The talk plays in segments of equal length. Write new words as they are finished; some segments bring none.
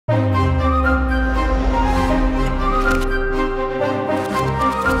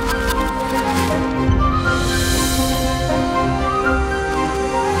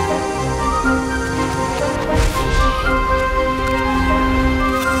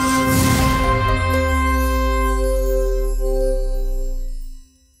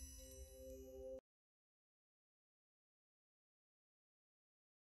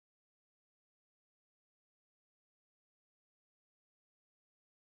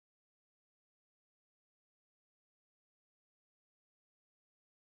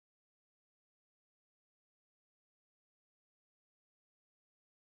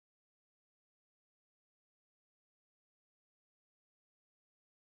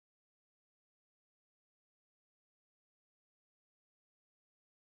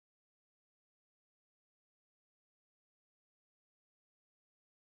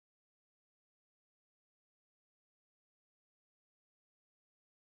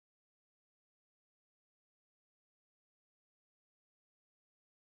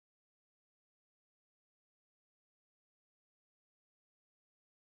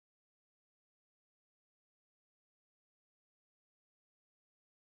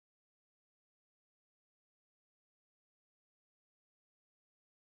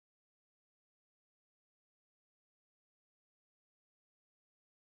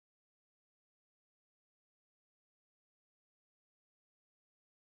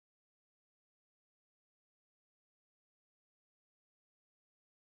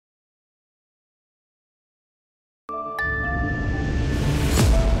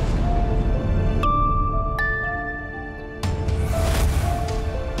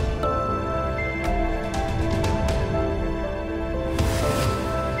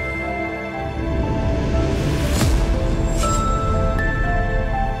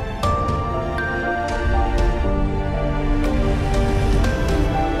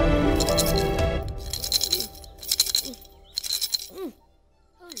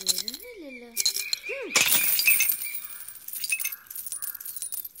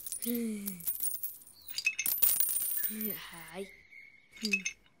Hi.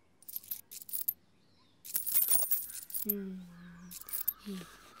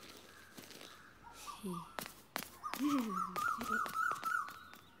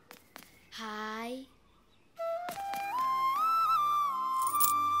 Hi.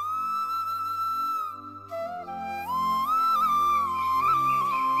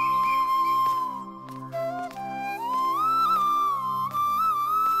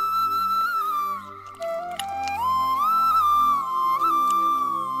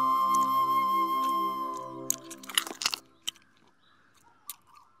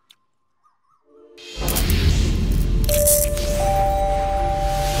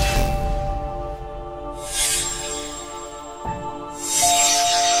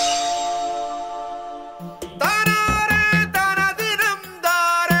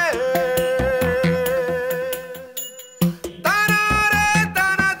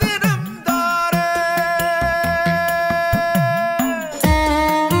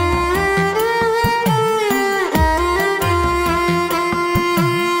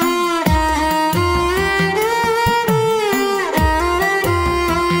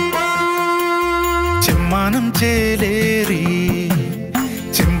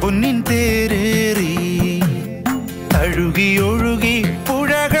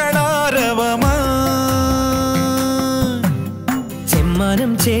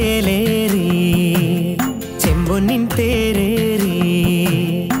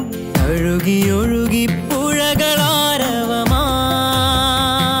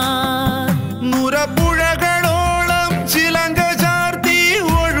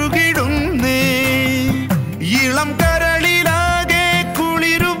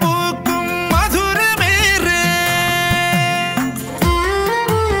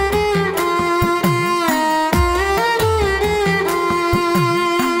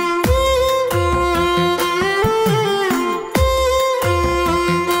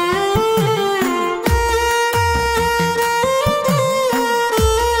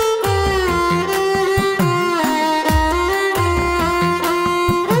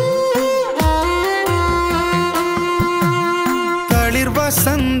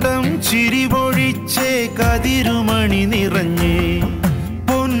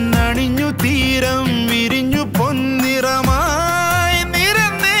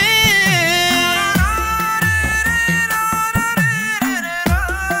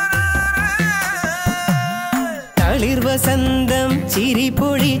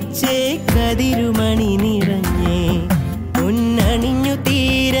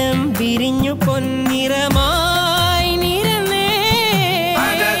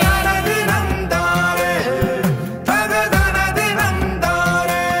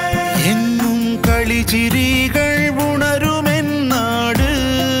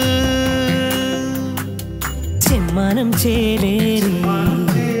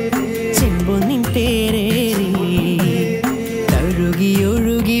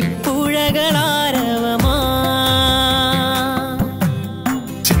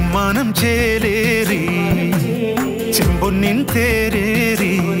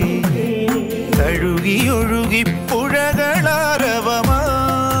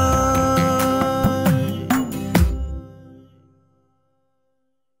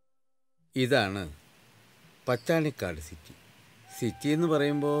 ഇതാണ് പച്ചാണിക്കാട് city. City എന്ന്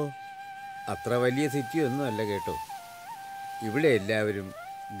പറയുമ്പോൾ അത്ര വലിയ സിറ്റിയൊന്നും അല്ല കേട്ടോ. ഇവിടെ എല്ലാവരും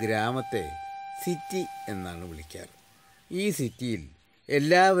ഗ്രാമത്തെ സിറ്റി എന്നാണ് വിളിക്കാറ്. ഈ സിറ്റിയിൽ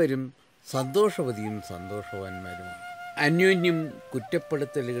എല്ലാവരും സന്തോഷവതിയും സന്തോഷവാന്മാരുമാണ്. അന്യോന്യം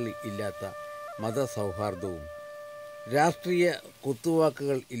കുറ്റപ്പെടുത്തലുകൾ ഇല്ലാത്ത മതസൗഹാർദ്ദവും രാഷ്ട്രീയ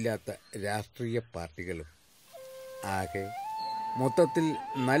കുത്തുവാക്കുകൾ ഇല്ലാത്ത രാഷ്ട്രീയ പാർട്ടികളും. ആകെ മൊത്തത്തിൽ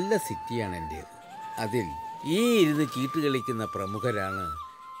നല്ല സിറ്റിയാണ് എൻ്റേത്. അതിൽ ഈ ഇരുന്ന് ചീട്ട് കളിക്കുന്ന പ്രമുഖരാണ്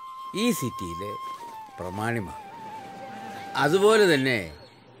ഈ സിറ്റിയിലെ പ്രമാണിമാർ. അതുപോലെ തന്നെ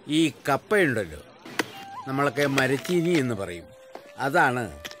ഈ കപ്പയുണ്ടല്ലോ, നമ്മളൊക്കെ മരച്ചീനി എന്ന് പറയും, അതാണ്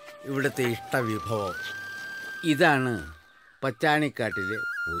ഇവിടുത്തെ ഇഷ്ടവിഭവം. ഇതാണ് പച്ചാണിക്കാട്ടിലെ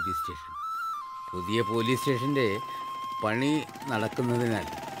പോലീസ് സ്റ്റേഷൻ. പുതിയ പോലീസ് സ്റ്റേഷൻ്റെ പണി നടക്കുന്നതിനാൽ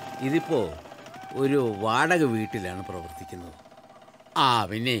ഇതിപ്പോൾ ഒരു വാടക വീട്ടിലാണ് പ്രവർത്തിക്കുന്നത്.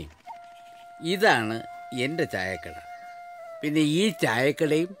 പിന്നെ ഇതാണ് എൻ്റെ ചായക്കട. പിന്നെ ഈ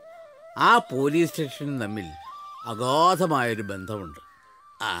ചായക്കടയും ആ പോലീസ് സ്റ്റേഷനും തമ്മിൽ അഗാധമായൊരു ബന്ധമുണ്ട്.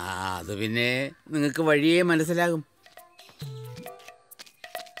 അത് പിന്നെ നിങ്ങൾക്ക് വഴിയേ മനസ്സിലാകും.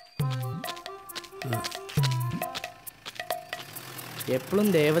 എപ്പോഴും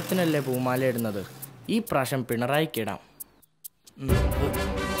ദൈവത്തിനല്ലേ പൂമാല ഇടുന്നത്, ഈ പ്രാവശ്യം പിണറായിക്കിടാം.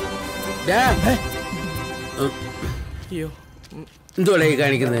 അയ്യോ, എന്തുവാ ഈ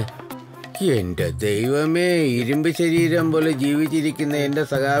കാണിക്കുന്നത്? എന്റെ ദൈവമേ, ഇരുമ്പ് ശരീരം പോലെ ജീവിച്ചിരിക്കുന്ന എന്റെ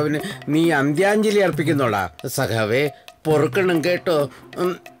സഖാവിന് നീ അന്ത്യാഞ്ജലി അർപ്പിക്കുന്നോടാ. സഖാവേ, പൊറുക്കണം കേട്ടോ.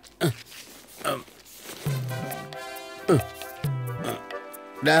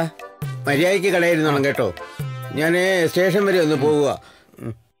 മര്യാദയ്ക്ക് കളയിരുന്നോണം കേട്ടോ. ഞാൻ സ്റ്റേഷൻ വരെ ഒന്ന് പോവുക.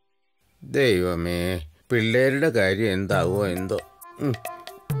 ദൈവമേ, പിള്ളേരുടെ കാര്യം എന്താവോ എന്തോ.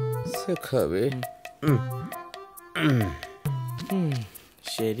 സഖാവേ.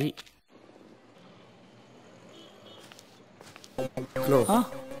 ശരി. ഹലോ,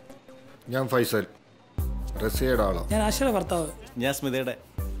 ഞാൻ ഫൈസൽ, റസിയയുടെ ആളോ? ഞാൻ ആശയുടെ ഭർത്താവ്. ഞാൻ സ്മിതയുടെ.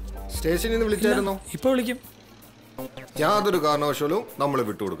 സ്റ്റേഷനിൽ നിന്ന് വിളിച്ചായിരുന്നോ? ഇപ്പൊ വിളിക്കും. യാതൊരു കാരണവശാലും നമ്മൾ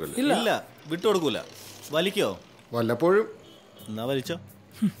വിട്ടുകൊടുക്കില്ല. ഇല്ല, വിട്ടുകൊടുക്കൂല. വലിക്കോ? വല്ലപ്പോഴും. എന്നാ വലിച്ചോ.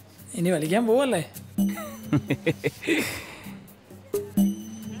 ഇനി വലിക്കാൻ പോവല്ലേ?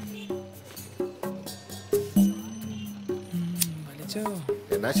 വലിച്ചോ.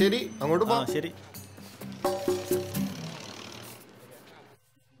 എന്നാ ശരി, അങ്ങോട്ട് പോ. ശരി.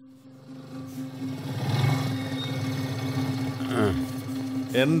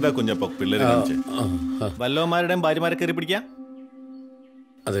 എന്താ കുഞ്ഞപ്പ പിള്ളേര് വല്ലവന്മാരുടെയും ഭാര്യമാരെ കയറി പിടിക്കാം?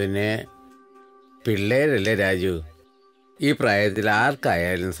 അത് പിന്നെ പിള്ളേരല്ലേ രാജു, ഈ പ്രായത്തിൽ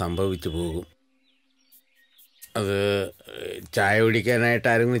ആർക്കായാലും സംഭവിച്ചു പോകും. അത് ചായ കുടിക്കാനായിട്ട്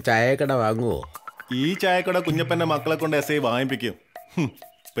ആരെങ്കിലും ചായക്കട വാങ്ങുമോ? ഈ ചായക്കട കുഞ്ഞപ്പന്റെ മക്കളെ കൊണ്ട് എസ് ഐ വാങ്ങിപ്പിക്കും.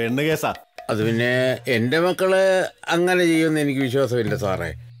 പെണ്ണ് കേസാ. അത് പിന്നെ എൻ്റെ മക്കള് അങ്ങനെ ചെയ്യുമെന്ന് എനിക്ക് വിശ്വാസമില്ല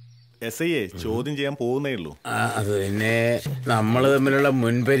സാറേ. എസ് ഐയെ ചോദ്യം ചെയ്യാൻ പോകുന്നേ ഉള്ളൂ. അത് പിന്നെ നമ്മൾ തമ്മിലുള്ള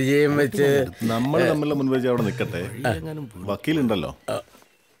മുൻപരിചയം വെച്ച് അവിടെ നിൽക്കട്ടെ. വക്കീലുണ്ടല്ലോ.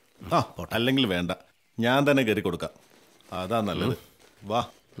 അല്ലെങ്കിൽ വേണ്ട, ഞാൻ തന്നെ കയറി കൊടുക്കാം. അതാ നല്ലത്. വാ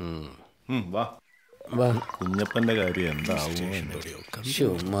വാ. കുഞ്ഞപ്പന്റെ കാര്യം എന്താവും?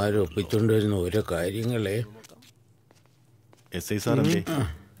 ഒപ്പിച്ചോണ്ട് വരുന്ന ഓരോ കാര്യങ്ങളെ. എസ് ഐ സാറല്ലേ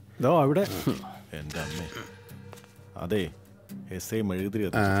അവിടെ? എന്റെ അമ്മേ, അതെ, എസ് ഐ മെഴുകുതിരി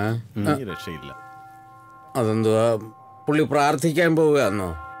രക്ഷയില്ല. അതെന്തുവാ, പുള്ളി പ്രാർത്ഥിക്കാൻ പോവുകയാണോ?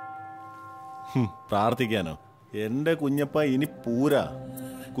 പ്രാർത്ഥിക്കാനോ? എന്റെ കുഞ്ഞപ്പ ഇനി പൂരാ.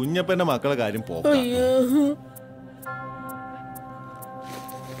 കുഞ്ഞപ്പന്റെ മക്കളെ കാര്യം പോകാം.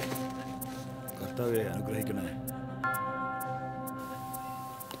 കർത്താവേ അനുഗ്രഹിക്കണേ.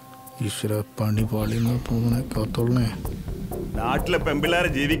 ഈശ്വര, പണി പാളിന്ന് പോകുന്ന കാത്തോളണേ. നാട്ടിലെ പെമ്പിള്ളേരെ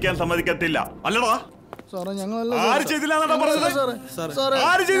ജീവിക്കാൻ സമ്മതിക്കത്തില്ല അല്ലടാ സാറേ. ഞങ്ങളല്ല. ആര് ചെയ്തില്ല?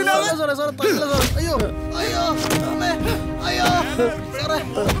 ആര് ചെയ്തില്ല? അയ്യോ അയ്യോ അമ്മേ, അയ്യോ സാറേ,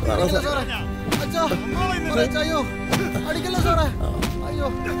 സാറേ അച്ഛാ, അയ്യോ അടിക്കല്ല സാറേ, അയ്യോ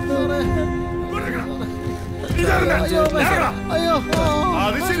സാറേ, അയ്യോ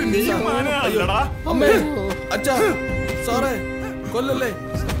അമ്മേ, അച്ഛാ സാറേ, കൊല്ലല്ലേ,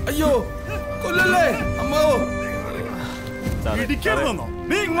 അയ്യോ കൊല്ലല്ലേ, അമ്മോ. ഇടിക്കരുതെന്നോ?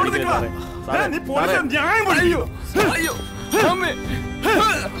 നീ ഇങ്ങോട്ട് നിൽക്കടാ. നീ പോലീസ് ന്യായം പറയൂ.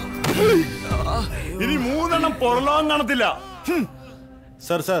 ഇനി 3 എണ്ണം പുറലോകം കാണത്തില്ല.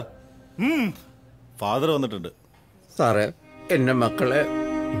 സാർ ഫാദർ വന്നിട്ടുണ്ട്. സാറേ, എന്റെ മക്കളെ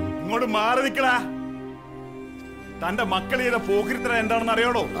ഇങ്ങോട്ട് മാറി നിൽക്കടാ. തന്റെ മക്കൾ ചെയ്ത പോക്കിരിത്തരം എന്താണെന്ന്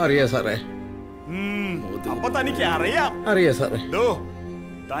അറിയാടോ? അറിയാ സാറേ. അപ്പൊ തനിക്ക് അറിയാ സാറേ.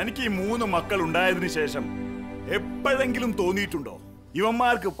 തനിക്ക് ഈ 3 മക്കൾ ഉണ്ടായതിനു ശേഷം എപ്പോഴെങ്കിലും തോന്നിയിട്ടുണ്ടോ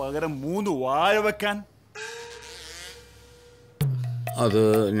ഇവന്മാർക്ക് പകരം 3 വാഴ വെക്കാൻ? അത്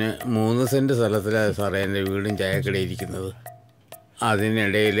 3 സെന്റ് സ്ഥലത്തിലാണ് സാറേ എൻ്റെ വീടും ചായക്കടയിരിക്കുന്നത്.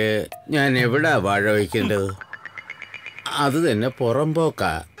 അതിനിടയിൽ ഞാൻ എവിടാ വാഴ വയ്ക്കേണ്ടത്? അത് തന്നെ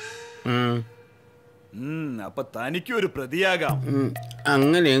പുറംപോക്കാ. അപ്പൊ തനിക്കൊരു പ്രതിയാകാം.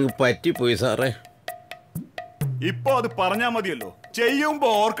 അങ്ങനെ പറ്റിപ്പോയി സാറേ. ഇപ്പൊ അത് പറഞ്ഞാ മതിയല്ലോ, ചെയ്യുമ്പോ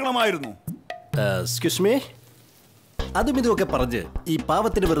ഓർക്കണമായിരുന്നു. എക്സ്ക്യൂസ് മീ, അതും ഇതുമൊക്കെ പറഞ്ഞ് ഈ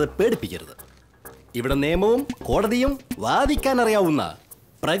പാവത്തിന് വെറുതെ പേടിപ്പിക്കരുത്. ഇവിടെ നിയമവും കോടതിയും വാദിക്കാൻ അറിയാവുന്ന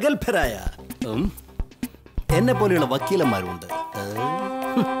പ്രഗത്ഭരായ എന്നെ പോലെയുള്ള വക്കീലന്മാരുണ്ട്.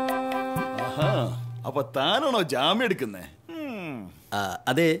 അപ്പൊ താനാണോ ജാമ്യം എടുക്കുന്നേ?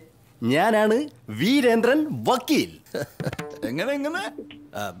 അതെ, ഞാനാണ് വീരേന്ദ്രൻ വക്കീൽ. എങ്ങനെ?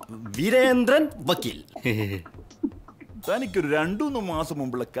 വീരേന്ദ്രൻ വക്കീൽ. തനിക്കൊരു 2-3 മാസം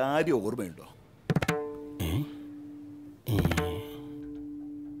മുമ്പുള്ള കാര്യം ഓർമ്മയുണ്ടോ?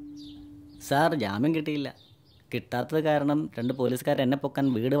 സാർ, ജാമ്യം കിട്ടിയില്ല. കിട്ടാത്തത് കാരണം 2 പോലീസുകാർ എന്നെ പൊക്കാൻ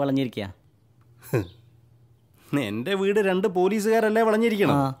വീട് വളഞ്ഞിരിക്കുക. എൻ്റെ വീട് 2 പോലീസുകാരല്ലേ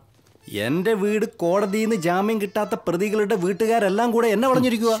വളഞ്ഞിരിക്കണം? എൻ്റെ വീട് കോടതിയിൽ നിന്ന് ജാമ്യം കിട്ടാത്ത പ്രതികളുടെ വീട്ടുകാരെല്ലാം കൂടെ എന്നെ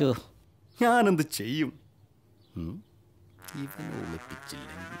വളഞ്ഞിരിക്കുക. ഞാനെന്ത് ചെയ്യും?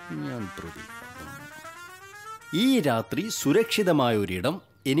 ഞാൻ പ്രതി. ഈ രാത്രി സുരക്ഷിതമായ ഒരിടം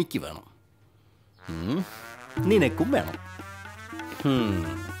എനിക്ക് വേണം, നിനക്കും വേണം.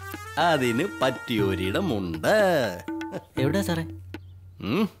 അതിന് പറ്റിയൊരിടമുണ്ട്. എവിടെയാ സാറേ?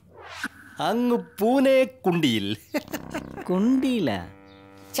 അങ്ങ് പൂനെ കുണ്ടിയിൽ. കുണ്ടിയില്ല.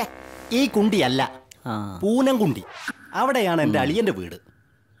 ഈ കുണ്ടിയല്ല, ആ, പൂനംകുണ്ടി. അവിടെയാണ് എൻ്റെ അളിയന്റെ വീട്.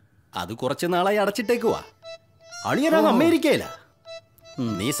 അത് കുറച്ച് നാളായി അടച്ചിട്ടേക്കുവാ. അളിയനാണ് അമേരിക്കയില.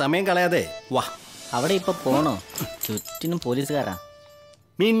 നീ സമയം കളയാതെ വാ. അവിടെ ഇപ്പൊ പോണോ? ചുറ്റിനും പോലീസുകാരാ.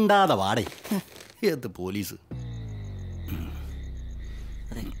 മിണ്ടാതെ വാടേ. ഏത് പോലീസ്?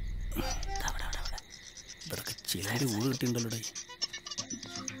 ഇവിടൊക്കെ ചിലര് ഊട് കിട്ടിണ്ടല്ലോ.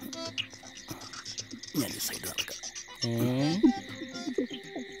 ഞാൻ സൈഡ് നടക്കാം.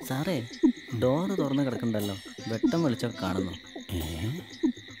 സാറേ, ഡോറ് തുറന്ന് കിടക്കണ്ടല്ലോ. വെട്ടം വെളിച്ചൊക്കെ കാണുന്നു.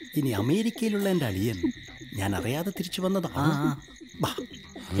 ഇനി അമേരിക്കയിലുള്ള എൻ്റെ അളിയൻ ഞാൻ അറിയാതെ തിരിച്ചു വന്നതാ.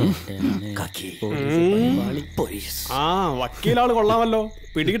 ആ വക്കീലാള് കൊള്ളാമല്ലോ.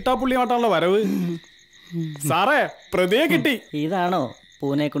 പിടികിട്ടാ പുള്ളിയാട്ടാണല്ലോ വരവ്. സാറേ, പ്രതിയെ കിട്ടി. ഇതാണോ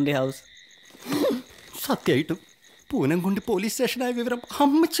പൂനെക്കുണ്ടി ഹൗസ്? സത്യമായിട്ടും പൂനംകുണ്ടി പോലീസ് സ്റ്റേഷനായ വിവരം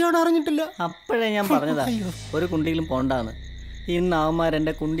അമ്മച്ചിയോട് അറിഞ്ഞിട്ടില്ല. അപ്പോഴേ ഞാൻ പറഞ്ഞതാ ഒരു കുണ്ടിയിലും പോണ്ടാന്ന്. ഇന്ന്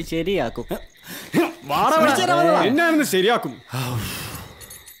അവന്മാരെന്റെ കുണ്ടി ശരിയാക്കും. എന്നായിരുന്നു ശരിയാക്കും.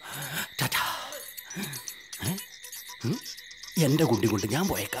 എന്റെ കുണ്ടി കൊണ്ട് ഞാൻ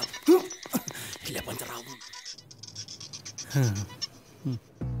പോയേക്കാം. ഇല്ല, പഞ്ചറാവും.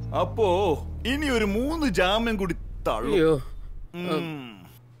 അപ്പോ ഇനി ഒരു 3 ജാമ്യം കൂടി തള്ളു. അയ്യോ,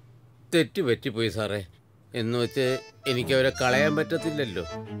 തെറ്റ് പറ്റിപ്പോയി സാറേ. എന്ന് വെച്ച് എനിക്ക് അവരെ കളയാൻ പറ്റത്തില്ലല്ലോ.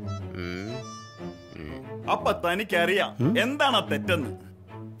 അപ്പൊ തനിക്കറിയാം എന്താണ് ആ തെറ്റെന്ന്.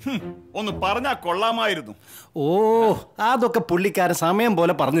 ഒന്ന് പറഞ്ഞാ കൊള്ളാമായിരുന്നു. ഓ, അതൊക്കെ പുള്ളിക്കാരൻ സമയം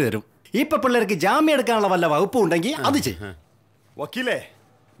പോലെ പറഞ്ഞു തരും. ഇപ്പൊ പിള്ളേർക്ക് ജാമ്യം എടുക്കാനുള്ള വല്ല വകുപ്പും ഉണ്ടെങ്കിൽ അത് ചെയ്യും. വക്കീലേ,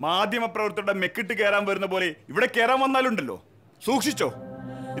 മാധ്യമ പ്രവർത്തകരുടെ മെക്കിട്ട് കയറാൻ വരുന്ന പോലെ ഇവിടെ കയറാൻ വന്നാലുണ്ടല്ലോ, സൂക്ഷിച്ചോ.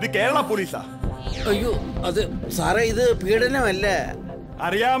 ഇത് കേരള പോലീസാ. അയ്യോ, അത് സാറേ, ഇത് പീഡനമല്ല.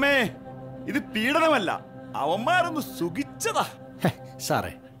 അറിയാമേ, ഇത് പീഡനമല്ല. അവന്മാരൊന്ന് സുഖിച്ചതാ.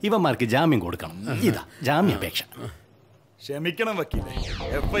 സാറേ, ഇവന്മാർക്ക് ജാമ്യം കൊടുക്കണം. ഇതാ ജാമ്യാപേക്ഷ. ക്ഷമിക്കണം വക്കീലേ,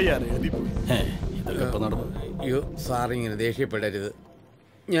 FIR എഴുതിപ്പോയി. അയ്യോ സാർ, ഇങ്ങനെ ദേഷ്യപ്പെടരുത്.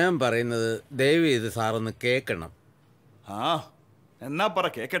 ഞാൻ പറയുന്നത് ദയവ് ചെയ്ത് സാറൊന്ന് കേൾക്കണം. ആ, എന്നാ പറ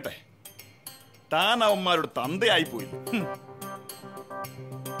കേക്കട്ടെ. താൻ അവന്മാരുടെ തന്തയായി പോയി.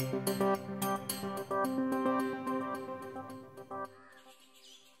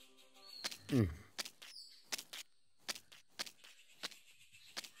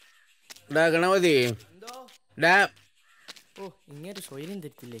 ഗണപതി, ഇങ്ങനെ സ്വൈര്യം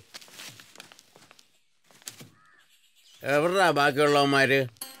തെറ്റില്ലേ? എവിടാ ബാക്കിയുള്ളവന്മാര്?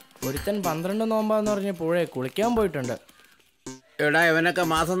 ഒരുത്തൻ 12 നോമ്പാന്ന് പറഞ്ഞ് പുഴയെ കുളിക്കാൻ പോയിട്ടുണ്ട്. എടാ, ഇവനൊക്കെ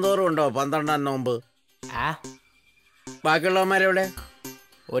മാസം തോറും ഉണ്ടോ 12 നോമ്പ്? ആ, ബാക്കിയുള്ളവന്മാരെവിടെ?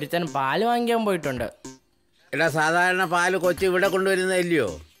 ഒരുത്തൻ പാല് വാങ്ങിക്കാൻ പോയിട്ടുണ്ട്. എടാ, സാധാരണ പാല് കൊച്ചു ഇവിടെ കൊണ്ടുവരുന്നതല്ലയോ?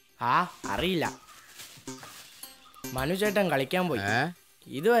 ആ, അറിയില്ല. മനുചേട്ടൻ കളിക്കാൻ പോയി.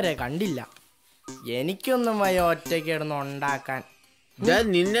 ഇതുവരെ കണ്ടില്ല. എനിക്കൊന്നും വയ്യ ഒറ്റയ്ക്ക് കിടന്ന് ഉണ്ടാക്കാൻ.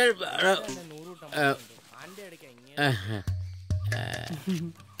 നിന്നെ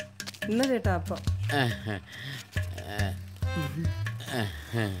ഇന്ന് ചേട്ടാ അപ്പം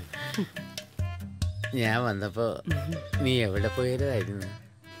ഞാൻ വന്നപ്പോ നീ എവിടെ പോയതായിരുന്നു?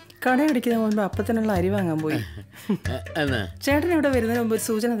 കടയടിക്കുന്ന മുൻപ് അപ്പത്തിനുള്ള അരി വാങ്ങാൻ പോയി. ചേട്ടൻ ഇവിടെ വരുന്നതിന് മുമ്പ് ഒരു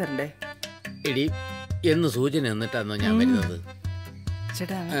സൂചന തരണ്ടേ? എടി, എന്ന് സൂചന എന്നിട്ടാന്നോ ഞാൻ വരുന്നത്?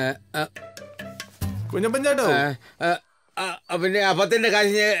 ചേട്ടാ, കുഞ്ഞപ്പൻ ചേട്ടോ, പിന്നെ അപ്പത്തിന്റെ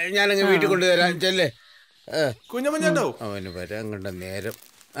കാശ് ഞാനങ്ങ് വീട്ടിൽ കൊണ്ടുവരാം. ചെല്ലേ കുഞ്ഞപ്പൻ ചേട്ടോ. അവന് വരാൻ കണ്ട നേരം.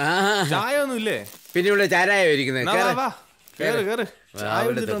 ചായ ഒന്നും ഇല്ലേ? പിന്നെ ഇവിടെ ചാരായ ഇരിക്കുന്നത്.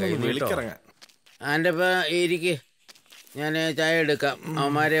 ആൻ്റെ ഇരിക്ക്, ഞാൻ ചായ എടുക്കാം.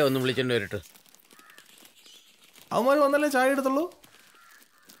 അവന്മാരെ ഒന്ന് വിളിച്ചോണ്ട് വരട്ടെ. അവന്മാര് വന്നല്ലേ ചായ എടുത്തുള്ളൂ.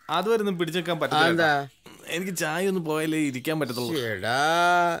 അതുവരെ പിടിച്ചേക്കാൻ പറ്റില്ല. എനിക്ക് ചായ ഒന്നും പോയാലേ ഇരിക്കാൻ പറ്റത്തുള്ളൂ. എടാ,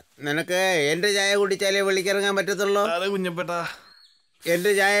 നിനക്ക് എന്റെ ചായ കുടിച്ചാലേ വിളിക്കിറങ്ങാൻ പറ്റത്തുള്ളൂ. അതെ കുഞ്ഞപ്പേട്ടാ.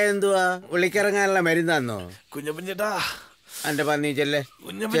 എന്റെ ചായ എന്തുവാ, വിളിക്കിറങ്ങാനുള്ള മരുന്നാന്നോ? കുഞ്ഞപ്പൻ ചേട്ടാ, എന്റെ പന്നി ചെല്ലേ,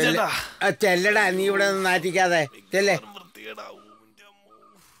 ചെല്ലടാ. നീ ഇവിടെ നിന്ന് നാറ്റിക്കാതെ ചെല്ലേ.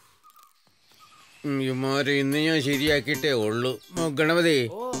 ഇമാര് ഇന്ന് ഞാൻ ശരിയാക്കിയിട്ടേ ഉള്ളൂ. ഗണപതി,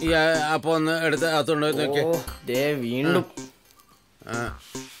 ഈ അപ്പൊ ഒന്ന് എടുത്ത് അകത്തോണ്ട് നോക്കിയേ. വീണ്ടും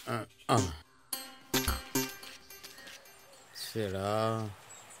ശരിടാ,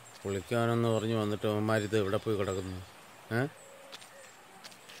 കുളിക്കാനെന്ന് പറഞ്ഞു വന്നിട്ട് അവന്മാരിത് എവിടെ പോയി കിടക്കുന്നു?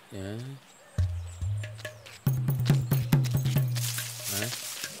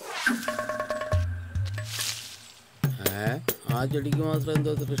 ആ ചെടിക്ക് മാത്രം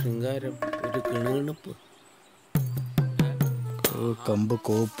എന്തോ ശൃംഗാരം, ഒരു കിണുകിണുപ്പ്. കമ്പ്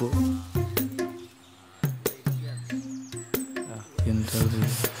കോപ്പ് എന്താ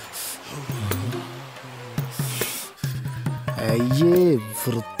അയ്യേ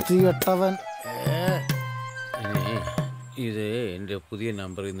വൃത്തികെട്ടവൻ. ഇത് എൻ്റെ പുതിയ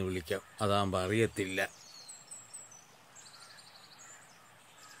നമ്പറിൽ നിന്ന് വിളിക്കാം, അതാകുമ്പോൾ അറിയത്തില്ല.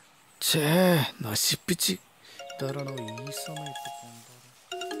 നശിപ്പിച്ച് തരണോ ഈ സമയത്ത്.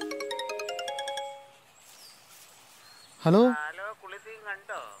 ഹലോ,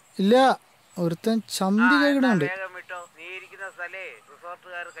 ഇല്ല, ഒരുത്തൻ ചന്തി കഴിക്കണുണ്ട്.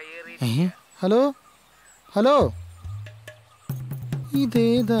 ഹലോ ഹലോ,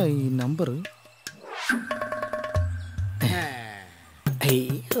 ഇതേതാ ഈ നമ്പർ?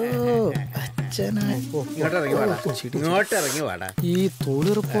 ഈ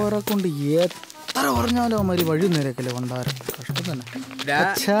തൊളിർപ്പോരെ കൊണ്ട് എത്ര പറഞ്ഞാലും അവന്മാര് വഴി നേരക്കല്ലേ വണ്ടാരം. കഷ്ടം തന്നെ.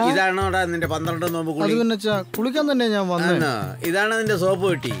 ഇതാണോടാ നിന്റെ 12 നോമ്പ് അത് പിന്നെ കുളിക്കാൻ തന്നെ ഞാൻ വന്നു. ഇതാണ് നിന്റെ സോപ്പ്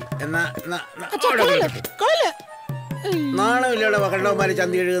കിട്ടി. എന്നാ നാണമില്ലയുടെ കണ്ടവന്മാര്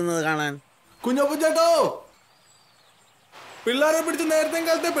ചന്തി എഴുതുന്നത് കാണാൻ. കുഞ്ഞപ്പൂച്ചേട്ടോ, പിള്ളേരെ പിടിച്ച് നേരത്തെ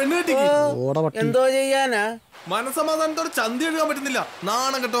കാലത്തെ പെണ്ണ് കെട്ടിക്ക്. എന്തോ ചെയ്യാനാ? മനസമാധാനത്തോടെ ചന്തി എഴുതാൻ പറ്റുന്നില്ല.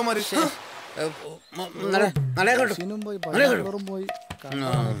 നാണം കെട്ടവന്മാര്. പോയി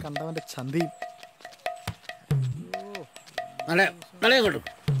കണ്ടവന്റെ ചന്തി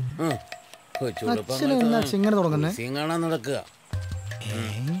ഇങ്ങനെ തുടങ്ങുന്നേ കാണാൻ നടക്കുക.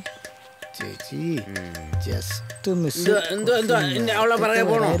 ചേച്ചി ജസ്റ്റ് മിസ്. അവളെ പറയാൻ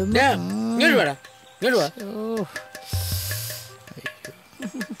പോണോ?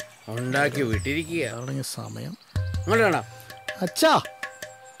 ഉണ്ടാക്കി വിട്ടിരിക്കുക സമയം. ഇങ്ങോട്ട് വേണം അച്ഛാ,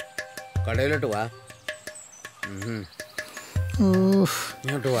 കടയിലോട്ട് വാ.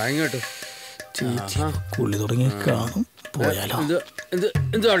 ഇങ്ങോട്ട് വാ, ഇങ്ങോട്ട്. കുളി തുടങ്ങി കാണും. പോയാലോ?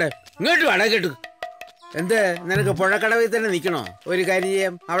 അവിടെ ഇങ്ങോട്ട് വാടാ. കേട്ടു. എന്ത്, നിനക്ക് പുഴക്കടവിൽ തന്നെ നിൽക്കണോ? ഒരു കാര്യം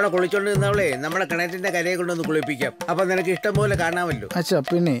ചെയ്യാം, അവിടെ കുളിച്ചോണ്ട് നിന്നവളെ നമ്മുടെ കിണറ്റിന്റെ കരയെ കൊണ്ടൊന്ന് കുളിപ്പിക്കാം. അപ്പൊ നിനക്ക് ഇഷ്ടം പോലെ കാണാമല്ലോ. അച്ഛാ,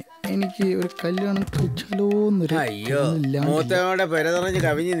 പിന്നെ എനിക്ക് ഒരു കല്യാണം കഴിച്ചാലോന്നൊരു. അയ്യോ, മൂത്തയോടെ പെരതറഞ്ഞ്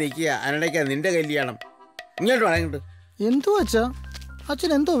കവിഞ്ഞ് നിൽക്കുക. അതിനിടയ്ക്കാ നിന്റെ കല്യാണം. ഇങ്ങോട്ട് വാടാ, ഇങ്ങോട്ട്. എന്തോ അച്ഛാ,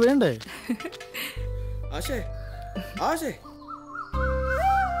 അച്ഛൻ എന്തോ വേണ്ടേ? ആശേ ആശേ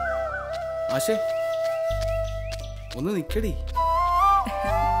ആശേ, ഒന്ന് നിക്കടി.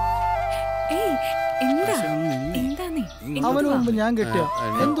 അവന് മുമ്പ് ഞാൻ കെട്ടിയ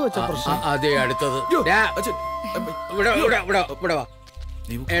എന്തോ വെച്ച പ്രശ്നം. അതെ, അടുത്തത്.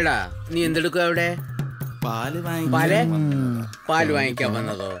 എടാ, നീ എന്തെടുക്കുക അവിടെ? പാല് വാങ്ങിക്കാൻ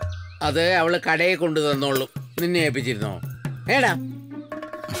വന്നതോ? അത് അവള് കടയെ കൊണ്ടു തന്നോളൂ. നിന്നെ ഏൽപ്പിച്ചിരുന്നോ? ഏടാ,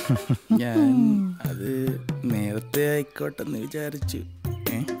 ഞാൻ അത് നേരത്തെ ആയിക്കോട്ടെന്ന് വിചാരിച്ചു.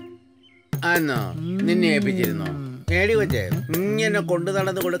 ആന്നോ? നിന്നെ ഏൽപ്പിച്ചിരുന്നോ? ഏടി കൊച്ചേ, ഇങ്ങനെ കൊണ്ടു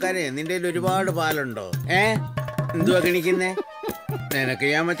നടന്ന് കൊടുക്കാനേ നിന്റെ കയ്യിൽ ഒരുപാട് പാലുണ്ടോ? എന്തുവാ കിണിക്കുന്നേ? നിനക്ക്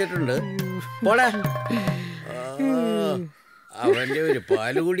ഞാൻ വെച്ചിട്ടുണ്ട്. പോടാ. അവന്റെ ഒരു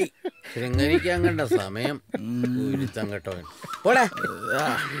പാലുകൂടി ശൃംഗരിക്കാൻ കണ്ട സമയം. ഒരുത്തം കേട്ടവൻ. പോടാ.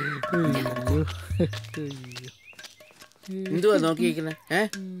 എന്തുവാ നോക്കിയിരിക്കുന്നേ?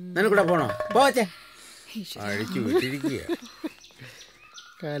 നിനക്കൂടെ പോണോ? പോച്ചേ. അഴിച്ചു വിട്ടിരിക്കുക.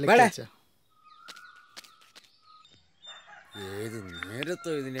 ഏത് നേരത്തോ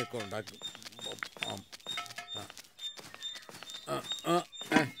ഇതിനെയൊക്കെ ഉണ്ടാക്കും.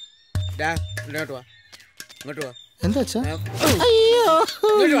 ഇങ്ങോട്ട് വാ, ഇങ്ങോട്ട് വാ. എന്താ?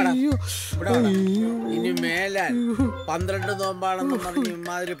 ഇനി മേലാൽ 12 നോമ്പാണെന്ന് പറഞ്ഞ്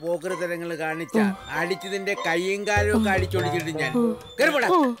ഇമാതിരി പോക്കരത്തരങ്ങൾ കാണിച്ച അടിച്ചതിന്റെ കയ്യും കാലും ഒക്കെ അടിച്ചൊടിച്ചിട്ട് ഞാൻ. കയറിപ്പോടാ,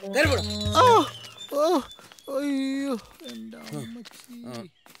 കയറിപ്പോടാ.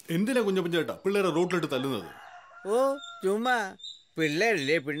 എന്തിനാ കുഞ്ഞപ്പഞ്ചേട്ടാ പിള്ളേരെ റോട്ടിലിട്ട് തല്ലുന്നത്? ഓ, ചുമ്മാ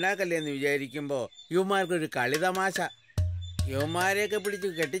പിള്ളേരല്ലേ പിണ്ണാക്കല്ലേ എന്ന് വിചാരിക്കുമ്പോ യുവമാർക്കൊരു കളി തമാശ. യുവമാരെയൊക്കെ പിടിച്ച്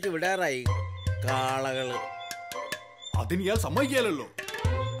കെട്ടിച്ച് വിടാറായി കാളകള്. അതിന് ഇയാൾ സമ്മതിക്കാലല്ലോ.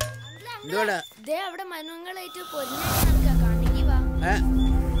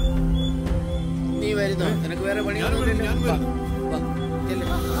 നീ വരുന്നോ? നിനക്ക് വേറെ പണിയൊന്നുമില്ലല്ലോ.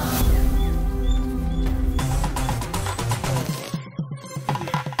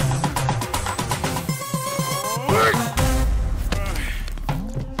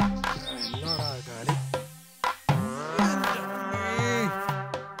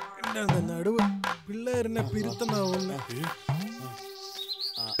 നടുവ് പിള്ളേരെന്നെ പിരുത്തമാവുന്ന.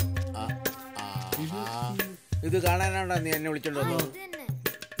 ഇത് കാണാനാണോ നീ എന്നെ വിളിച്ചോണ്ടോ?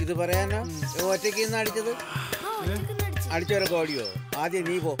 ഇത് പറയാനോ? ഒറ്റയ്ക്ക് ഇന്ന് അടിച്ചത്? അടിച്ചവരൊക്കെ ഓടിയോ? ആദ്യം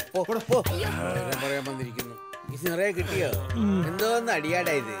നീ പോ. പറയാൻ വന്നിരിക്കുന്നു. ഇത് നിറയെ കിട്ടിയോ? എന്തോന്ന്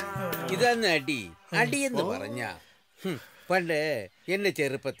അടിയാടാ ഇത്? ഇതന്ന് അടിയെന്ന് പറഞ്ഞ പണ്ട് എന്റെ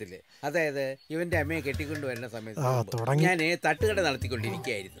ചെറുപ്പത്തില്, അതായത് ഇവന്റെ അമ്മയെ കെട്ടിക്കൊണ്ട് വരുന്ന സമയത്ത് ഞാന് തട്ടുകട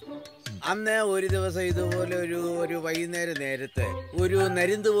നടത്തിക്കൊണ്ടിരിക്കുകയായിരുന്നു. അന്ന് ഒരു ദിവസം ഇതുപോലെ ഒരു വൈകുന്നേരം നേരത്ത് ഒരു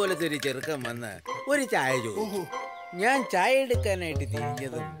നരുന്ത് പോലത്തെ ഒരു ചെറുക്കൻ വന്ന് ഒരു ചായ ചോദിച്ചു. ഞാൻ ചായ എടുക്കാനായിട്ട്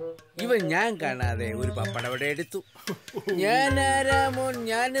തിരിഞ്ഞതും ഇവൻ ഞാൻ കാണാതെ ഒരു പപ്പടവട എടുത്തു. ഞാൻ ആരാമോൻ,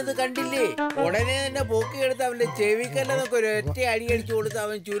 ഞാനിത് കണ്ടില്ലേ? ഉടനെ തന്നെ പൊക്കിയെടുത്ത് അവന്റെ ചെവിക്കല്ലെന്നൊക്കെ ഒരു ഒറ്റ അടി അടിച്ചു കൊടുത്ത്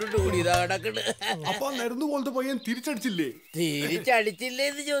അവൻ ചുരുണ്ട് കൂടി ഇതാ കിടക്കണ്. തിരിച്ചടിച്ചില്ലേ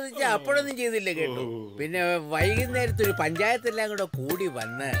എന്ന് ചോദിച്ചാൽ അപ്പോഴൊന്നും ചെയ്തില്ല കേട്ടോ. പിന്നെ വൈകുന്നേരത്തെ ഒരു പഞ്ചായത്തെല്ലാം കൂടെ കൂടി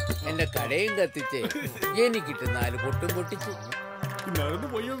വന്ന് എന്റെ കടയും കത്തിച്ച് എനിക്കിട്ട് 4 പൊട്ടും പൊട്ടിച്ചു. നരുന്ന്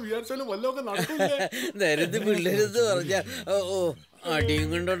പിള്ളേരെന്ന് പറഞ്ഞ അടിയും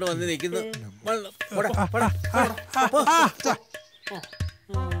കൊണ്ടോണ്ട് വന്ന് നിൽക്കുന്നു.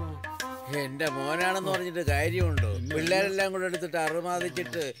 എന്റെ മോനാണെന്ന് പറഞ്ഞിട്ട് കാര്യമുണ്ടോ? പിള്ളേരെല്ലാം കൂടെ എടുത്തിട്ട്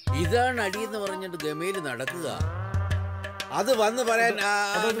അറുമാതിച്ചിട്ട് ഇതാണ് അടിയെന്ന് പറഞ്ഞിട്ട് ഗമയില് നടക്കുക. അത് വന്ന് പറയാൻ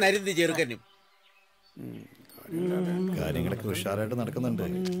നരുന്ന് ചെറുക്കനും. കാര്യങ്ങളൊക്കെ ഉഷാറായിട്ട് നടക്കുന്നുണ്ട്.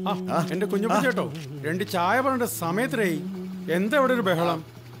 എന്റെ കുഞ്ഞപ്പ ചേട്ടോ, 2 ചായ പറഞ്ഞ സമയത്തേ എന്താ ഇവിടെ ഒരു ബഹളം?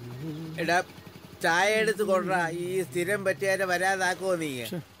 എടാ ചായ എടുത്ത് കൊണ്ട ഈ സ്ഥിരം പറ്റിയാരെ വരാതാക്കുവോ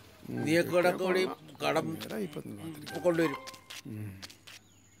നീയൊക്കെ കൂടെ കൂടി കടം കൊണ്ടുവരും.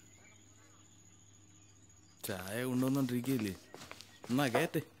 ചായ കൊണ്ടുവന്നോണ്ടിരിക്കല്ലേ? എന്നാ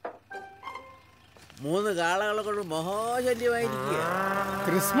കേട്ടെ. 3 കാളകളെ കൊണ്ട് മഹാശല്യമായിരിക്കുക.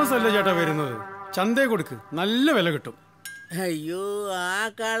 ക്രിസ്മസ് അല്ലേ ചേട്ടാ വരുന്നത്? ചന്തയെ കൊടുക്ക്, നല്ല വില കിട്ടും. അയ്യോ, ആ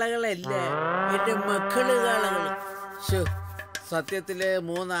കാളകളല്ല, എന്റെ മക്കള് കാളകള്. സത്യത്തില്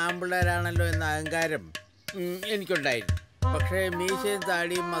 3 ആമ്പിള്ളേരാണല്ലോ എന്ന അഹങ്കാരം എനിക്കുണ്ടായിരുന്നു. പക്ഷേ മീശയും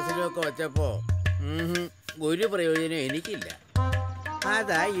താടിയും മസിലും ഒക്കെ വെച്ചപ്പോ ഒരു പ്രയോജനം എനിക്കില്ല.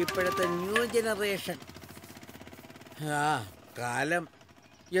 അതാ ഇപ്പോഴത്തെ ന്യൂ ജനറേഷൻ. കാലം.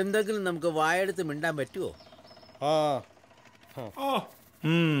 എന്തെങ്കിലും നമുക്ക് വായെടുത്ത് മിണ്ടാൻ പറ്റുമോ?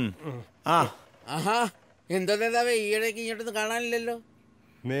 ആഹാ, എന്താ നേതാവേ ഈയിടയ്ക്ക് ഇങ്ങോട്ടൊന്നും കാണാനില്ലല്ലോ?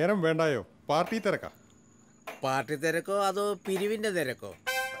 നേരം വേണ്ടായോ? പാർട്ടി തിരക്കാ. പാർട്ടി തിരക്കോ അതോ പിരിവിന്റെ തിരക്കോ?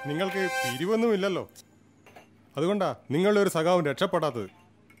 നിങ്ങൾക്ക് പിരിവൊന്നുമില്ലല്ലോ, അതുകൊണ്ടാ നിങ്ങളുടെ ഒരു സഖാവും രക്ഷപ്പെടാത്തത്.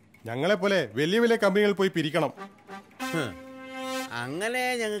 ഞങ്ങളെപ്പോലെ വലിയ വലിയ കമ്പനികൾ പോയി പിരിക്കണം. അങ്ങനെ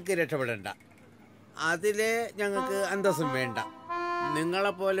ഞങ്ങൾക്ക് രക്ഷപ്പെടണ്ട, അതിലെ ഞങ്ങൾക്ക് അന്തസ്സും വേണ്ട.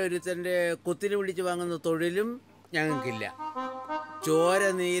 നിങ്ങളെപ്പോലെ ഒരുത്തൻ്റെ കുത്തിന് പിടിച്ച് വാങ്ങുന്ന തൊഴിലും ഞങ്ങൾക്കില്ല. ചോര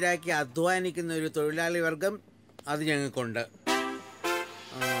നീരാക്കി അധ്വാനിക്കുന്ന ഒരു തൊഴിലാളി വർഗം അത് ഞങ്ങൾക്കുണ്ട്.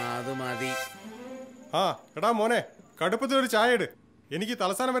 അത് മതി. എടാ മോനെ, കടുപ്പത്തിലൊരു ചായ ഇട്, എനിക്ക്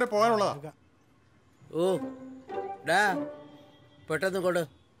തലസ്ഥാനം വരെ പോകാനുള്ളതാ. ഓ ഡാ, പെട്ടെന്ന് കൊട്,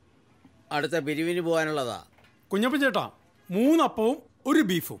 അടുത്ത പിരിവിന് പോകാനുള്ളതാ. കുഞ്ഞപ്പൻ ചേട്ടാ, 3 അപ്പവും 1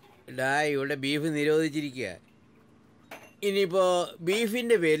 ബീഫും. ഡാ, ഇവിടെ ബീഫ് നിരോധിച്ചിരിക്കുക. ഇനിയിപ്പോ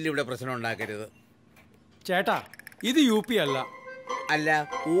ബീഫിന്റെ പേരിൽ ഇവിടെ പ്രശ്നം ഉണ്ടാക്കരുത് ചേട്ടാ. ഇത് UP അല്ല. അല്ല,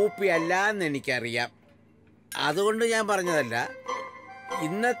 UP അല്ല എന്ന് എനിക്കറിയാം, അതുകൊണ്ട് ഞാൻ പറഞ്ഞതല്ല.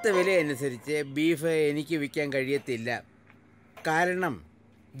 ഇന്നത്തെ വില അനുസരിച്ച് ബീഫ് എനിക്ക് വിൽക്കാൻ കഴിയത്തില്ല. കാരണം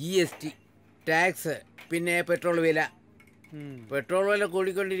GST, ടാക്സ്, പിന്നെ പെട്രോൾ വില. പെട്രോൾ വില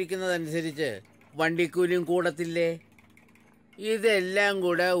കൂടിക്കൊണ്ടിരിക്കുന്നതനുസരിച്ച് വണ്ടിക്കൂലിയും കൂടത്തില്ലേ? ഇതെല്ലാം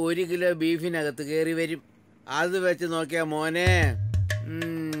കൂടെ 1 കിലോ ബീഫിനകത്ത് കയറി വരും. അത് വെച്ച് നോക്കിയാ മോനെ,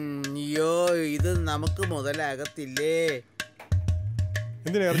 അയ്യോ, ഇത് നമുക്ക് മുതലാകത്തില്ലേ.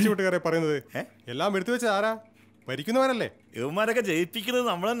 എന്തിനാ ഇറച്ചി വിട്ടുകാരെ പറയുന്നത്? എല്ലാം എടുത്തു വെച്ച ആരാ? ഭരിക്കുന്നവരല്ലേ? ഇവന്മാരൊക്കെ ജയിപ്പിക്കുന്നത്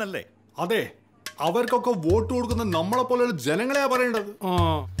നമ്മൾ തന്നല്ലേ? അതെ, അവർക്കൊക്കെ വോട്ട് കൊടുക്കുന്ന നമ്മളെ പോലെയുള്ള ജനങ്ങളെയാ പറയേണ്ടത്.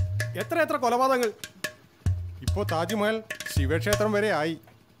 എത്ര കൊലപാതകങ്ങൾ! ഇപ്പോ താജ്മഹൽ ശിവക്ഷേത്രം വരെ ആയി.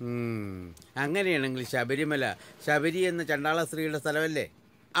 അങ്ങനെയാണെങ്കിൽ ശബരിമല, ശബരി എന്ന ചണ്ടാള സ്ത്രീയുടെ സ്ഥലമല്ലേ?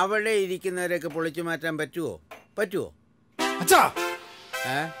 അവിടെ ഇരിക്കുന്നവരെയൊക്കെ പൊളിച്ചു മാറ്റാൻ പറ്റുമോ?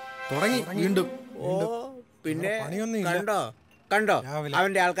 തുടങ്ങി വീണ്ടും. ഓ, പിന്നെ കണ്ടോ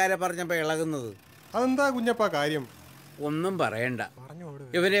അവന്റെ ആൾക്കാരെ പറഞ്ഞപ്പോ ഇളകുന്നത്. അതെന്താ കുഞ്ഞപ്പാ കാര്യം? ഒന്നും പറയണ്ട.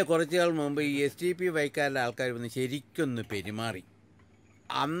 ഇവരെ കുറച്ചു നാൾ മുമ്പ് ഈ STP വൈക്കാരുടെ ആൾക്കാർ വന്ന് ശരിക്കൊന്ന് പെരുമാറി.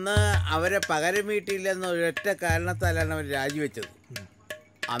 അന്ന് അവരെ പകരം വീട്ടിയില്ലെന്ന ഒരൊറ്റ കാരണത്താലാണ് അവർ രാജിവെച്ചത്.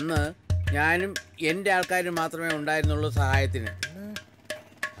 അന്ന് ഞാനും എൻ്റെ ആൾക്കാരും മാത്രമേ ഉണ്ടായിരുന്നുള്ളൂ സഹായത്തിന്.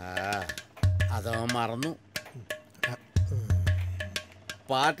 അതവൻ മറന്നു.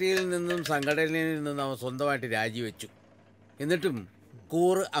 പാർട്ടിയിൽ നിന്നും സംഘടനയിൽ നിന്നും അവൻ സ്വന്തമായിട്ട് രാജിവെച്ചു. എന്നിട്ടും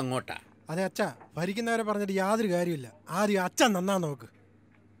കൂറ് അങ്ങോട്ടാ. അതെ അച്ഛാ, ഭരിക്കുന്നവരെ പറഞ്ഞിട്ട് യാതൊരു കാര്യമില്ല. ആദ്യം അച്ഛൻ നന്നാ നോക്ക്.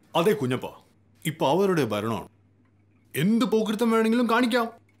 അതെ കുഞ്ഞപ്പ, ഇപ്പൊ അവരുടെ ഭരണമാണ്. എന്ത് പോക്കൃത്തം വേണമെങ്കിലും കാണിക്കാം.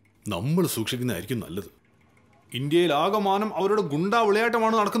 നമ്മൾ സൂക്ഷിക്കുന്നതായിരിക്കും നല്ലത്. ഇന്ത്യയിൽ ആകമാനം അവരുടെ ഗുണ്ടാ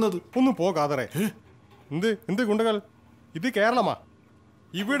വിളയാട്ടമാണ് നടക്കുന്നത്. ഒന്ന് പോകാതെ. എന്ത് ഗുണ്ടകൾ? ഇത് കേരളമാ,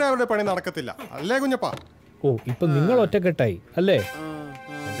 ഇവിടെ അവരുടെ പണി നടക്കത്തില്ല അല്ലേ കുഞ്ഞപ്പാ? ഓ, ഇപ്പൊ നിങ്ങൾ ഒറ്റക്കെട്ടായി അല്ലേ?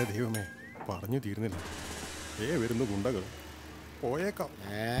 എന്റെ ദൈവമേ, പറഞ്ഞു തീർന്നില്ല. വരുന്നു ഗുണ്ടകൾ. പോയേക്കാം.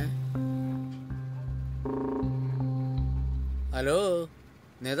 ഹലോ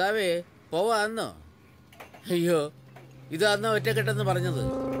നേതാവേ, പോവാന്നോ? അയ്യോ, ഇതാന്നോ ഒറ്റക്കെട്ടെന്ന് പറഞ്ഞത്?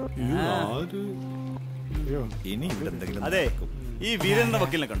 ഇനി ഇവിടെ എന്തെങ്കിലും അതെ ഈ വീരന്റെ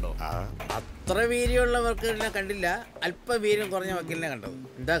വക്കീലിനെ കണ്ടോ? അത്ര വീര്യമുള്ള വക്കീലിനെ കണ്ടില്ല, അല്പ വീര്യം കുറഞ്ഞ വക്കീലിനെ കണ്ടത്.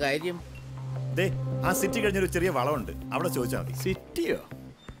 എന്താ കാര്യം? ദേ ആ സിറ്റി കഴിഞ്ഞൊരു ചെറിയ വളമുണ്ട്, അവിടെ ചോദിച്ചാൽ മതി. സിറ്റിയോ?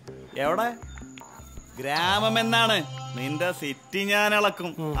 എവിടെ? ഗ്രാമം എന്നാണ്. നിന്റെ സിറ്റി ഞാൻ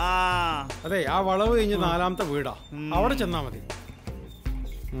ഇളക്കും. അതെ, ആ വളവ് കഴിഞ്ഞ് 4ാമത്തെ വീടാ, അവിടെ ചെന്നാ മതി.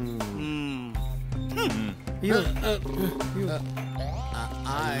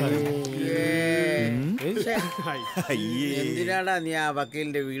 എന്തിനാടാ നീ ആ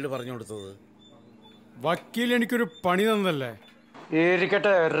വക്കീലിന്റെ വീട് പറഞ്ഞു കൊടുത്തത്? വക്കീൽ എനിക്കൊരു പണി തന്നല്ലേ.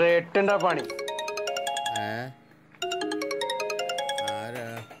 ഇരിക്കട്ടെ, റേട്ടിന്റെ പണി. ആരാ?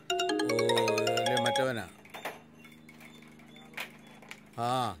 ഓ, മറ്റവനാ.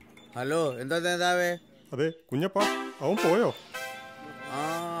 ഹലോ, എന്താ നേതാവേ? അതെ കുഞ്ഞപ്പ, അവൻ പോയോ?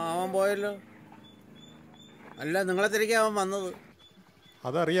 അവൻ പോയല്ലോ. അല്ല, നിങ്ങളെ തിരക്കി അവൻ വന്നത്.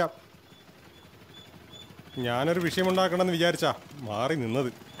 അതറിയാം. ഞാനൊരു വിഷയമുണ്ടാക്കണമെന്ന് വിചാരിച്ചാ മാറി നിന്നത്.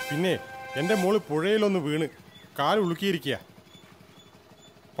 പിന്നെ എൻ്റെ മോള് പുഴയിലൊന്ന് വീണ് കാൽ ഉളുക്കിയിരിക്കുക.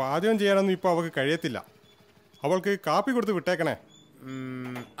 പാചകം ചെയ്യാനൊന്നും ഇപ്പോൾ അവൾക്ക് കഴിയത്തില്ല. അവൾക്ക് കാപ്പി കൊടുത്ത് വിട്ടേക്കണേ.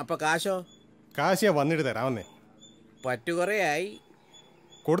 അപ്പൊ കാശോ? കാശ് ഞാൻ വന്നിട്ട് തരാമെന്നേ. പറ്റു കുറേയായി.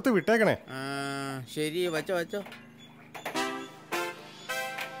 കൊടുത്ത് വിട്ടേക്കണേ. ശരി, വച്ചോ വച്ചോ.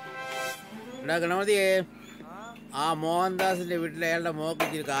 എടാ ഗണപതിയേ, ആ മോഹൻദാസിന്റെ വീട്ടിലെ അയാളുടെ മോക്ക്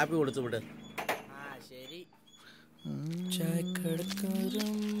ഇച്ചിരി കാപ്പി കൊടുത്തു വിട്.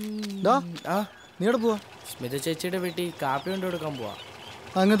 നീ എവിടെ പോവാ? സ്മിത ചേച്ചിയുടെ വീട്ടിൽ കാപ്പി കൊണ്ട് കൊടുക്കാൻ പോവാ.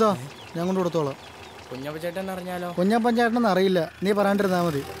 അങ്ങത്താ, ഞാൻ കൊണ്ട് കൊടുത്തോളാം. കുഞ്ഞപ്പ ചേട്ടൻ അറിഞ്ഞാലോ? കുഞ്ഞപ്പൻ ചേട്ടനെന്ന് അറിയില്ല, നീ പറയാണ്ടിരുന്നാ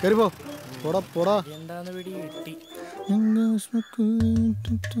മതി. കയറിപ്പോ. പോടാ പോടാ. എന്താന്ന് പിടി കിട്ടി.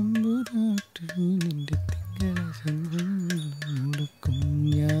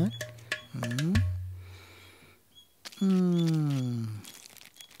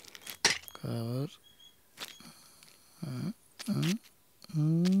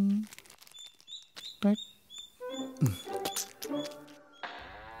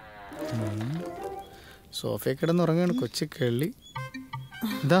 സോഫയെ കിടന്നുറങ്ങാണ് കൊച്ചു കള്ളി.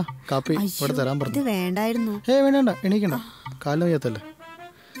 എന്താ കാപ്പി ഇവിടെ തരാൻ പറഞ്ഞു. വേണ്ടായിരുന്നു. വേണ്ട, എണീക്കണ്ട, കാലം വയ്യാത്തല്ലേ.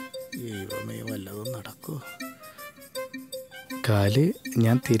 ദൈവമേ, വല്ലതും നടക്കൂ. കാല്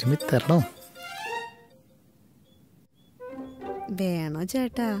ഞാൻ തിരുമ്മി തരണോ? വേണോ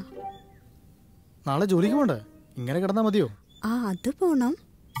ചേട്ടാ? നാളെ ജോലിക്ക് പോണ്ടേ? ഇങ്ങനെ കിടന്നാ മതിയോ? അത് പോണം.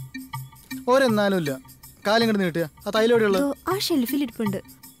 ഒരെന്നാലും ഇല്ല. കാലം കിടന്ന് കിട്ടിയ ആ തൈലം എവിടെയുള്ളത്? ആ ഷെൽഫിൽ ഇരിപ്പുണ്ട്.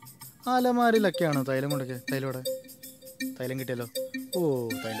 അലമാരിലൊക്കെയാണ് തൈലം കൊണ്ടൊക്കെ. തൈലോടെ തൈലം കിട്ടിയല്ലോ. ഓ,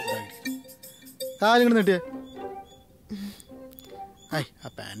 തൈലം കാലം കിടന്ന് കിട്ടിയ. ആ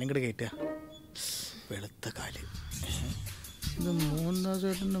പാനും കൂടെ കയറ്റുക. വെളുത്ത കാല്. ഇത്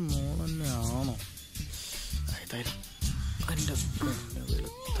മോഹൻദാസേട്ടൻ്റെ മോൾ തന്നെ ആണോ? തൈലം എൻ്റെ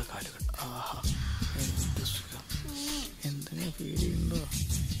വെളുത്ത കാലുകൾ. ആഹാ, എന്ത് സുഖം. എന്തെങ്കിലും ഫീൽ ചെയ്യുന്നുണ്ടോ?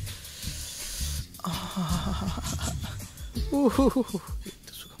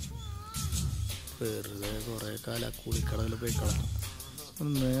 എന്ത് സുഖം. വെറുതെ കുറേ കാലം ആ കുളിക്കടവിൽ പോയി കളഞ്ഞു.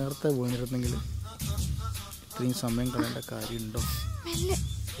 ഒന്ന് നേരത്തെ പോയിരുന്നെങ്കിൽ ഇത്രയും സമയം കളയേണ്ട കാര്യമുണ്ടോ?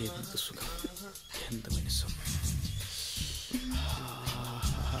 എന്ത് സുഖം, എന്ത് മനസ്സും.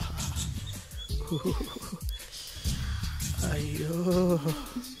 അയ്യോ,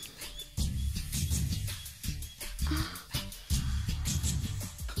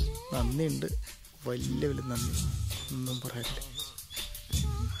 നന്ദിയുണ്ട്, വലിയ വലിയ നന്ദി. ഒന്നും പറയാനില്ല.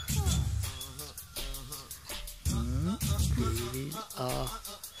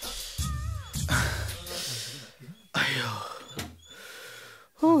 അയ്യോ,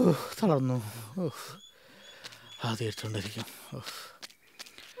 തളർന്നു. ആദ്യമായിട്ടുണ്ടായിരിക്കും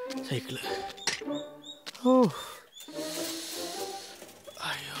സൈക്കിള്.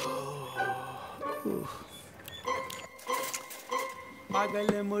 അയ്യോ,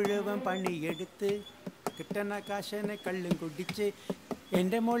 പകല് മുഴുവൻ പണിയെടുത്ത് കിട്ടണ കാശനെ കള്ളും കുടിച്ച്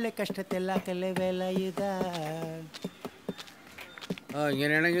എൻ്റെ മോളെ കഷ്ടത്തിലാക്കല്ലേ വേല ഇതാ.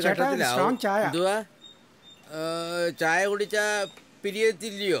 ഇങ്ങനെയാണെങ്കിൽ കഷ്ടത്തിലാവും. എന്തുവാ, ചായ കുടിച്ചാ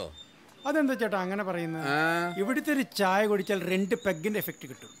പിരിയത്തില്ലയോ? അതെന്താ ചേട്ടാ അങ്ങനെ പറയുന്നത്? ഇവിടുത്തെ ഒരു ചായ കുടിച്ചാൽ 2 പെഗിന്റെ എഫക്ട്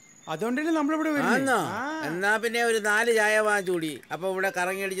കിട്ടും. അതുകൊണ്ടല്ലേ നമ്മളിവിടെ വരുന്നത്. എന്നാ പിന്നെ ഒരു 4 ചായ വാങ്ങിച്ചൂടി. അപ്പൊ ഇവിടെ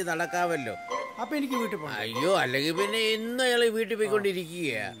കറങ്ങി അടിച്ച് നടക്കാമല്ലോ. അപ്പൊ എനിക്ക് വീട്ടിൽ പോകാം. അയ്യോ, അല്ലെങ്കിൽ പിന്നെ ഇന്നും അയാൾ വീട്ടിൽ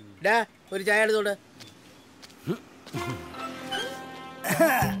പോയിക്കൊണ്ടിരിക്കുകയാ. ഒരു ചായ എടുത്തോട്.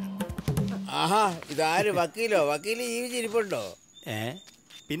 ആഹാ, ഇതാര്? വക്കീലോ? വക്കീല് ജീവിച്ചിരിപ്പുണ്ടോ?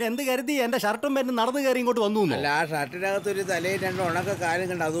 പിന്നെ എന്ത് കരുതി എന്റെ ഷർട്ടും പേരും നടന്നു കയറി ഇങ്ങോട്ട് വന്നു? അല്ല, ആ ഷർട്ടിനകത്തൊരു തലയിൽ 2 ഉണക്ക കാലും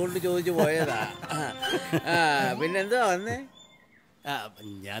കണ്ട് അതുകൊണ്ട് ചോദിച്ചു പോയതാ. പിന്നെന്താ വന്നേ?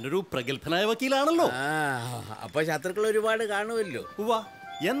 ഞാനൊരു പ്രഗത്ഭനായ വക്കീലാണല്ലോ. അപ്പൊ ശത്രുക്കൾ ഒരുപാട് കാണുമല്ലോ.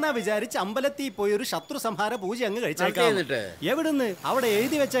 എന്നാ വിചാരിച്ച് അമ്പലത്തിൽ പോയി ഒരു ശത്രു സംഹാര പൂജ അങ്ങ് കഴിച്ചേക്കാം. എവിടുന്ന് അവിടെ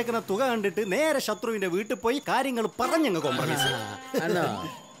എഴുതി വെച്ചേക്കുന്ന തുക കണ്ടിട്ട് നേരെ ശത്രുവിന്റെ വീട്ടിൽ പോയി കാര്യങ്ങൾ പറഞ്ഞങ്ങ് കോംപ്രമൈസ്.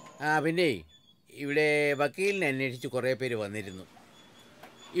 പിന്നെ ഇവിടെ വക്കീലിനെ അന്വേഷിച്ച് കുറേ പേര് വന്നിരുന്നു.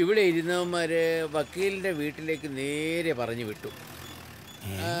 ഇവിടെ ഇരുന്നവന്മാര് വക്കീലിന്റെ വീട്ടിലേക്ക് നേരെ പറഞ്ഞു വിട്ടു.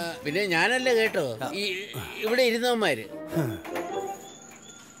 പിന്നെ ഞാനല്ല കേട്ടോ, ഇവിടെ ഇരുന്നവന്മാര്.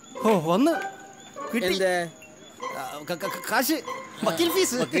 ഓ വന്ന് എന്താ കാശ്, വക്കീൽ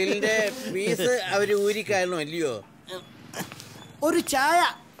ഫീസ്, വക്കീലിന്റെ ഫീസ് അവര് ഊരിക്കാരണോ അല്ലയോ? ഒരു ചായ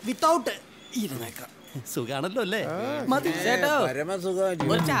വിത്തൗട്ട് ഇരുന്നേക്കാം. സുഖാണല്ലോ അല്ലേ?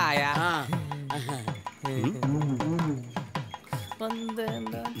 പരമസുഖം. ഒരു ചായ.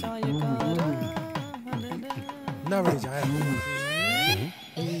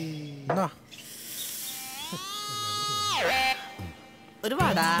 ഒരു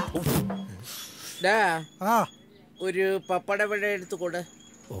വാടാ. ഒരു പപ്പടവട എടുത്തു കൂടെ.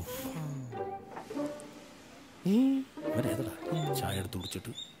 ചായ എടുത്ത്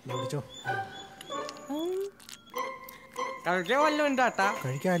കുടിച്ചിട്ട് കഴിക്കാൻ വല്ലതും ഉണ്ടാട്ടാ?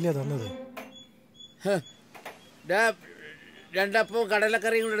 കഴിക്കാനല്ലേ തന്നത്? രണ്ടപ്പവും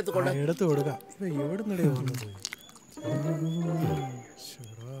കടലക്കറിയും കൂടെ എടുത്തു കൂടെ. എടുത്തു കൊടുക്കാം. എവിടുന്നടേ വന്നത്?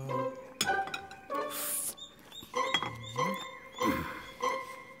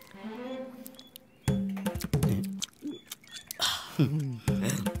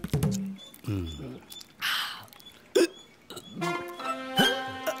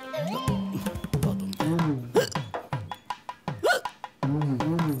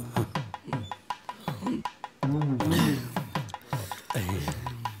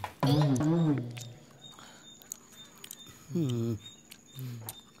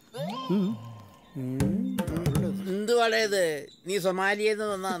 എന്തുവാടേത്? നീ സൊമാലിയെന്ന്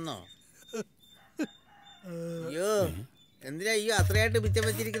വന്നാന്നോ? അയ്യോ, എന്തിനാ അയ്യോ അത്രയായിട്ട് പിച്ചം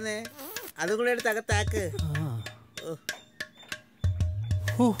വെച്ചിരിക്കുന്നേ? അതും കൂടെ എടുത്ത് അകത്താക്ക്.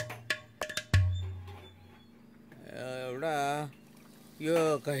 എവിടാ? അയ്യോ,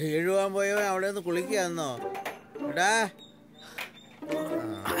 കഴുകാൻ പോയോ? അവിടെ നിന്ന് കുളിക്കാന്നോ? എടാ,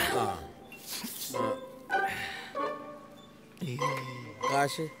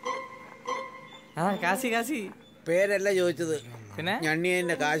 കാശ്. കാശി കാശി പേരല്ല ചോദിച്ചത്, പിന്നെ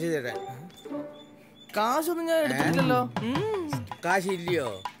ഞണ്ണിയന്റെ കാശ് തരാൻ. കാശൊന്നും ഞാൻ എടുത്തില്ലല്ലോ. കാശില്ലയോ?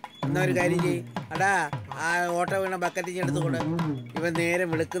 എന്നാ ഒരു കാര്യം ചെയ്യ്. അടാ, ആ ഓട്ട വീണ ബക്കറ്റ് എടുത്തുകൊണ്ട് ഇവൻ നേരെ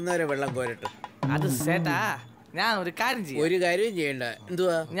വിളിക്കുന്നവരെ വെള്ളം കോരട്ടെ. അത് ചേട്ടാ, ഞാൻ ഒരു കാര്യം ചെയ്യും. ഒരു കാര്യവും ചെയ്യണ്ട.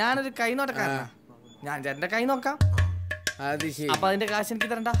 എന്തുവാ? ഞാനൊരു കൈ നോട്ടക്കാരനാ. ഞാൻ ചേട്ടന്റെ കൈ നോക്കാം. അത് ശരി. അപ്പൊ അതിന്റെ കാശ് എനിക്ക്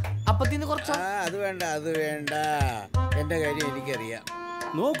തരണ്ട. അപ്പത്തിന് കുറച്ചോ? അത് വേണ്ട, അത് വേണ്ട. എന്റെ കാര്യം എനിക്കറിയാം.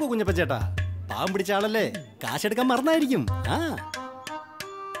 നോക്കൂ കുഞ്ഞപ്പച്ചേട്ടാ, പാവം പിടിച്ച ആളല്ലേ, കാശെടുക്കാൻ മറന്നായിരിക്കും.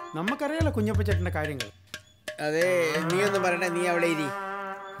 നമുക്കറിയാലോ കുഞ്ഞപ്പച്ചേട്ടന്റെ കാര്യങ്ങൾ. അതെ, നീ ഒന്നും പറയണ്ട, നീ അവിടെ ഇരി.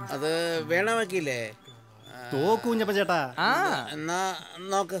 അത് വേണമാക്കിയില്ലേ? തോക്കൂ കുഞ്ഞപ്പച്ചേട്ടാ. എന്നാ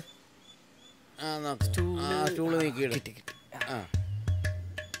നോക്ക്. സ്റ്റൂള് നീക്കിയിട.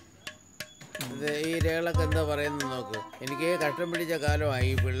 ഈ രേളൊക്കെ എന്താ പറയുന്നത് നോക്ക്. എനിക്ക് കഷ്ടം പിടിച്ച കാലമായി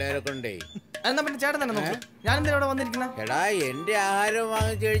പിള്ളേരെ കൊണ്ടേ. എന്നാ പിന്നെ ചേട്ടൻ തന്നെ നോക്ക്. ഞാൻ എന്തിനാ ഇവിടെ വന്നിരിക്കുന്ന? എടാ, എന്റെ ആഹാരം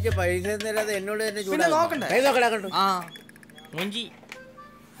വാങ്ങിച്ചു കഴിച്ച് പൈസ തരാതെ എന്നോട് തന്നെ നോക്കണ്ടേ?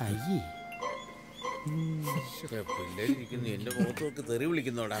 പിള്ളേരിക്കുന്നു, എന്റെ മുഖത്ത് നോക്കി തെറി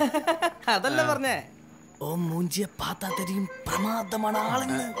വിളിക്കുന്നോടാ. അതല്ല പറഞ്ഞേ, ഓ മൂഞ്ചിയെ പാത്താ തെരിയും പ്രമാദമാണ്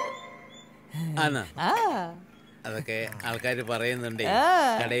ആളെന്ന്. അതൊക്കെ ആൾക്കാര് പറയുന്നുണ്ടേ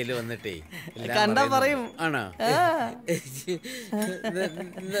കടയിൽ വന്നിട്ടേ. കണ്ടാ പറയും. ആണോ?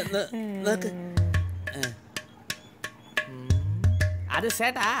 അത്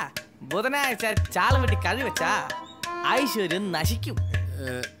ചേട്ടാ, ബുധനാഴ്ച ചാള വെട്ടി കറി വെച്ചാ ഐശ്വര്യം നശിക്കും.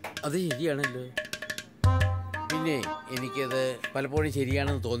 അത് ശരിയാണല്ലോ. പിന്നെ എനിക്കത് പലപ്പോഴും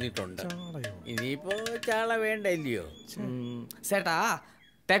ശരിയാണെന്ന് തോന്നിയിട്ടുണ്ട്. ഇനിയിപ്പോ ചാള വേണ്ട ഇല്ലയോ? ചേട്ടാ,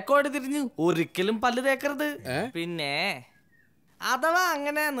 തെക്കോട്ട് തിരിഞ്ഞ് ഒരിക്കലും പല്ല് തേക്കരുത്. പിന്നെ അഥവാ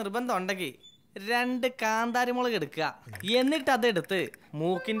അങ്ങനെ നിർബന്ധം ഉണ്ടെങ്കിൽ 2 കാന്താരിമുളക് എടുക്കുക. എന്നിട്ട് അതെടുത്ത്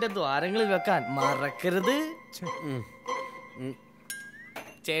മൂക്കിന്റെ ദ്വാരങ്ങളിൽ വെക്കാൻ മറക്കരുത്.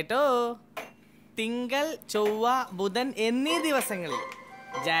 ചേട്ടോ, തിങ്കൾ, ചൊവ്വ, ബുധൻ എന്നീ ദിവസങ്ങളിൽ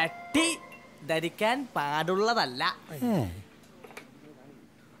ജട്ടി ധരിക്കാൻ പാടുള്ളതല്ല.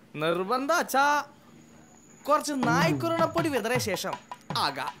 നിർബന്ധം അച്ഛാ കുറച്ച് നായ്ക്കുരുണപ്പൊടി വിതറിയ ശേഷം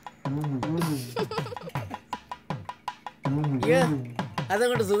ആകാം.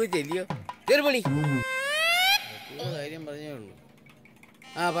 അതങ്ങോട്ട് സുഖിച്ചല്ലയോ? കാര്യം പറഞ്ഞേ ഉള്ളൂ.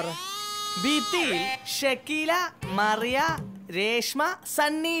 പറ. ഭിത്തിയിൽ ഷക്കീല, മറിയ, രേഷ്മ,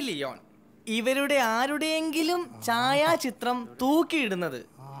 സണ്ണി ലിയോൺ ഇവരുടെ ആരുടെയെങ്കിലും ഛായാചിത്രം തൂക്കിയിടുന്നത്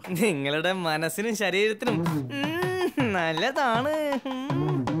നിങ്ങളുടെ മനസ്സിനും ശരീരത്തിനും നല്ലതാണ്.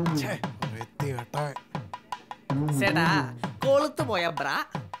 ചേട്ടാ, കൊളുത്തു പോയ ബ്രാ,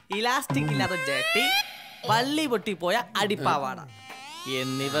 ഇലാസ്റ്റിക് ഇല്ലാത്ത ജട്ടി, പള്ളി പൊട്ടിപ്പോയ അടിപ്പാവാട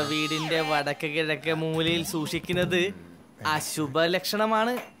എന്നിവ വീടിന്റെ വടക്ക് കിഴക്ക് മൂലയിൽ സൂക്ഷിക്കുന്നത് അശുഭ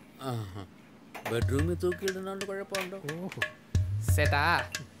ലക്ഷണമാണ്. ബെഡ്റൂമിൽ തൂക്കിയിടുന്നോണ്ട് കുഴപ്പമുണ്ടോ? ചേട്ടാ,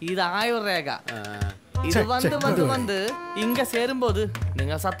 ഇത് ആയുർരേഖ. ഇത് വന്ന് ഇങ്ങ ചേരുമ്പോത്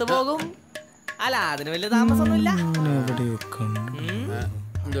നിങ്ങൾ സത്തുപോകും. അല്ല, അതിന് വലിയ താമസമൊന്നുമില്ല.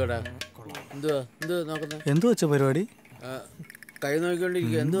 എന്തു വെച്ച പരിപാടി? കൈ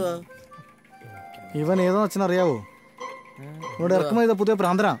നോക്കിക്കൊണ്ടിരിക്കുക. എന്തുവാ ഇവൻ ഏതോ അച്ഛൻ അറിയാവോ? ഇവിടെ ഇറക്കുമതി ചെയ്ത പുതിയ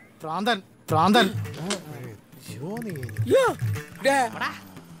പ്രാന്തനാ. പ്രാന്തൻ.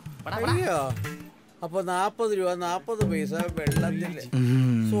 അപ്പൊ 40 രൂപ 40 പൈസ വെള്ളത്തില്.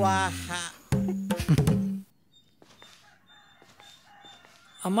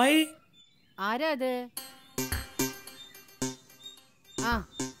 അമ്മായി ആരാ അത്? ആ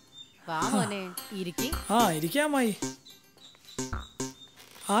വാ മോനെ, ഇരിക്കി. ഇരിക്കാം അമ്മായി.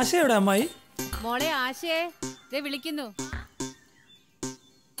 ആശ എവിടെ അമ്മായി? മോളെ ആശേ, വിളിക്കുന്നു.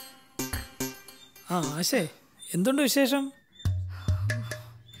 ആശേ, എന്തുണ്ട് വിശേഷം?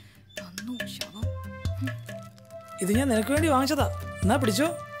 ഇത് ഞാൻ നിനക്ക് വേണ്ടി വാങ്ങിച്ചതാ. എന്നാ പിടിച്ചോ.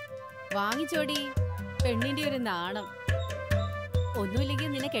 വാങ്ങിച്ചോടി, പെണ്ണിന്റെ ഒരു നാണം. ഒന്നുമില്ലെങ്കിൽ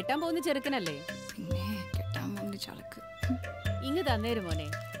നിന്നെ കെട്ടാൻ പോകുന്ന ചെറുക്കനല്ലേ? പിന്നെ കെട്ടാൻ പോകുന്ന ചളക്ക്. ഇങ്ങ് തന്നേരും മോനെ.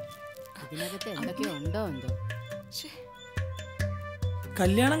 ഇതിനകത്ത് എന്തൊക്കെയോ ഉണ്ടോ എന്തോ.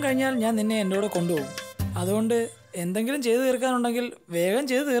 കല്യാണം കഴിഞ്ഞാൽ ഞാൻ നിന്നെ എൻ്റെ കൂടെ കൊണ്ടുപോകും. അതുകൊണ്ട് എന്തെങ്കിലും ചെയ്തു തീർക്കാനുണ്ടെങ്കിൽ വേഗം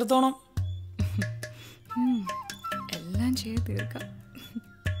ചെയ്ത് തീർത്തോണം. എല്ലാം ചെയ്ത് തീർക്കാം.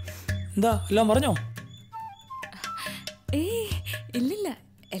 എന്താ, എല്ലാം പറഞ്ഞോ? ഇല്ലില്ല,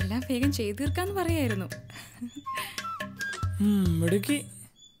 എല്ലാം വേഗം ചെയ്തു തീർക്കാന്ന് പറയായിരുന്നു. മിടുക്കി.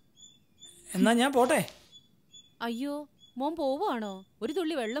 എന്നാ ഞാൻ പോട്ടെ. അയ്യോ, മോൻ പോവാണോ? ഒരു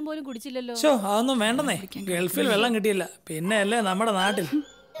തുള്ളി വെള്ളം പോലും കുടിച്ചില്ലല്ലോ. അതൊന്നും വേണ്ടെന്നേ. ഗൾഫിൽ വെള്ളം കിട്ടിയില്ല, പിന്നെ അല്ലേ നമ്മുടെ നാട്ടിൽ.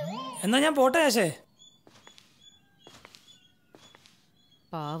 എന്നാ ഞാൻ പോട്ടെ ആശേ.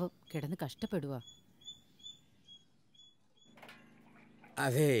 പാവം കിടന്ന് കഷ്ടപ്പെടുക.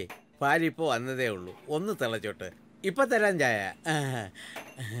 അതെ, പാലിപ്പോ വന്നതേ ഉള്ളൂ. ഒന്ന് തിളച്ചോട്ട്. ഇപ്പൊ തരാൻ ചായ.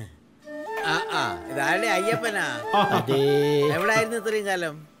 ഇതാരുടെ അയ്യപ്പനാ? എവിടായിരുന്നു ഇത്രയും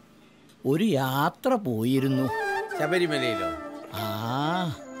കാലം? ഒരു യാത്ര പോയിരുന്നു. ശബരിമലയിലോ?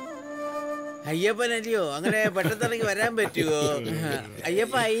 അയ്യപ്പനല്ലയോ? അങ്ങനെ പെട്ടെന്നിറങ്ങി വരാൻ പറ്റുമോ?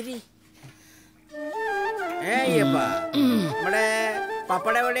 അയ്യപ്പ ആയിരി. അയ്യപ്പ, നമ്മുടെ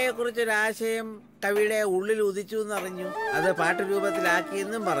പപ്പടവടയെ കുറിച്ചൊരു ആശയം കവിയുടെ ഉള്ളിൽ ഉദിച്ചു എന്നറിഞ്ഞു. അത് പാട്ട്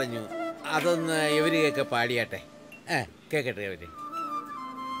രൂപത്തിലാക്കിയെന്നും പറഞ്ഞു. അതൊന്ന് ഇവരെയൊക്കെ പാടിയാട്ടെ. കേക്കട്ടെ അവര്.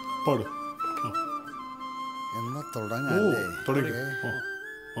 എന്നാ തുടങ്ങാല്ലേ?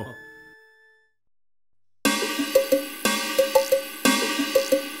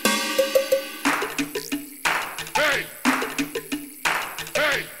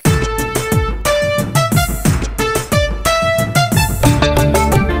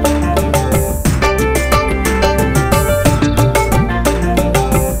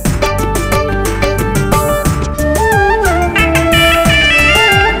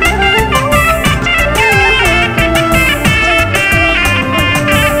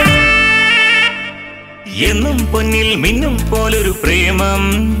 എന്നും പൊന്നിൽ മിന്നും പോലൊരു പ്രേമം,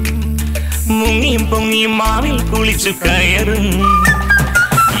 മുങ്ങിയും പൊങ്ങിയും മാവിൽ കുളിച്ചു കയറും.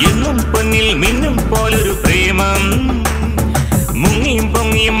 എന്നും പൊന്നിൽ മിന്നും പോലൊരു പ്രേമം, മുങ്ങിയും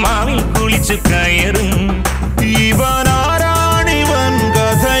പൊങ്ങിയും മാവിൽ കുളിച്ചു കയറും. ഇവനാരാണിവൻ?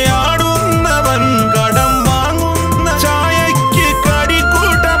 കഥയാടുന്നവൻ, കടം വാങ്ങുന്ന ചായയ്ക്ക്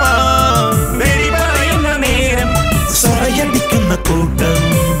കടിക്കൂട്ടമാ. വെടി പറയുന്ന നേരം സ്വറയടിക്കുന്ന കൂട്ടം,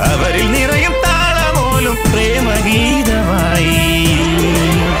 അവരിൽ നിറയും താളമോലും പ്രേമഗീതമായി.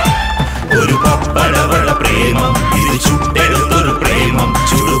 ഒരു പപ്പടവട പ്രേമം, ഇത് ചുട്ടെടുത്തൊരു പ്രേമം.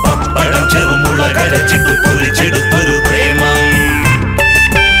 ചുടുപപ്പടം ചെറുമുള കരച്ചിട്ട് പൊരിച്ചെടുത്തൊരു പ്രേമം.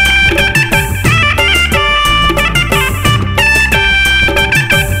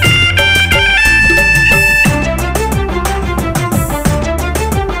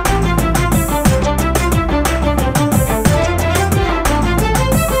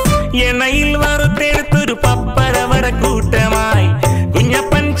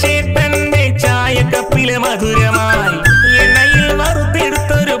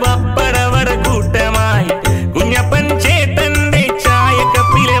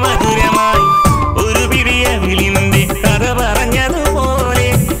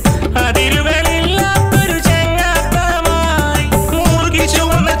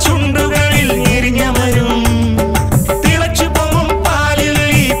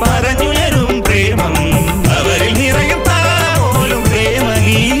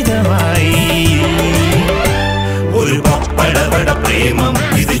 പ്രേമം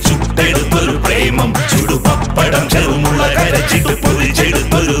ഇത് ചുട്ടെടുത്തൊരു പ്രേമം ചുടുപപ്പടം ചെറുമുള്ള കരച്ചിട്ട്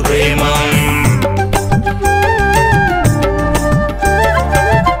പൊരിച്ചെടുത്തൊരു പ്രേമം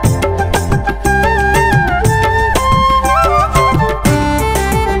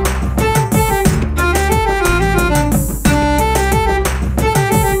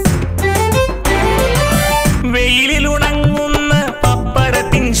വെയിലിലുണങ്ങുന്ന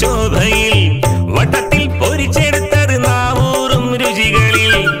പപ്പടത്തിൻ ശോഭയിൽ വട്ടത്തിൽ പൊരിച്ചെടുത്തത് നാവൂറും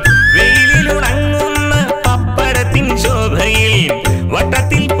രുചികളിൽ വെയിലിലുണങ്ങുന്ന പപ്പടത്തിൻ ശോഭയിൽ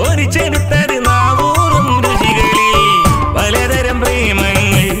വട്ടത്തിൽ പൊരിച്ചെടുത്തത് നാവൂറും രുചികളിൽ പലതരം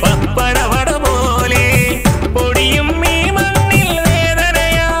പ്രേമങ്ങൾ പപ്പടവട പോലെ പൊടിയും ഈ മണ്ണിൽ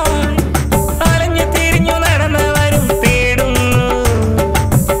വേദനയാ അലഞ്ഞു തിരിഞ്ഞു നടന്നവരും തേടുന്നു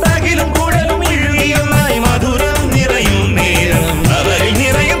തകിലും കുടലും ഇഴുകിയൊന്നായി മധുരം നിറയും നേരം അവരിൽ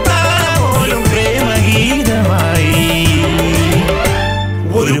നിറയും താളപോലും പ്രേമഗീതമായി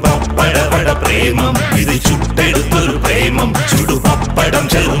ഒരു പപ്പടവട പ്രേമം ഇത് ചുട്ടെടുത്തൊരു പ്രേമം ചുടുപപ്പടം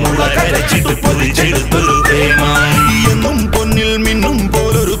ചെറുമുള്ള കരച്ചിട്ട് പൊരിച്ചെടുത്തൊരു പ്രേമം എന്നും പൊന്നിൽ മിന്നും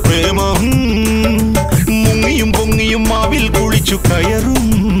പോലൊരു പ്രേമം മുങ്ങിയും പൊങ്ങിയും മാവിൽ കുളിച്ചു കയറും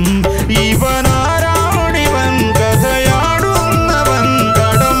ഇവനാരാണിവൻ കഥയാടുന്നവൻ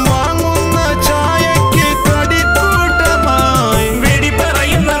കടം വാങ്ങുന്ന ചായയ്ക്ക് കടിക്കൂട്ടമായി വെടി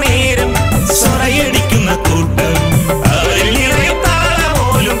പറയുന്ന നേരം സ്വറയടിക്കുന്ന കൂട്ടം അവരിൽ നിറയും താള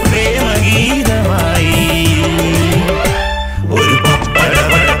പോലും പ്രേമഗീതമായി ഒരു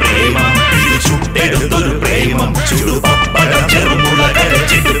പപ്പടവട പ്രേമം ഇത് ചുട്ടെടുത്തൊരു പ്രേമം ചുടുപപ്പടം ചെറുമുള്ള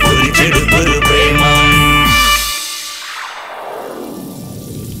കരച്ചിട്ട് പൊരിച്ചെടുത്തൊരു പ്രേമം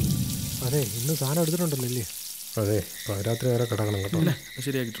അതെ ഇന്ന് സാധനം എടുത്തിട്ടുണ്ടല്ലേ? അതെ രാത്രി വരെ കിടക്കണം കേട്ടോ.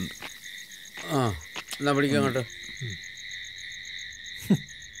 ശരിയാക്കിയിട്ടുണ്ട്. ആ എന്നാ പിടിക്കാം അങ്ങോട്ട്.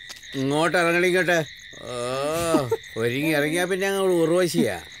 ഇങ്ങോട്ട് ഇറങ്ങണിക്കട്ടെ. ഒരുങ്ങി ഇറങ്ങിയാൽ പിന്നെ അങ്ങോട്ട്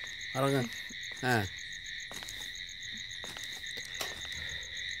ഉർവശിയാ. ഇറങ്ങ.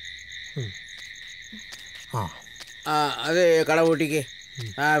 ആ അതെ കട പൂട്ടിക്ക്.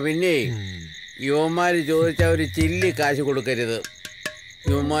 ആ പിന്നെ യുവന്മാർ ചോദിച്ചാൽ ഒരു ചില്ലി കാശ് കൊടുക്കരുത്.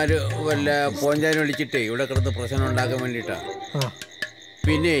 യുവന്മാർ വല്ല പോഞ്ചാനും വിളിച്ചിട്ടേ ഇവിടെ കിടന്ന് പ്രശ്നം ഉണ്ടാക്കാൻ വേണ്ടിയിട്ടാണ്.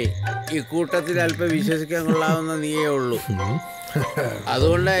 പിന്നെ ഈ കൂട്ടത്തിൽ അല്പം വിശ്വസിക്കാൻ കൊള്ളാവുന്ന നീയേ ഉള്ളൂ.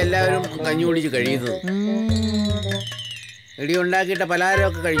 അതുകൊണ്ട് എല്ലാവരും കഞ്ഞി കുടിച്ച് കഴിയുന്നത്. ഇടി ഉണ്ടാക്കിയിട്ട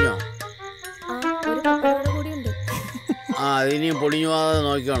പലഹാരമൊക്കെ കഴിഞ്ഞോ? ആ അതിനിയും പൊടിഞ്ഞു പോകാതെ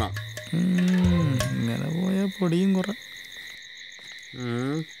നോക്കിക്കോണം. ഇങ്ങനെ പോയ പൊടിയും കുറെ.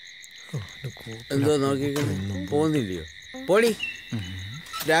 എന്തോ നോക്കിക്കുന്നു പോകുന്നില്ലയോ? പൊടി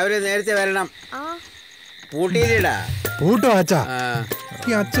രാവിലെ നേരത്തെ വരണം. പൂട്ടിയില്ലടാ. പൂട്ടോ അച്ഛാ? ഈ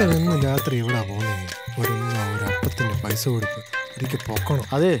അച്ഛൻ എന്നും രാത്രി എവിടാ പോകുന്നേ? ഒരു അപ്പത്തിന്റെ പൈസ കൊടുത്ത് എനിക്ക് പൊക്കണം.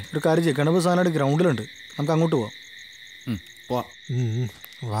 അതെ ഒരു കാര്യം ചെയ്യും. ഗണപതി സാധനമായിട്ട് ഗ്രൗണ്ടിലുണ്ട്, നമുക്ക് അങ്ങോട്ട് പോവാം. വാ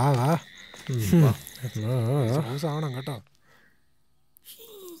വാ സാധനം കേട്ടോ.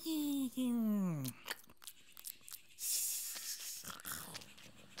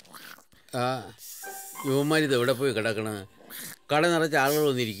 ആ യുവന്മാരിത് എവിടെ പോയി കിടക്കണ? കട നിറച്ച ആളുകൾ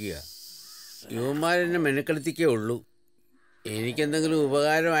വന്നിരിക്കുക. യുവന്മാരെന്നെ മെനക്കെടുത്തിക്കേ ഉള്ളൂ. എനിക്കെന്തെങ്കിലും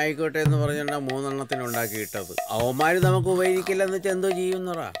ഉപകാരം ആയിക്കോട്ടെ എന്ന് പറഞ്ഞാൽ 3 എണ്ണത്തിന് ഉണ്ടാക്കിയിട്ടത്. അവന്മാർ നമുക്ക് ഉപയോഗിക്കില്ലെന്ന് വെച്ചാൽ എന്തോ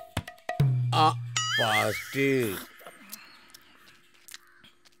ചെയ്യുന്നറാ. ആ ഫാസ്റ്റ്.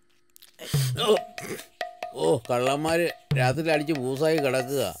 ഓ കള്ളന്മാർ രാത്രി അടിച്ച് പൂസായി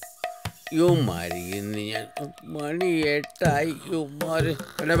കിടക്കുക. യുവന്മാർ ഇന്ന് ഞാൻ മണി 8 യുവന്മാർ.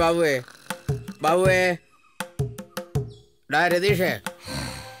 അല്ലേ ബാബുവേ? ബാബുവേ ഡാ രതീഷേ,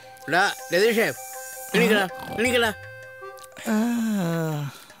 ഡാ രതീഷേ എണീക്കടാ എണീക്കടാ.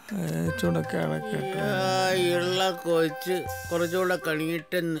 ഉള്ള കൊച്ച് കുറച്ചുകൂടെ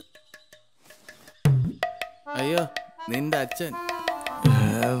കണിയിട്ടെന്ന്. അയ്യോ നിന്റെ അച്ഛൻ.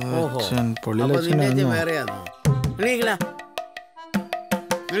 ഓഹോ അപ്പൊ നിന്റെ അച്ഛൻ വേറെയാന്നോ? എണീക്കടാ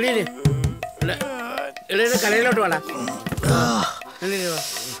എണീര്. കടയിലോട്ട് വാടാ.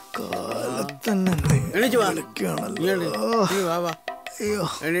 എണീച്ചു വാ. വാ വാ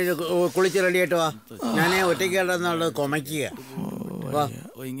എണീറ്റ് കുളിച്ച് റെഡിയായിട്ട് വാ. ഞാനേ ഒറ്റയ്ക്ക് കിടന്നുള്ളത് കൊമയ്ക്കുക.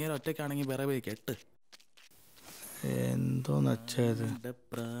 ഇങ്ങനെ ഒറ്റയ്ക്കാണെങ്കിൽ വേറെ പോയി കെട്ട്. എന്തോന്ന് അച്ഛത്?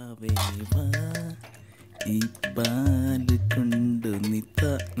 ഈ പാല് കൊണ്ട് നിത്ത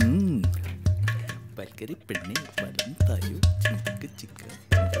പൽക്കരി പെണ്ണി പലം തായു ചിക്ക് ചിക്ക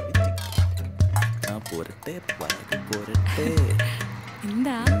ആ പോരട്ടെ പാല് പോരട്ടെ.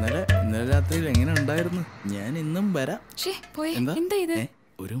 എന്താ ഇന്നലെ രാത്രിയിൽ എങ്ങനെ ഉണ്ടായിരുന്നു? ഞാൻ ഇന്നും വരാം. എന്താ ഇത്?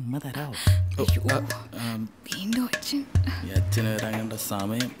 ഒരു ഉമ്മ തരാമോ? അച്ഛന് വരാൻ കണ്ട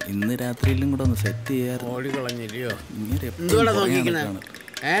സമയം ഇന്ന് രാത്രിയിലും കൂടെ ഒന്ന് സെറ്റ് ചെയ്യാറ്.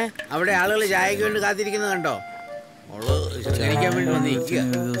 അവിടെ ആളുകൾ ചായക്ക് വേണ്ടി കാത്തിരിക്കുന്നത് കണ്ടോ? അവള് ശൃംഗരിക്കാൻ വേണ്ടി വന്നിരിക്കുക.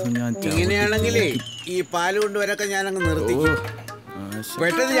 ഇങ്ങനെയാണെങ്കിലേ ഈ പാല് കൊണ്ടുവരൊക്കെ ഞാനങ്ങ് നിർത്തിക്കും.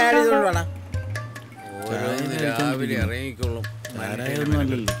 പെട്ടെന്ന് ചായ ചെയ്തോണ്ട് വേണം. രാവിലെ ഇറങ്ങിക്കോളും.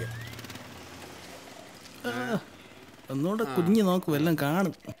 ഒന്നുകൂടെ കുഞ്ഞു നോക്ക്, വല്ലതും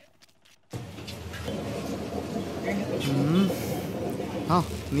കാണും. ആ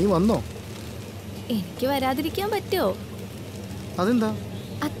നീ വന്നോ? എനിക്ക് വരാതിരിക്കാൻ പറ്റുമോ? അതെന്താ?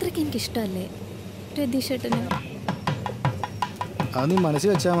 അത്രയ്ക്ക് എനിക്കിഷ്ടമല്ലേ രതീഷേട്ടന്. അത് നീ മനസ്സിൽ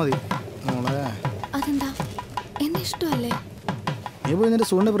വെച്ചാ മതി മോളെ. അതെന്താ? എന്നെ ഇഷ്ടമല്ലേ? നീ പോയി നിന്റെ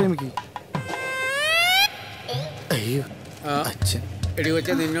സുഖന്റെ പ്രേമിക്ക്. അയ്യോ അച്ഛൻ. എടി കൊച്ച,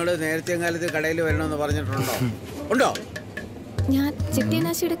 നിന്നോട് നേരത്തെ കാലത്ത് കടയിൽ വരണമെന്ന് പറഞ്ഞിട്ടുണ്ടോ? ഉണ്ടോ? ഞാൻ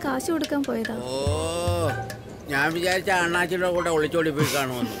ചിട്ടിനാശിയുടെ കാശ് കൊടുക്കാൻ പോയതാ. ഓ, ഞാൻ വിചാരിച്ച അണ്ണാച്ചിയുടെ കൂടെ ഒളിച്ചോടി പോയി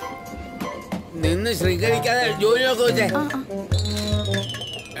കാണുമെന്ന്. നിന്ന് ശൃംഖരിക്കാതെ ജോലിയൊക്കെ വെച്ചേ.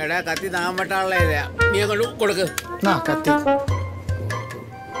 എടാ, കത്തി താമ്പട്ടാളെ നീ അങ്ങോട്ട് കൊടുക്ക്.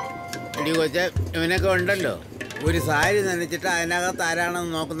 എടി കൊച്ച, ഇവനൊക്കെ ഉണ്ടല്ലോ, ഒരു സാരി നനച്ചിട്ട് അതിനകത്ത്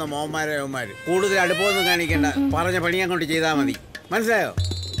ആരാണെന്ന് നോക്കുന്ന മോന്മാര്. കൂടുതൽ അടുപ്പമൊന്നും കാണിക്കണ്ട, പറഞ്ഞ പണി അങ്ങോട്ട് ചെയ്താൽ മതി. മനസ്സിലായോ?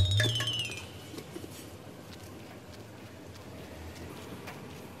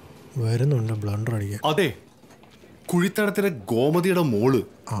 വരുന്നുണ്ട് ബ്ലണ്ടർ അടിക്കാൻ. അതെ, കുഴിത്തടത്തിലെ ഗോമതിയുടെ മോള്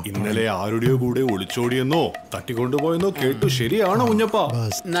ഇന്നലെ ആരുടെയോ കൂടെ ഒളിച്ചോടിയെന്നോ തട്ടിക്കൊണ്ടുപോയെന്നോ കേട്ടു. ശരിയാണോ കുഞ്ഞപ്പ?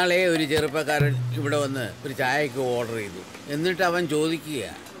 ഇന്നാളെ ഒരു ചെറുപ്പക്കാരൻ ഇവിടെ വന്ന് ഒരു ചായക്ക് ഓർഡർ ചെയ്തു. എന്നിട്ട് അവൻ ചോദിക്കുക,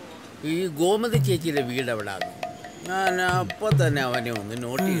 ഈ ഗോമതി ചേച്ചിയുടെ വീട് എവിടാണ്? ഞാൻ അപ്പം തന്നെ അവനെ ഒന്ന്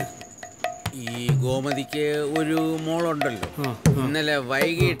നോട്ട് ചെയ്തു. ഈ ഗോമതിക്ക് ഒരു മോളുണ്ടല്ലോ, ഇന്നലെ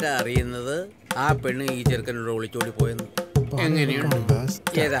വൈകിട്ട് അറിയുന്നത് ആ പെണ്ണ് ഈ ചെറുക്കനോട് ഒളിച്ചോടി പോയെന്ന്. എങ്ങനെയുണ്ട്?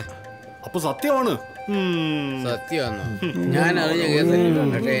 ഏതാ? അപ്പൊ സത്യമാണ്. സത്യമാണോ? ഞാൻ അറിഞ്ഞ കേസല്ലോ.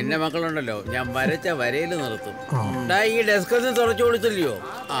 പക്ഷെ എന്റെ മക്കളുണ്ടല്ലോ, ഞാൻ വരച്ച വരയിൽ നിർത്തും. ഈ ഡെസ്കിൽ നിന്ന് തുടച്ചു കൊടുത്തില്ലയോ?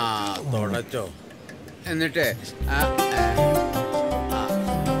 ആ, തുടച്ചോ. എന്നിട്ട്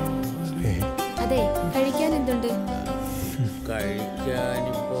അതെ, കഴിക്കാൻ എന്തുണ്ട്?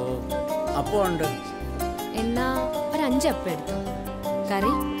 കഴിക്കാനിപ്പോ അപ്പം ഉണ്ട്. എന്നാ ഒരു 5 അപ്പം എടുത്തോ.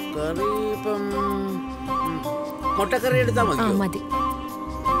 കറി ഇപ്പം മുട്ടക്കറി എടുത്താൽ മതി.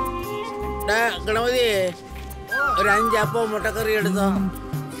 ഗണപതി, ഒരു 5 അപ്പം മുട്ടക്കറി എടുത്തോ.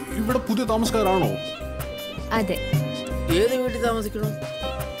 ഇവിടെ പുതിയ താമസക്കാരാണോ? അതെ. ഏത് വീട്ടിൽ താമസിക്കണം?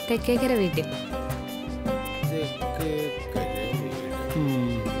 തെക്കേക്കര വീട്ടിൽ.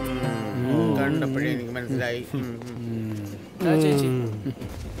 കണ്ടപ്പോഴേ എനിക്ക് മനസ്സിലായി. ചേച്ചി,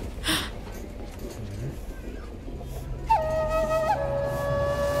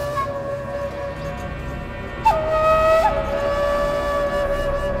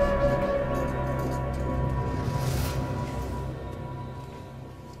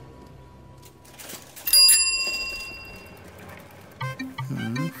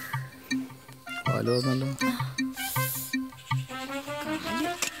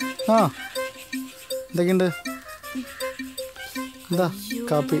 ആ എന്തൊക്കെയുണ്ട്? എന്താ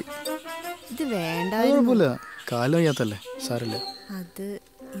കാപ്പി? ഇത് വേണ്ട. കുഴപ്പമില്ല, കാലം വയ്യാത്തല്ലേ, സാരല്ല. അത്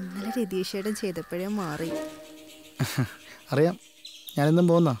ഇന്നലെ രതീഷേട്ടൻ ചെയ്തപ്പോഴേ മാറി. അറിയാം, ഞാനെന്നും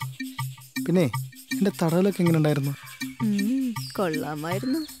പോന്നാ. പിന്നെ എൻ്റെ തടവിലൊക്കെ എങ്ങനെ ഉണ്ടായിരുന്നു?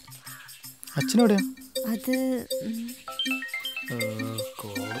 കൊള്ളാമായിരുന്നു. അച്ഛനെവിടെയാ? അത്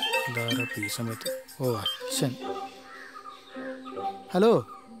ഓ, അച്ഛൻ. ഹലോ,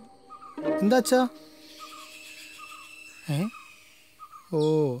 എന്താ അച്ഛാ? ഓ,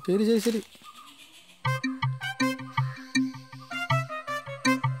 ശരി ശരി ശരി.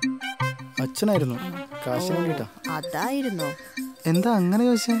 അച്ഛനായിരുന്നു, കാശിന് വേണ്ടിട്ടാ. അതായിരുന്നോ? എന്താ അങ്ങനെ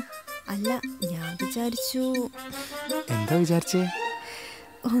ചോദിച്ചേ? അല്ല, ഞാൻ വിചാരിച്ചു. എന്താ വിചാരിച്ചേ?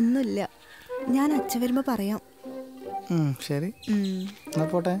 ഒന്നുമില്ല, ഞാൻ അച്ഛൻ വരുമ്പോ പറയാം. ശരി, എന്നാ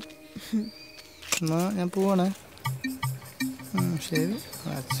പോട്ടെ. എന്നാ ഞാൻ പോവാണേ. ശരി,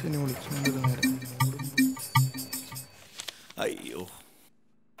 അച്ഛനെ വിളിക്കുന്നുണ്ട് നേരം. അയ്യോ,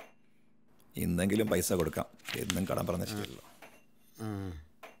 ഇന്നെങ്കിലും പൈസ കൊടുക്കാം. എന്നും കടം പറഞ്ഞ ശരിയല്ലോ.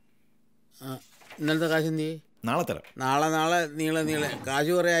 ഇന്നലത്തെ കാശ് എന്ത്? നാളെ തരാം. നാളെ നീളെ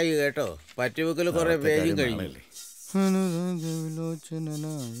കാശ് കുറെ ആയി കേട്ടോ. പറ്റുവെക്കൽ കുറെ പേജും കഴിഞ്ഞില്ലേ?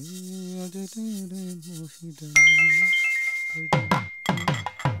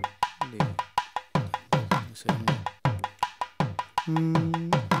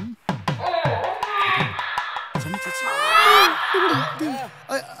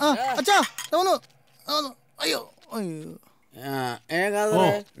 അയ്യോ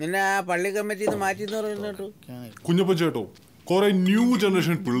നിന്നെ ആ പള്ളി കമ്മിറ്റിന്ന് മാറ്റിന്ന് പറയുന്നു. കുഞ്ഞപ്പൻ ചേട്ടോ, കുറെ ന്യൂ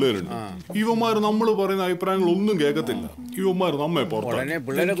ജനറേഷൻ പിള്ളേരുണ്ട്. ഇവന്മാര് നമ്മൾ പറയുന്ന അഭിപ്രായങ്ങൾ ഒന്നും കേൾക്കത്തില്ല. ഇവന്മാര് നമ്മെ ഉടനെ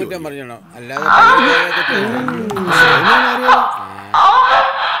പിള്ളേരെ കുറ്റം പറഞ്ഞോ, അല്ലാതെ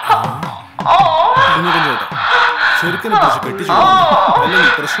ചെറുക്കനെ പിടിച്ച് കെട്ടിച്ചു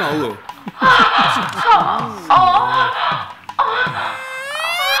അല്ലെങ്കിൽ പ്രശ്നമാവോ?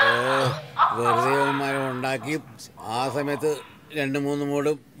 വെറുതെ അവന്മാരെ ഉണ്ടാക്കി ആ സമയത്ത് 2-3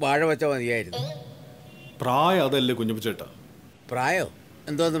 മൂടും വാഴ വെച്ച മതിയായിരുന്നു. പ്രായം അതല്ലേ കുഞ്ഞപ്പ ചേട്ടാ? പ്രായോ?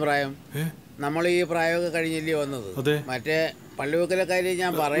 എന്തോന്ന് പ്രായം? നമ്മൾ ഈ പ്രായമൊക്കെ കഴിഞ്ഞല്ലേ വന്നത്. മറ്റേ പള്ളിവെക്കലെ കാര്യം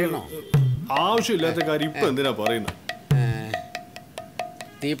ഞാൻ പറയണോ? ആവശ്യമില്ലാത്ത കാര്യം ഇപ്പൊ എന്തിനാ പറയുന്നത്?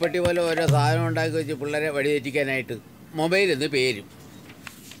 തീപ്പെട്ടി പോലെ ഓരോ സാധനം ഉണ്ടാക്കി വെച്ച് പിള്ളേരെ വഴിതെറ്റിക്കാനായിട്ട് മൊബൈലെന്ന് പേരും.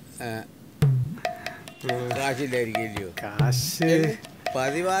 കാശില്ലായിരിക്കില്ലയോ? കാശ്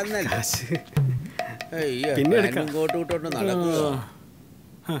പതിവാന്നല്ലേ? ഇങ്ങോട്ട് വിട്ടോണ്ട് നടക്കുക.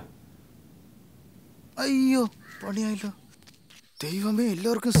 അയ്യോ പണിയായല്ലോ. ദൈവമേ,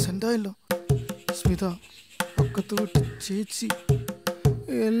 എല്ലാവർക്കും സെൻഡായല്ലോ. സ്മിത, പക്കത്ത് വിട്ട് ചേച്ചി,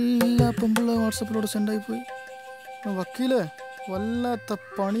 എല്ലാ പെമ്പിള്ള വാട്സപ്പിലൂടെ സെൻഡായിപ്പോയി. വക്കീലേ, വല്ലാത്ത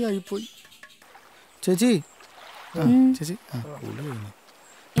പണിയായിപ്പോയി. ചേച്ചി ചേച്ചി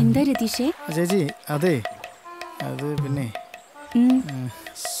എന്താ രതീഷേ? ചേച്ചി അതെ, അത് പിന്നെ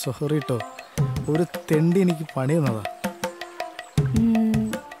സോറി കേട്ടോ, ഒരു തെണ്ടി എനിക്ക് പണി തന്നതാ.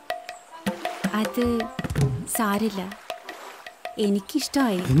 അത് സാരില്ല,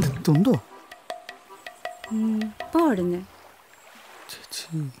 എനിക്കിഷ്ടമായി. എന്ത് തുണ്ടോ? പോടുന്നു. ചേച്ചി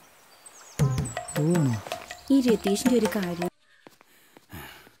പോണോ? ഈ രതീഷിന്റെ ഒരു കാര്യം.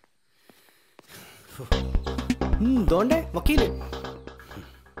 വക്കീല്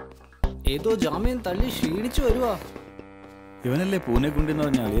ഏതോ ജാമ്യം തള്ളി ക്ഷീണിച്ചു വരുവാ. ഇവനല്ലേ പൂനെ കുണ്ടിന്ന്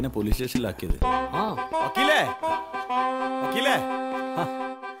പറഞ്ഞ അളിയനെ പോലീസ് സ്റ്റേഷനിലാക്കിയത്?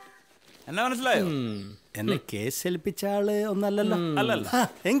 എന്നാ മനസ്സിലായോ? എന്നെ കേസ് ഏൽപ്പിച്ച ആള് ഒന്നല്ലല്ലോ. അല്ലല്ല.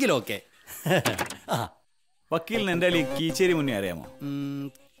 എങ്കിലും ഓക്കെ. വക്കീലിന് എന്റെ കീച്ചേരി മുന്നേ അറിയാമോ?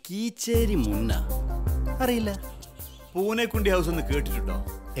 കീച്ചേരി മുന്ന അറിയില്ല. പൂനെക്കുണ്ടി ഹൗസ് ഒന്ന് കേട്ടിട്ടുണ്ടോ?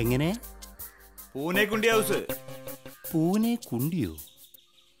 എങ്ങനെ? പൂനെക്കുണ്ടി ഹൗസ്. പൂനെക്കുണ്ടിയോ?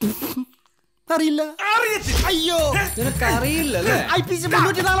 അറിയില്ല. അയ്യോ, നിനക്കറിയില്ലല്ലേ?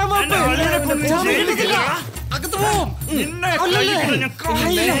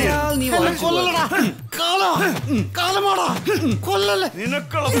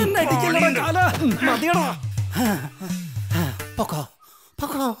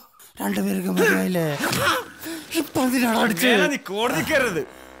 രണ്ടുപേർക്ക് മതിയായില്ലേ? ഇപ്പൊ അതിനാണ് അടിച്ചത്. നീ കോടതി കയറരുത്.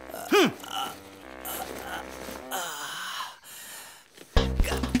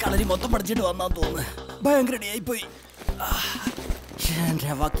 കളരി മൊത്തം പഠിച്ചിട്ട് വന്നാന്ന് തോന്നുന്നു. ഭയങ്കര ആയിപ്പോയി.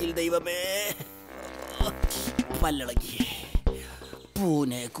 എന്റെ വക്കീൽ ദൈവമേ, പല്ലളകി.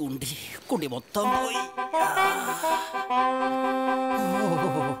 പൂനെ കുണ്ടി മൊത്തം പോയി.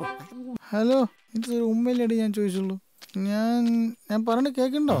 ഹലോ, ഇതൊരു ഉമ്മയിലടി ഞാൻ ചോദിച്ചുള്ളൂ. ഞാൻ പറഞ്ഞ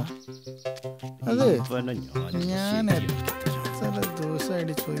കേക്കണ്ടോ? അതെ, ഞാൻ എത്ര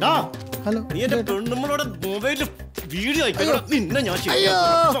ദിവസമായിട്ട് ചോദിച്ചു. ഹലോ, പെണ്ണുമ്മളോട് മൊബൈലിൽ വീഡിയോ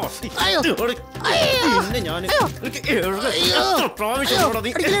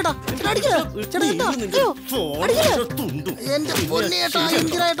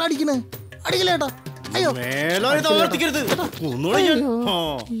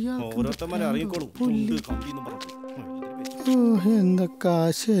എന്തൊക്കെ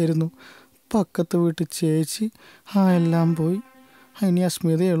ആശയായിരുന്നു. പക്കത്ത് വീട്ട് ചേച്ചി എല്ലാം പോയി. ഇനി ആ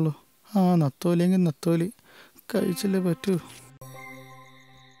സ്മിതയുള്ളൂ. നത്തോലിയെങ്കിൽ നത്തോലി കഴിച്ചില്ലേ പറ്റൂ.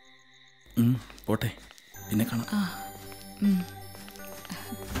 പോട്ടെ, പിന്നെ കാണാം.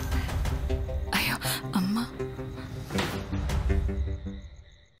 അയ്യോ അമ്മ,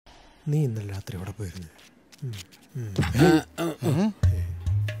 നീ ഇന്നലെ രാത്രി എവിടെ പോയിരുന്നു?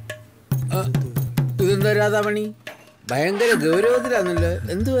 ഇതെന്താ രാധാമണി, ഭയങ്കര ഗൗരവത്തിലാണല്ലോ.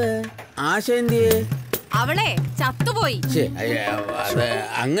 എന്തുവാ ആശയന്തിയെ? അവളെ ചത്തുപോയി.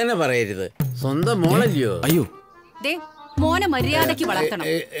 അങ്ങനെ പറയരുത്, സ്വന്തം മോളല്ലയോ. അയ്യോ, മോനെ മര്യാദക്ക് വളർത്തണം.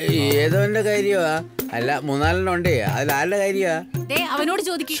 ഏതോന്റെ കാര്യമാ? അല്ല, 3-4 ഉണ്ടേ. അതിലാരുടെ കാര്യമാ? അവനോട്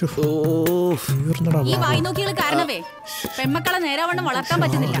ചോദിക്കും. ഈ വായി നോക്കികൾ കാരണമേ പെൺമക്കളെ നേരാവണ്ണം വളർത്താൻ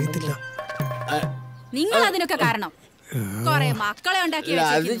പറ്റുന്നില്ല. നിങ്ങൾ അതിനൊക്കെ കാരണം. കൊറേ മക്കളെ ഉണ്ടാക്കി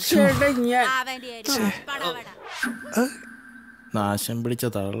നാശം പിടിച്ച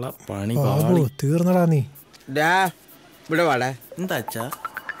തള്ള പണി തീർന്നടാ. നീ ഇവിടെ വാടാ. എന്താ അച്ഛാ?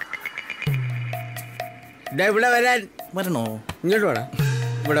 ഇവിടെ വരാൻ വരണോ? ഇങ്ങോട്ട് വാടാ.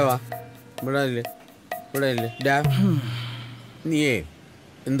 ഇവിടെ വാ. ഇവിടെ ഇല്ലേ? ഇവിടെ ഇല്ലേ? നീയേ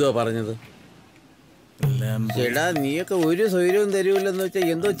എന്തുവാ പറഞ്ഞത്? ചേടാ, നീയൊക്കെ ഒരു സൗകര്യവും തരൂല്ലെന്ന് വെച്ചാൽ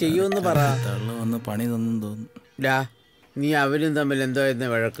എന്തോ ചെയ്യുമെന്ന് പറ. തള്ള വന്ന് പണി തന്നു തോന്നുന്നു. നീ അവരും തമ്മിൽ എന്തോ എന്ന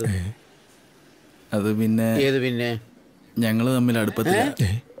വഴക്ക്? അത് പിന്നെ ഏത് പിന്നെ? ഞങ്ങള് തമ്മിൽ അടുപ്പത്തില്ല.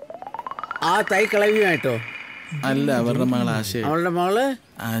 ആ തൈ കളവിയുമായിട്ടോ? അല്ല, അവരുടെ മകൾ ആശയ. അവളുടെ മകള്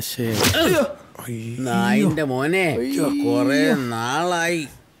ആശയ. നായിന്റെ മോനെ, കൊറേ നാളായി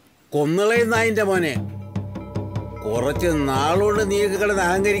കൊന്നുളയും നായിന്റെ മോനെ. കുറച്ച് നാളുകൊണ്ട് നീയൊക്കെ കിടന്ന്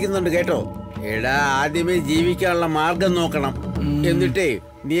അഹങ്കരിക്കുന്നുണ്ട് കേട്ടോ. എടാ, ആദ്യമേ ജീവിക്കാനുള്ള മാർഗം നോക്കണം. എന്നിട്ടേ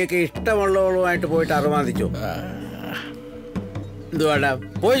നീയൊക്കെ ഇഷ്ടമുള്ളവളുമായിട്ട് പോയിട്ട് അറുമാദിച്ചോ. എന്തുവാടാ,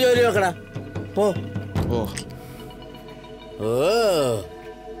 പോയി ജോലി നോക്കടാ, പോ. ഓ,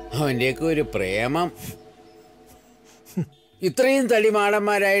 അവന്റെയൊക്കെ ഒരു പ്രേമം. ഇത്രയും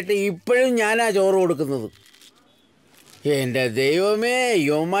തടിമാടന്മാരായിട്ട് ഇപ്പോഴും ഞാനാ ചോറ് കൊടുക്കുന്നത്. എൻ്റെ ദൈവമേ,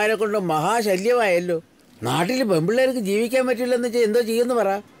 യുവന്മാരെ കൊണ്ട് മഹാശല്യമായല്ലോ. നാട്ടിൽ പെമ്പിള്ളേർക്ക് ജീവിക്കാൻ പറ്റില്ലെന്ന് വെച്ചാൽ എന്തോ ചെയ്യുമെന്ന് പറ.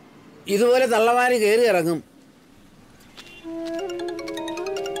 ഇതുപോലെ തള്ളമാര് കയറി ഇറങ്ങും.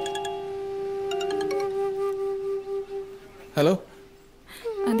 ഹലോ.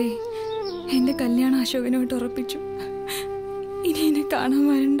 അതെ, എന്റെ കല്യാണം അശോകനുമായിട്ട് ഉറപ്പിച്ചു. ഇനി എന്നെ കാണാൻ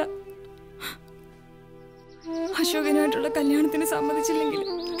വരണ്ട. അശോകനുമായിട്ടുള്ള കല്യാണത്തിന് സമ്മതിച്ചില്ലെങ്കിൽ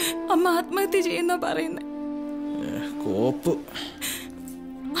അമ്മ ആത്മഹത്യ ചെയ്യുന്ന പറയുന്നത്.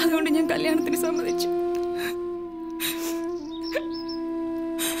 അതുകൊണ്ട് ഞാൻ കല്യാണത്തിന് സമ്മതിച്ചു.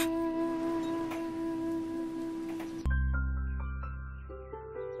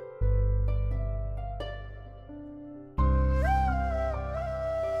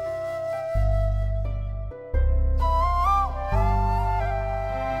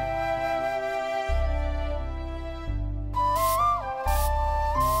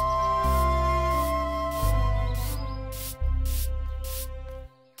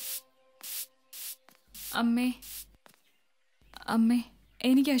 അമ്മേ, അമ്മേ,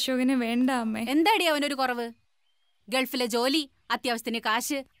 എനിക്ക് അശോകനെ വേണ്ട അമ്മേ. എന്താടി അവനൊരു കുറവ്? ഗൾഫിലെ ജോലി, അത്യാവശ്യത്തിന്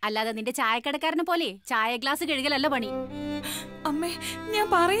കാശ്, അല്ലാതെ നിന്റെ ചായക്കടക്കാരനെ പോലെ ചായ ഗ്ലാസ് കഴുകലല്ല പണി. അമ്മേ, ഞാൻ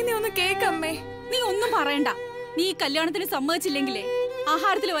പറയുന്നേ ഒന്ന് കേക്കമ്മേ. നീ ഒന്നും പറയണ്ട. നീ ഈ കല്യാണത്തിന് സമ്മതിച്ചില്ലെങ്കിലേ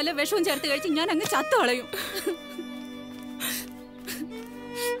ആഹാരത്തിൽ വല്ല വിഷവും ചേർത്ത് കഴിച്ച് ഞാൻ അങ്ങ് ചത്തു കളയും.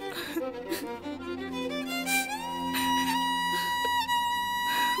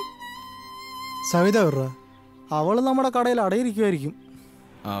 സവിത വര, അവള് നമ്മുടെ കടയിൽ അടയിരിക്കുമായിരിക്കും.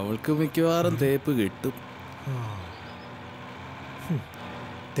 അവൾക്ക് മിക്കവാറും തേപ്പ് കിട്ടും.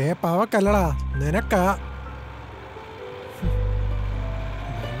 തേപ്പ് അവക്കല്ലടാ, നിനക്കാ.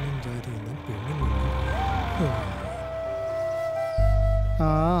 ആ,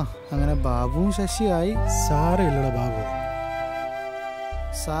 അങ്ങനെ ബാബുവും ശശിയായി. സാരമില്ലടാ ബാബു,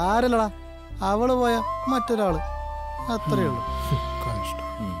 സാരല്ലടാ. അവള് പോയ മറ്റൊരാള്, അത്രേ ഉള്ളൂ.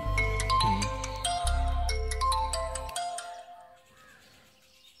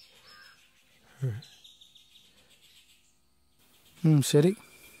 ശരി.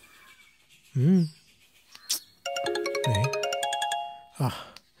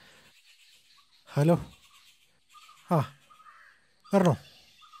 ഹലോ. വരണോ?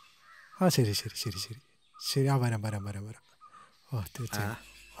 ശരി ശരി ശരി ശരി ശരി. വരാം വരാം വരാം വരാം. തീർച്ചയായും.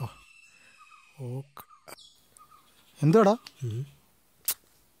 ഓക്കെ. എന്തോടാ?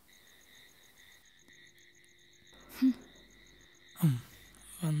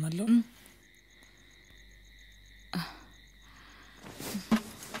 വന്നല്ലോ.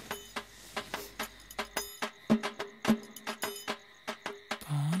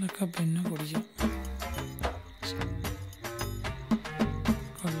 പാലൊക്കെ പിന്നെ കുടിക്കും.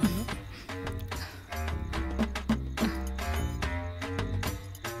 കൊള്ളാലോ.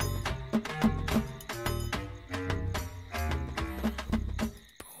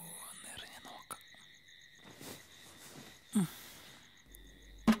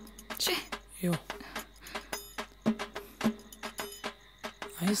 അയ്യോ,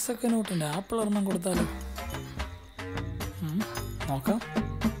 ഐസൊക്കെ നോട്ടുണ്ട്. ആപ്പിൾ ഒരെണ്ണം കൊടുത്താലോ? നോക്കാം.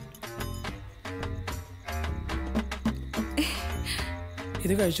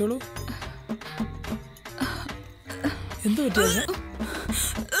 ഇത് കഴിച്ചോളൂ. എന്ത് പറ്റി?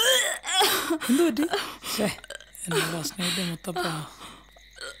 എന്ത് പറ്റി? എന്റെ ഭക്ഷണമായിട്ട് മുത്തപ്പ.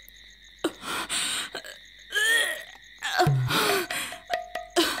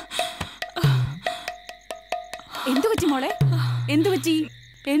 എന്തു പറ്റി മോളെ? എന്തു പറ്റി?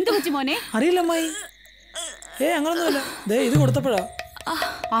 എന്തു പറ്റി മോനെ? അറിയില്ല അമ്മായി. അങ്ങനൊന്നുമില്ല. ദേ ഇത് കൊടുത്തപ്പോഴാ.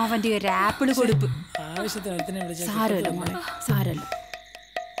 അവന്റെ ഒരു ആപ്പിള് കൊടുപ്പ്. ആവശ്യത്തിന്. സാരമില്ല മോളെ, സാരമില്ല.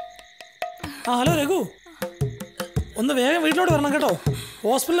 ഹലോ രഘു, ഒന്ന് വേഗം വീട്ടിലോട്ട് വരണം കേട്ടോ.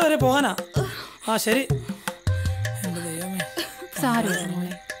 ഹോസ്പിറ്റലിൽ വരെ പോകാനാ. ശരി. എന്റെ ദൈവമേ, സാരമില്ല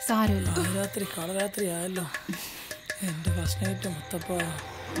മോളെ, സാരമില്ല. കാലരാത്രി ആയല്ലോ. എന്റെ ഭക്ഷണമായിട്ട് മുത്തപ്പ.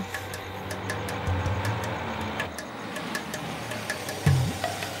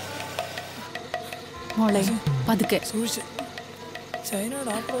 മോളെ പതുക്കെ സൂക്ഷിച്ച്. ചൈനയോട്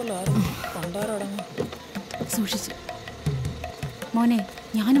ആപ്പിളല്ല, പണ്ടാരടങ്ങും. സൂക്ഷിച്ച് മോനെ.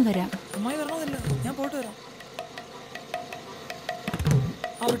 ഞാനും വരാം. അമ്മായി വരണമെന്നില്ല, ഞാൻ പോയിട്ട് വരാം.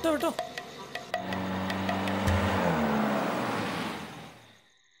 വിട്ടോ വിട്ടോ.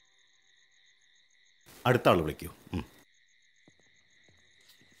 അടുത്ത ആൾ വിളിക്കൂ.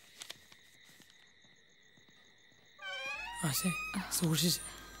 സൂക്ഷിച്ച്.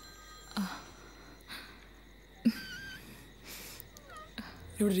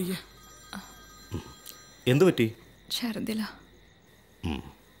 ഇവിടെ ഇരിക്കുക. എന്തു പറ്റി? ഛർദില.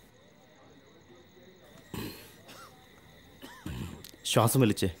 ശ്വാസം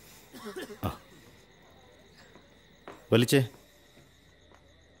വലിച്ചേ. വലിച്ചേ.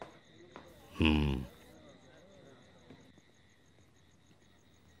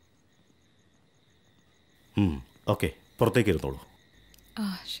 ഓക്കെ, പുറത്തേക്ക് ഇരുന്നോളൂ.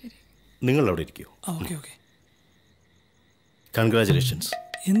 ശരി. നിങ്ങൾ അവിടെ ഇരിക്കൂ. കൺഗ്രാചുലേഷൻസ്.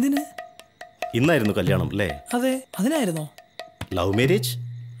 എന്തിന്? ഇന്നായിരുന്നു കല്യാണം അല്ലേ? അതെ, അതിനായിരുന്നോ? Love marriage?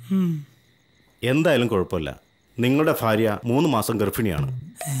 എന്തായാലും കുഴപ്പമില്ല. നിങ്ങളുടെ ഭാര്യ 3 മാസം ഗർഭിണിയാണ്.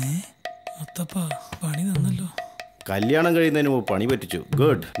 പണി തന്നല്ലോ. കല്യാണം കഴിയുന്നതിന് മുമ്പ് പണി പറ്റിച്ചു.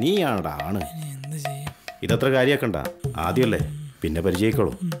 ഗുഡ്. നീയാണടാ ആണ്. ഇതത്ര കാര്യാക്കണ്ട. ആദ്യമല്ലേ, പിന്നെ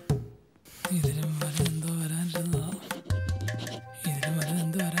പരിചയിക്കോളൂ.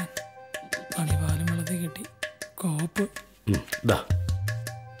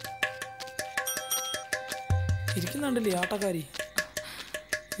 ഇരിക്കുന്നുണ്ടല്ലേ ആട്ടക്കാരി.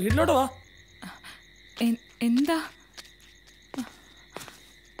 വീട്ടിലോട്ട് വാ. എന്താ?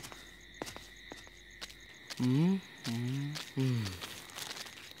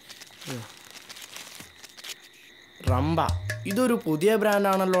 റംബ, ഇതൊരു പുതിയ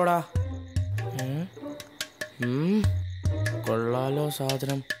ബ്രാൻഡാണല്ലോടാ. കൊള്ളാലോ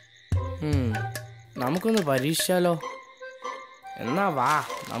സാധനം. നമുക്കൊന്ന് പരീക്ഷിച്ചാലോ? എന്നാ വാ,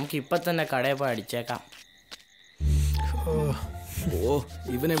 നമുക്ക് ഇപ്പൊ തന്നെ കടയിൽ പോയി അടിച്ചേക്കാം.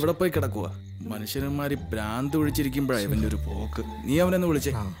 ഇവൻ എവിടെ പോയി കിടക്കുക? മനുഷ്യന്മാര് ഭ്രാന്ത് ഒഴിച്ചിരിക്കുമ്പോഴാ ഇവന്റെ ഒരു പോക്ക്. നീ അവനെന്ന്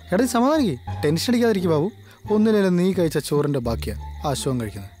വിളിച്ചേ. എടാ സമാധാനിക്ക്, ടെൻഷൻ അടിക്കാതിരിക്കും ബാബു. ഒന്നിലും നീ കഴിച്ച ചോറിന്റെ ബാക്കിയാ ആശുവം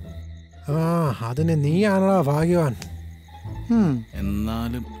കഴിക്കുന്നത്. അതിന് നീയാണടാ ഭാഗ്യവാൻ.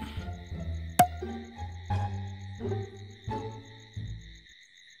 എന്നാലും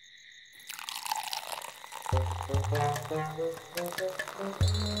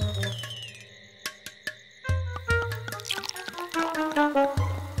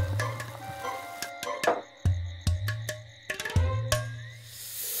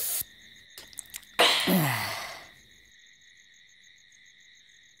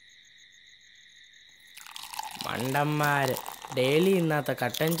മണ്ടന്മാര് ഡെയിലി ഇന്നത്തെ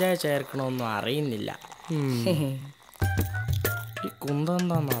കട്ടൻ ചായ ചേർക്കണമെന്നും അറിയുന്നില്ല. ഈ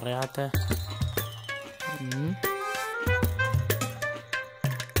കുന്തെന്താന്ന് അറിയാത്ത.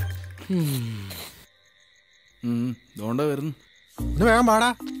 വരുന്നു. വേഗം പാടാ.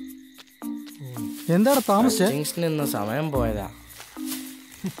 എന്താണ് താമസിച്ചേ? ജംഗ്ഷനിൽ സമയം പോയതാ.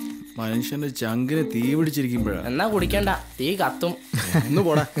 മനുഷ്യന്റെ ചങ്കിന് തീ പിടിച്ചിരിക്കുമ്പോഴാ. എന്നാ കുടിക്കണ്ട, തീ കത്തും. ഒന്ന്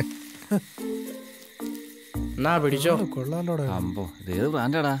പോടാ. എന്നാ പിടിച്ചോ. കൊള്ളാലോടാ. ഇതേത്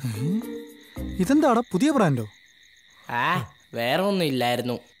ബ്രാൻഡാടാ? ഇതെന്താടാ പുതിയ ബ്രാൻഡോ? വേറെ ഒന്നും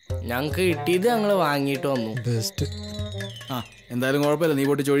ഇല്ലായിരുന്നു, ഞങ്ങക്ക് കിട്ടിയത് ഞങ്ങള് വാങ്ങിയിട്ട് വന്നു. ബെസ്റ്റ്. എന്തായാലും കുഴപ്പമില്ല, നീ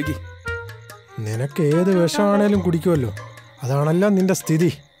പോട്ട് ചോദിക്ക്. നിനക്ക് ഏത് വിഷമാണേലും കുടിക്കുമല്ലോ, അതാണല്ലോ നിന്റെ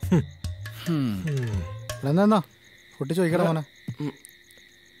സ്ഥിതി. എന്നാ പൊട്ടി ചോദിക്കടാ മോനെ.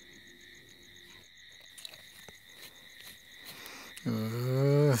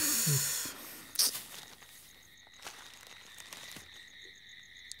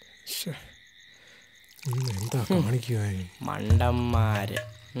 എന്താ കാണിക്കുക മണ്ടന്മാര്.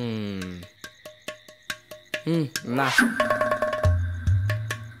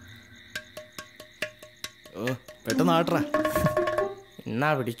 പെട്ടെന്ന് ആട്രാ. എന്നാ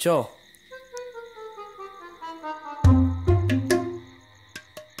പിടിച്ചോ.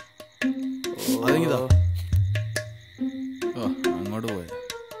 അതെങ്കിതാ അങ്ങോട്ട് പോയ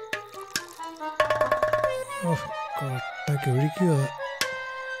കട്ടക്ക് ഒഴിക്കുക.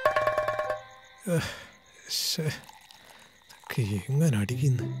 എങ്ങനെ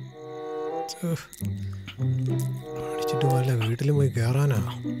അടിക്കുന്നു? അടിച്ചിട്ട് വല്ല വീട്ടിലും പോയി കയറാനാ.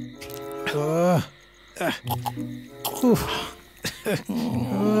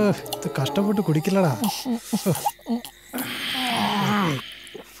 ഇത് കഷ്ടപ്പെട്ട് കുടിക്കില്ലടാ.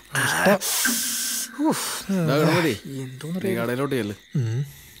 കടയിലോട്ട് ചെല്ല്.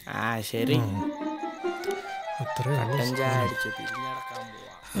 ശരി.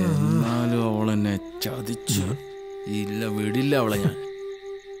 എന്നാലും അവളെന്നെ ചതിച്ചു. ഇല്ല, വിടില്ല അവളെ ഞാൻ.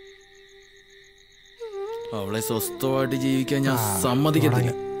 അവളെ സ്വസ്ഥമായിട്ട് ജീവിക്കാൻ ഞാൻ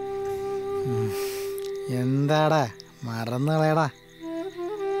സമ്മതിക്കത്തില്ല. എന്താടാ മറന്നുകളയടാ.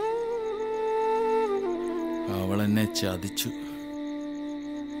 അവളെന്നെ ചതിച്ചു.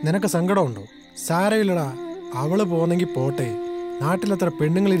 നിനക്ക് സങ്കടമുണ്ടോ? സാരമില്ലടാ, അവള് പോന്നെങ്കിൽ പോട്ടെ. നാട്ടിലത്ര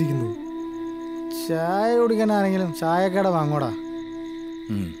പെണ്ണുങ്ങളിരിക്കുന്നു. ചായ കുടിക്കാനാണെങ്കിലും ചായക്കട വാങ്ങോടാ.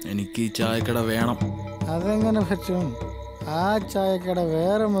 എനിക്ക് ഈ ചായക്കട വേണം. അതെങ്ങനെ പറ്റും? ആ ചായക്കട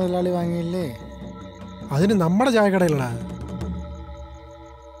വേറെ മുതലാളി വാങ്ങിയില്ലേ? അതിന് നമ്മുടെ ചായക്കടയിലടാ.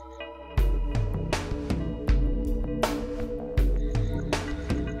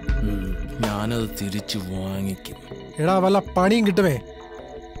 ഞാനത് തിരിച്ചു വാങ്ങിക്കും. എടാ വല്ല പണിയും കിട്ടുമേ.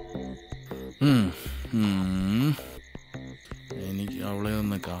 എനിക്ക് അവളെ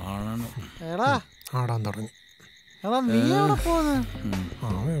ഒന്ന് കാണണം. ആടാൻ തുടങ്ങി.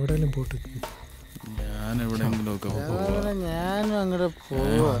 എവിടെയെങ്കിലും പോട്ട്. ഞാൻ എവിടെയെങ്കിലും ഒക്കെ ഞാനും അങ്ങോട്ട്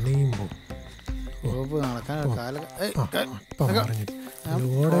പോവാ. നടക്കാൻ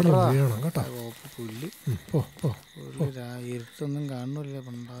ഇരുത്തൊന്നും കാണുന്നില്ല.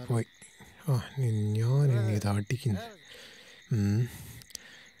 പോയി ഞാനിനി ഇത് അടിക്കുന്നു.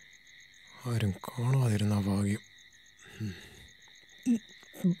 ആരും കാണാതിരുന്ന ഭാഗ്യം.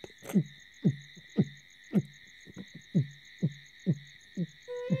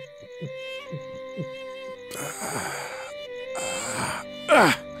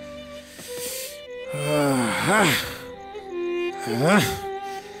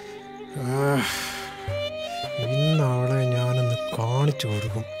 ഇന്ന് അവളെ ഞാനൊന്ന് കാണിച്ചു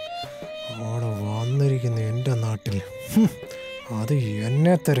കൊടുക്കും. അവളെ വന്നിരിക്കുന്ന എൻ്റെ നാട്ടിൽ. അത്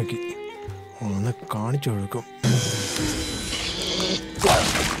എന്നെ തിരക്കി ഒന്ന് കാണിച്ചു കൊടുക്കും.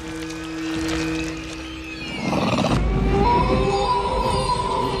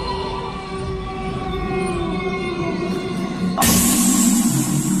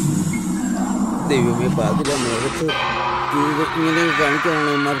 ദൈവമേ, പാതിര നേരത്ത് ഇങ്ങനെ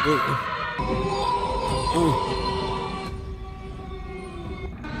കാണിക്കാനാണ് ഇമാർക്ക്.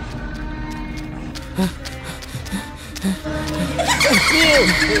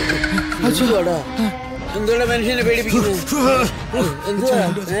 എന്തുവാ മനുഷ്യനെ പേടിപ്പിക്കുന്നത്?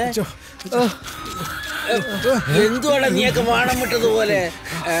 എന്തുവാടാ നീയൊക്കെ വാണം വിട്ടതുപോലെ?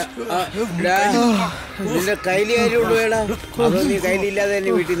 നിന്റെ കയ്യില് കാര്യമുള്ളൂ വേടാ? അതോ നീ കയ്യിലില്ലാതെ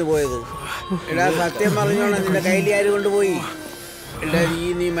തന്നെ വീട്ടിൽ നിന്ന് പോയത്? എടാ സത്യം പറഞ്ഞോളാം, നിന്റെ കയ്യിൽ ആര് കൊണ്ടുപോയി? എടാ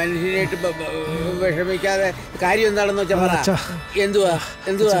നീ മനുഷ്യനായിട്ട് വിഷമിക്കാതെ കാര്യം എന്താണെന്ന് വെച്ചാ പറ. എന്തുവാ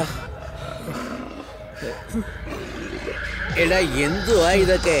എടാ എന്തുവാ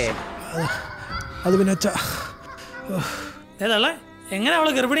ഇതൊക്കെ? അത് പിന്നെ എങ്ങനെ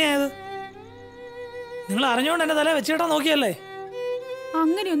അവള് ഗർഭിണിയായത്? നിങ്ങൾ അറിഞ്ഞുകൊണ്ട് എന്റെ തല വെച്ചിട്ടാ നോക്കിയല്ലേ?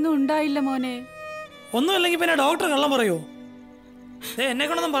 അങ്ങനെയൊന്നും ഉണ്ടായില്ല മോനെ. ഒന്നുമില്ലെങ്കിൽ പിന്നെ ഡോക്ടർ കള്ളം പറയൂ? എന്നെ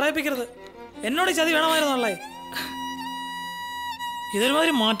കൊണ്ടൊന്നും പറയിപ്പിക്കരുത്. എന്നോട് ചതി വേണമായിരുന്നല്ലേ?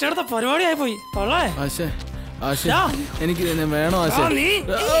 ഇതൊരുമാതിരി മാറ്റെടുത്ത പരിപാടിയായി പോയി. എനിക്ക് വേണോ?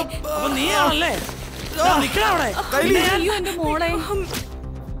 നീയാണല്ലേ?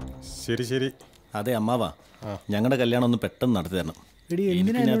 ശരി ശരി. അതെ അമ്മാവാ, ഞങ്ങളുടെ കല്യാണം ഒന്ന് പെട്ടെന്ന് നടത്തി തരണം.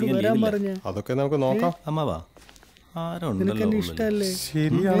 അതൊക്കെ നമുക്ക് നോക്കാം. അമ്മാവാ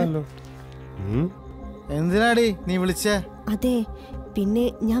ശരിയാണല്ലോ. എന്തിനാടി നീ വിളിച്ചേ? അതെ, പിന്നെ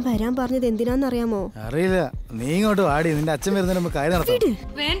ഞാൻ വരാൻ പറഞ്ഞത് എന്തിനാന്നറിയാമോ? അറിയില്ല. നീ ഇങ്ങോട്ട് വാടി, നിന്റെ അച്ഛൻ വരുന്നതിന് മുമ്പ് കാര്യം നടത്താം.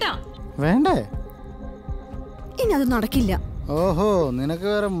 വേണ്ടേ? ഇനി അത് നടക്കില്ല. ഓഹോ, നിനക്ക്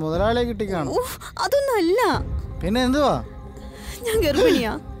വേറെ മുതലാളിയെ കിട്ടിക്കാണോ? അതൊന്നും അല്ല. പിന്നെ എന്തുവാ? ഞാൻ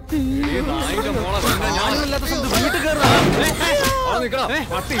ഗർഭിണിയാ.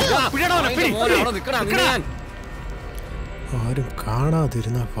 ആരും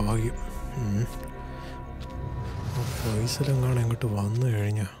കാണാതിരുന്ന ഭാഗ്യം. പൈസലെങ്ങാണ് ഇങ്ങോട്ട് വന്നു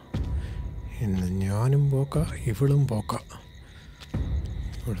കഴിഞ്ഞ ഇന്ന് ഞാനും പോക്ക, ഇവളും പോക്ക.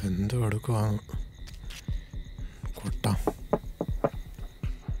 ഇവിടെ എന്തോ എടുക്കുവാണ്. കൊട്ടാം.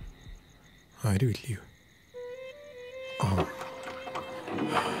 ആരുമില്ലയോ?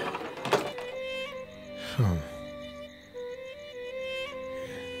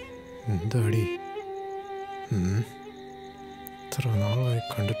 എന്താടി? ഇത്ര നാളായി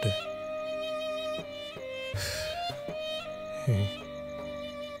കണ്ടിട്ട്.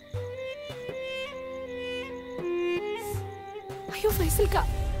 അയ്യോ ഫൈസൽക്ക,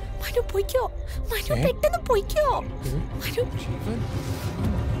 മനു പോയിക്കോ, മനു പെട്ടെന്ന് പോയിക്കോ. മനു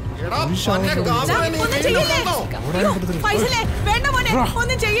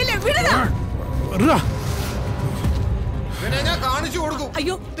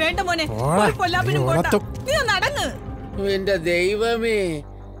അയ്യോ വേണ്ട മോനെ, നടങ്ങ്. എന്റെ ദൈവമേ,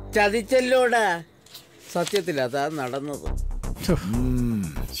 ചതിച്ചല്ലോടാ. സത്യത്തിൽ അതാ നടന്നത്.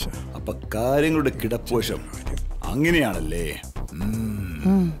 അപ്പൊ കാര്യങ്ങളുടെ കിടപ്പോഷം അങ്ങനെയാണല്ലേ?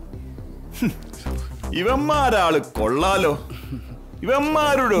 ഇവന്മാരാള് കൊള്ളാലോ.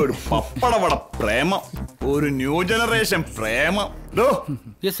 ഇവന്മാരുടെ ഒരു പപ്പടവട പ്രേമം, ഒരു ന്യൂ ജനറേഷൻ പ്രേമം.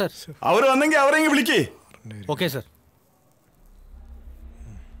 അവര് വന്നെങ്കിൽ അവരെങ്കിൽ വിളിക്കേ. Okay sir.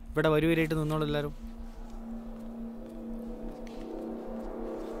 ഇവിടെ വരുവരായിട്ട് നിന്നോളൂ എല്ലാവരും.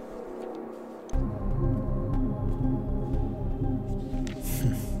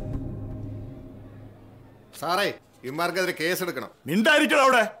 സാറേ ഇമാർക്കെതിരെ കേസെടുക്കണം. മിണ്ടായിരിക്കണം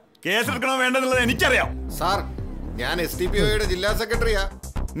അവിടെ. കേസെടുക്കണോ വേണ്ടെന്നുള്ളത് എനിക്കറിയാം സാർ. ഞാൻ SDPOയുടെ ജില്ലാ സെക്രട്ടറിയാ.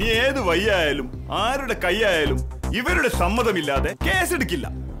 നീ ഏത് വയ്യായാലും ആരുടെ കൈയായാലും ഇവരുടെ സമ്മതമില്ലാതെ കേസെടുക്കില്ല.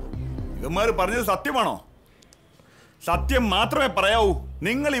 ഇവന്മാര് പറഞ്ഞത് സത്യമാണോ? സത്യം മാത്രമേ പറയാവൂ.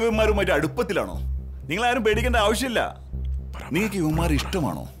 നിങ്ങൾ ഇവന്മാരുമായിട്ട് അടുപ്പത്തിലാണോ? നിങ്ങളാരും പേടിക്കേണ്ട ആവശ്യമില്ല. നിങ്ങൾക്ക് ഇവന്മാർ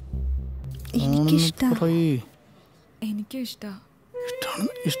ഇഷ്ടമാണോ?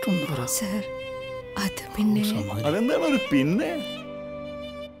 അതെന്താണ് ഒരു പിന്നെ?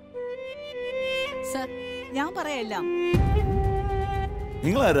 സർ, ഞാൻ പറയാം.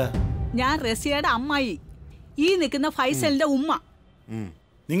 നിങ്ങളാരാ? ഞാൻ റസിയയുടെ അമ്മായി, ഈ നിൽക്കുന്ന ഫൈസലിന്റെ ഉമ്മ.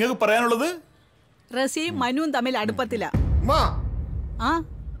 നിങ്ങൾക്ക് പറയാനുള്ളത്? റസിയും മനുവും തമ്മിൽ അടുപ്പത്തില്ല. ആ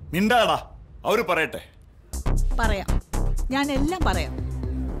മിണ്ടാടാ, അവര് പറയട്ടെ. പറയാം, ഞാൻ എല്ലാം പറയാം.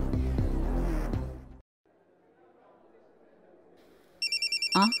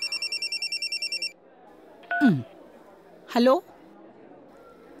 ആ ഹലോ,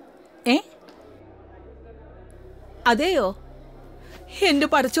 അതെയോ? എന്റെ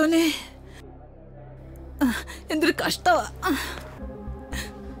പടച്ചോനെ, എന്തൊരു കഷ്ടമാ.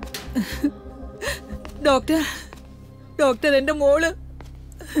 ഡോക്ടർ എന്റെ മോള്.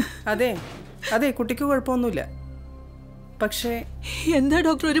 അതെ അതെ, കുട്ടിക്ക് കുഴപ്പമൊന്നുമില്ല. പക്ഷേ എന്താ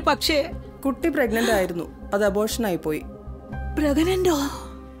ഡോക്ടർ ഒരു പക്ഷേ? കുട്ടി പ്രഗ്നന്റ് ആയിരുന്നു, അത് അബോർഷനായി പോയി. പ്രഗ്നന്റോ?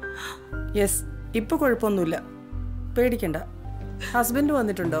 യെസ്, ഇപ്പൊ കുഴപ്പമൊന്നുമില്ല, പേടിക്കണ്ട. ഹസ്ബൻഡ്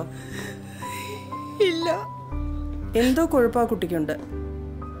വന്നിട്ടുണ്ടോ? ഇല്ല. എന്തോ കുഴപ്പമാ കുട്ടിക്കുണ്ട്.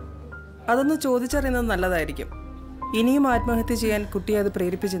 അതൊന്ന് ചോദിച്ചറിയുന്നത് നല്ലതായിരിക്കും. ഇനിയും ആത്മഹത്യ ചെയ്യാൻ കുട്ടിയെ അത്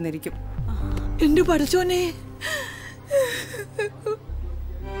പ്രേരിപ്പിച്ചെന്നിരിക്കും. എന്റെ പടച്ചോനെ,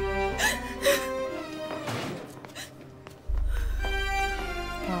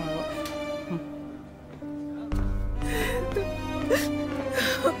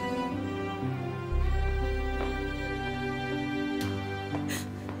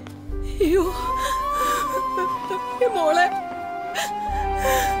 അയ്യോ മോളെ,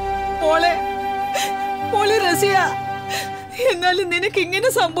 മോളെ, മോളെ റസിയ, എന്നാലും നിനക്ക് ഇങ്ങനെ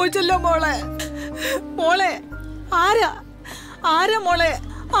സംഭവിച്ചല്ലോ മോളെ. മോളെ ആരാ മോളെ?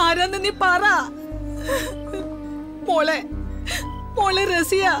 ആരാന്ന് നീ പറ മോളെ. മോളെ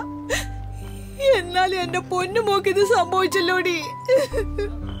റസിയ, എന്നാലും എന്റെ പൊന്നു മോക്ക് ഇത് സംഭവിച്ചല്ലോടി.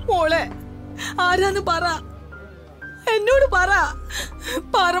 മോളെ ആരാന്ന് പറ, എന്നോട് പറ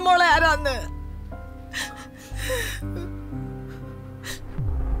മോളെ, ആരാന്ന്.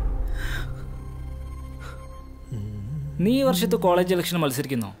 നീ ഈ വർഷത്തെ കോളേജ് ഇലക്ഷൻ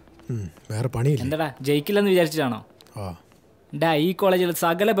മത്സരിക്കുന്നോ? വേറെ പണിയില്ല. എന്താടാ, ജയിക്കില്ലെന്ന് വിചാരിച്ചിട്ടാണോ? ഡാ, ഈ കോളേജിൽ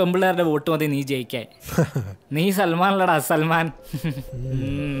സകല പെമ്പിള്ളേരുടെ വോട്ട് മതി നീ ജയിക്കാൻ. നീ സൽമാനല്ലടാ, സൽമാൻ.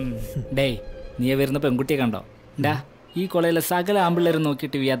 ഡേയ്, നീ വരുന്ന പെൺകുട്ടിയെ കണ്ടോ? ഡാ, ഈ കോളേജിലെ സകല ആമ്പിള്ളേരും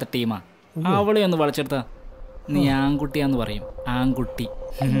നോക്കിയിട്ട് വീയാത്ത ടീമാ. അവളെ ഒന്ന് വളച്ചെടുത്ത നീ ആൺകുട്ടിയാന്ന് പറയും. ആൺകുട്ടി.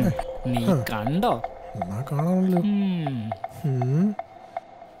 നീ കണ്ടോ? കാണാമല്ലോ.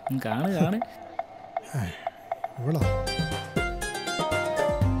 കാണ്. ഇവളാ?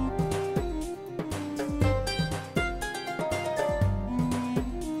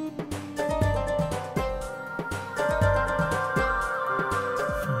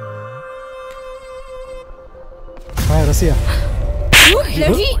 റസിയ,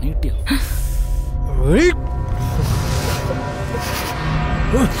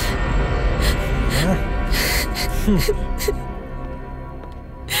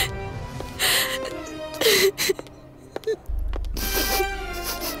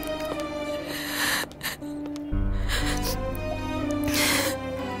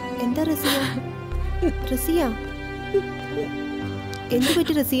 എന്താ റസിയ? റസിയ, എന്ത്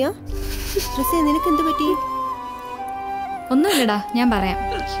പറ്റി റസിയ? റസിയ, നിനക്ക് എന്ത് പറ്റി? ഒന്നുമില്ലടാ, ഞാൻ പറയാം.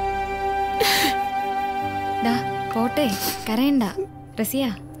 ഡാ പോട്ടെ, കരയണ്ട. റസിയ,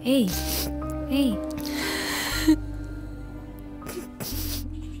 ഏയ്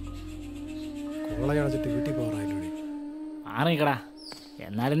വീട്ടിൽ പോകാറായില്ലേ? ആറിക്കടാ,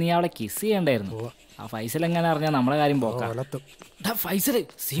 എന്നാലും നീ അവളെ കിസ് ചെയ്യണ്ടായിരുന്നു. ആ ഫൈസൽ എങ്ങനെ അറിഞ്ഞാ നമ്മളെ കാര്യം പോക്കാം. ഫൈസല്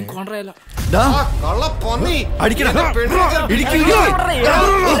സീൻ കോൺട്രയല്ലോ.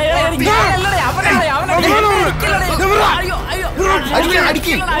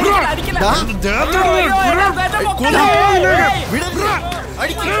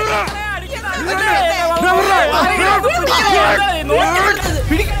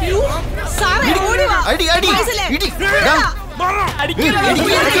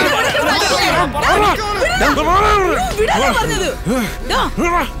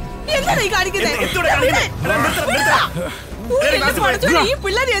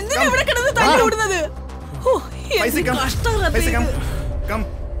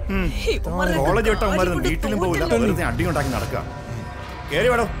 കോളേജ് വിട്ടവന്മാരും വീട്ടിലും പോകില്ല, വെറുതെ അടിയുണ്ടാക്കി നടക്കുക. കേറി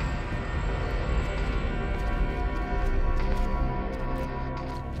വേടോ.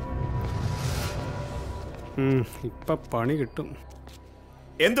 ഇപ്പൊ പണി കിട്ടും.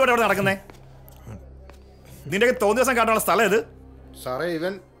 എന്തുവാണ് ഇവിടെ നടക്കുന്നേ? നിന്റെ തോന്നിയ ദിവസം കാട്ടാനുള്ള സ്ഥലം ഇത്? സാറേ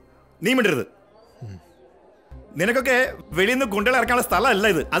ഇവൻ നീ മിണ്ടരുത്. നിനക്കൊക്കെ വെളിയിൽ നിന്ന് ഗുണ്ടകളെ ഇറക്കാനുള്ള സ്ഥലമല്ല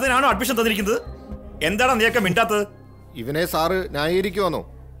ഇത്. അതിനാണോ അഡ്മിഷൻ തന്നിരിക്കുന്നത്? എന്താണ് നീയൊക്കെ മിണ്ടാത്തത്? ഇവനെ സാറ് ന്യായീകരിക്കുവാന്നോ?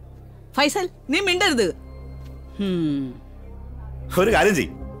 ഫൈസൽ, നീ മിണ്ടരുത്. ഒരു കാര്യം ചെയ്,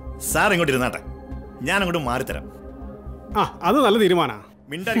 സാർ ഇങ്ങോട്ട് ഇരുന്നാട്ടെ, ഞാൻ അങ്ങോട്ട് മാറിത്തരാം. അത് നല്ല തീരുമാനാ.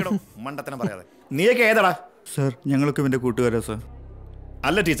 മിണ്ടാരിക്കടോ, മണ്ടത്തനം പറയാതെ. നീയൊക്കെ ഏതാടാ? സാർ ഞങ്ങളൊക്കെ ഇവന്റെ കൂട്ടുകാരാ സാർ.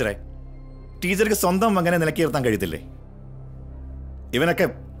 അല്ല ടീച്ചറെ, ടീച്ചർക്ക് സ്വന്തം മകനെ നിലക്കി നിർത്താൻ കഴിയത്തില്ലേ? ഇവനൊക്കെ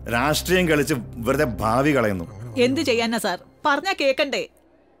രാഷ്ട്രീയം കളിച്ച് വെറുതെ ഭാവി കളയുന്നു. എന്ത് ചെയ്യാനാ സാർ, പറഞ്ഞാ കേക്കണ്ടേ?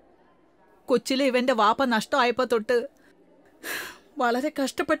 കൊച്ചിലെ ഇവന്റെ വാപ്പ നഷ്ടമായപ്പോ തൊട്ട് വളരെ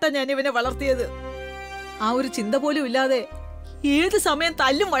കഷ്ടപ്പെട്ടാ ഞാൻ ഇവനെ വളർത്തിയത്. ആ ഒരു ചിന്ത പോലും ഇല്ലാതെ ഏത് സമയം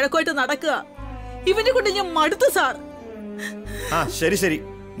തല്ലും വഴക്കുമായിട്ട് നടക്കുക. ഇവനെ കൊണ്ട് ഞാൻ മടുത്തു സാർ. ശരി ശരി,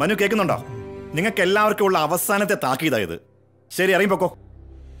 മനു കേൾക്കുന്നുണ്ടോ? നിങ്ങൾക്ക് എല്ലാവർക്കും ഉള്ള അവസാനത്തെ താക്കീതായത്. ശരി, ഇറങ്ങിപ്പോക്കോ.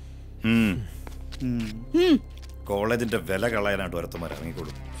 കോളേജിന്റെ വില കളയാനായിട്ട് ഒരുത്തമാർ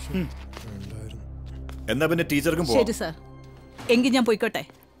ഇറങ്ങിക്കോളൂ. എന്നാ പിന്നെ ടീച്ചർക്കും പോവാം. ശരി സാർ, എങ്കിൽ ഞാൻ പോയിക്കോട്ടെ.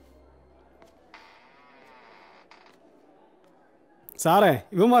 സാറേ,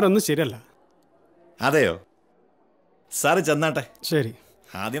 ഇവന്മാരൊന്നും ശരിയല്ല. അതെയോ? സാറ് ചെന്നാട്ടെ. ശരി.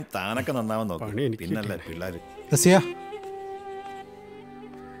 ആദ്യം താനൊക്കെ നന്നാവാൻ നോക്കാം, പിന്നല്ലേ പിള്ളേര്. റസിയ,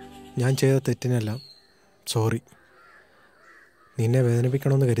 ഞാൻ ചെയ്ത തെറ്റിനെല്ലാം സോറി. നിന്നെ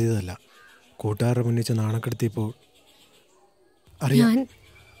വേദനിപ്പിക്കണമെന്ന് കരുതിയതല്ല. കൂട്ടുകാരുടെ മുന്നിച്ച് നാണക്കെടുത്തിയപ്പോൾ അറിയാം.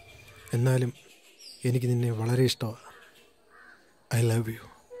 എന്നാലും എനിക്ക് നിന്നെ വളരെ ഇഷ്ടമാണ്. I love you.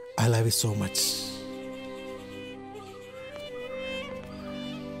 I love you so much.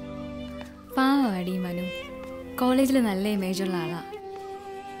 പാവാടി Manu, കോളേജിൽ നല്ല ഇമേജുള്ള ആളാ.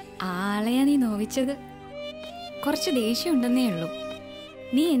 ആളെയാ നീ നോവിച്ചത്. കുറച്ച് ദേഷ്യം ഉണ്ടെന്നേ ഉള്ളൂ.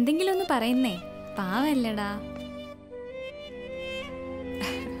 നീ എന്തെങ്കിലും ഒന്ന് പറയുന്നേ, പാവല്ലടാ.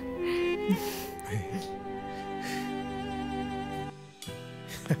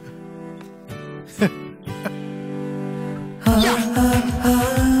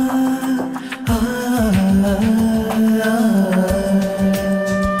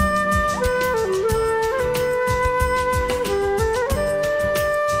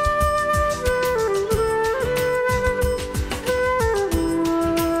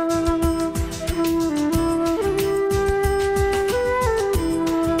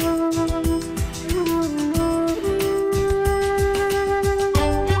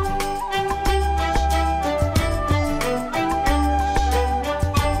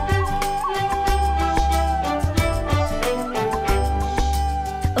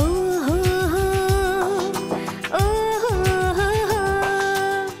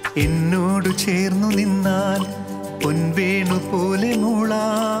 എന്നോട് ചേർന്നു നിന്നാൽ പൊൻവേണു പോലെ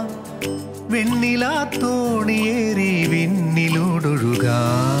മൂളാം, വെണ്ണിലാ തോണിയേറി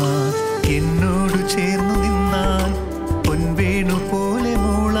വിണ്ണിലൂടൊഴുകാം. എന്നോട് ചേർന്നു നിന്നാൽ പൊൻവേണു പോലെ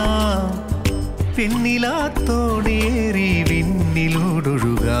മൂളാം, വെണ്ണിലാ തോണിയേറി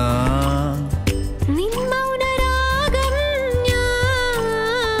വിണ്ണിലൂടൊഴുകാം.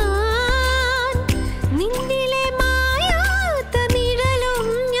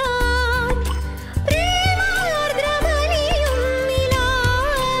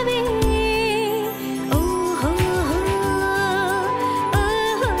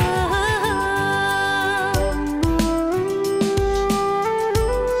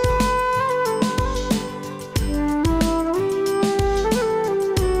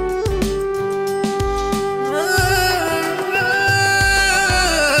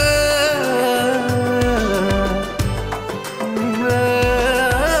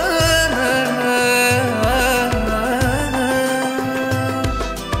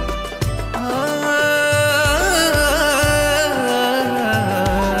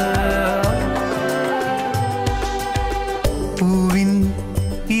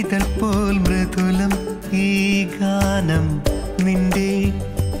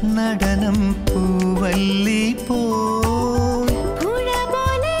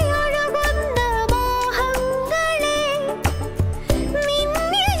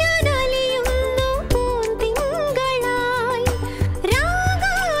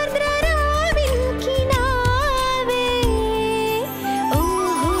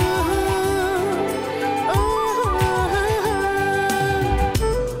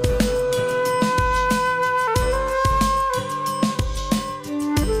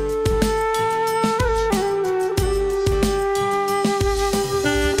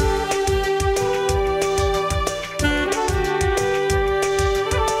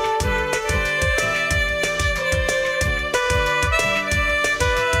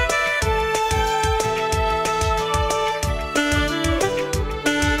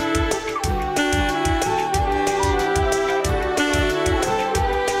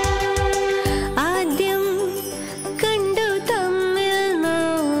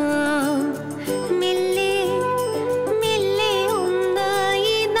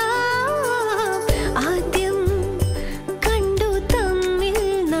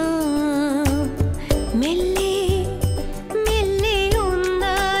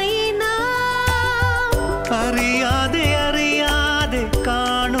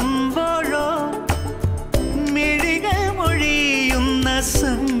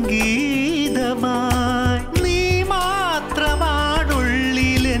 സംഗീതമായി നീ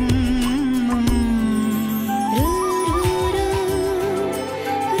മാത്രമാണുള്ളിലെന്നും.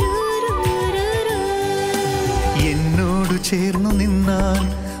 എന്നോട് ചേർന്നു നിന്നാൽ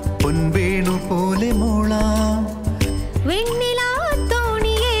പൊൻവേണു പോലെ മോളാം.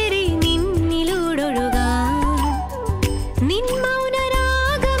 വെണ്ണിലാത്തോണിയേറി നിന്നിലൂടൊഴുകാൻ നിൻ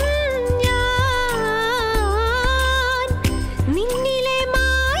മൗനരാഗം ഞാൻ, നിന്നിലെ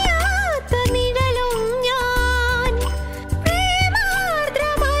മായാത്ത നിഴലും ഞാൻ,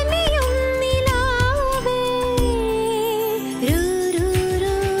 പ്രേമാർദ്രമലിയും നിലാവേ.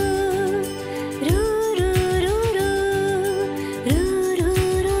 രൂരൂരൂ, രൂരൂരൂ,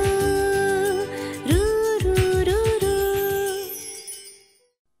 രൂരൂരൂ, രൂരൂരൂ.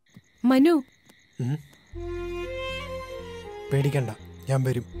 മനു, പേടിക്കണ്ട, ഞാൻ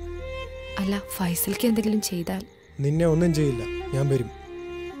വരും. അല്ല ഫൈസൽക്ക് എന്തെങ്കിലും ചെയ്താൽ? നിന്നെ ഒന്നും ചെയ്യില്ല, ഞാൻ വരും.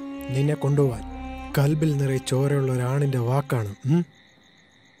 നിന്നെ കൊണ്ടുപോവാൻ കൽബിൽ നിറയെ ചോരയുള്ള ഒരാണിന്റെ വാക്കാണ്.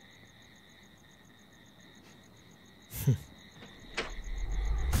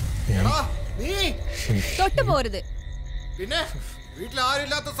 തൊട്ടു പോരുത്. പിന്നെ വീട്ടിൽ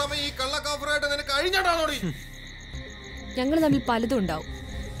ആരില്ലാത്ത സമയം ഈ കള്ളക്കാഫറായിട്ട് നിനക്ക് അഴിഞ്ഞാടാണോടി? ഞങ്ങൾ തമ്മിൽ പലതും ഉണ്ടാവും.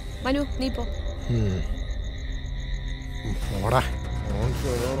 മനു നീ പോ.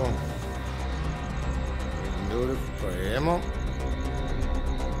 എന്റെ ഒരു പ്രേമം.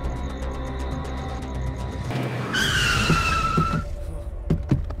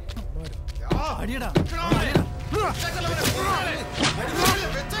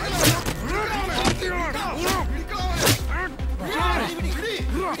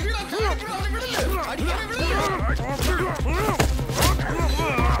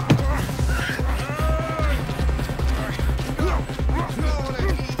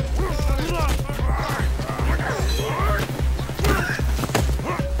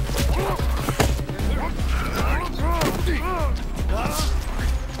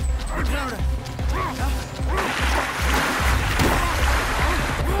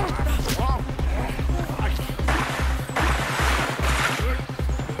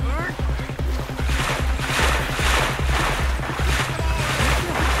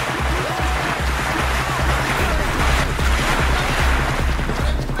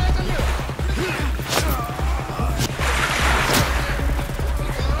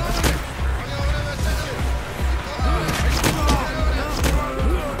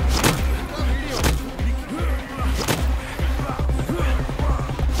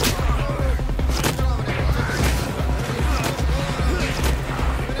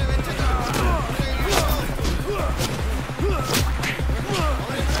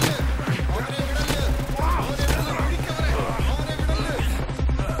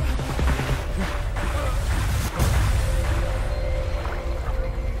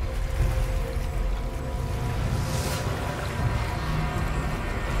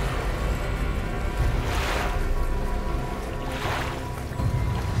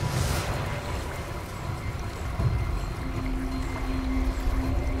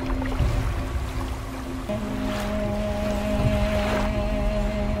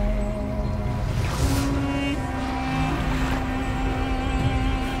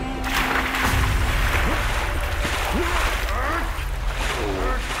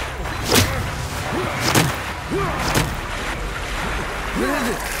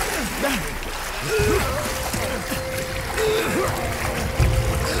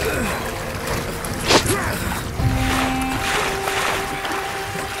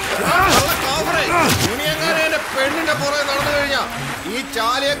 പെണ്ണിന്റെ പുറകെ നടന്നു കഴിഞ്ഞാ ഈ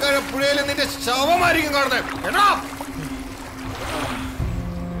ചാലിയക്കഴ പുഴയിൽ നിന്റെ ശവമായിരിക്കും കാണുന്നത്.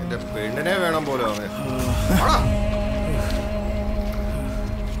 എന്റെ പെണ്ണിനെ വേണം പോലെ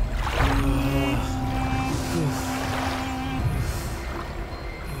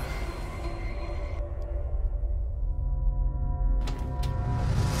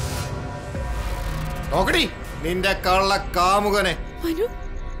നോക്കടി നിന്റെ കള്ള കാമുകനെ.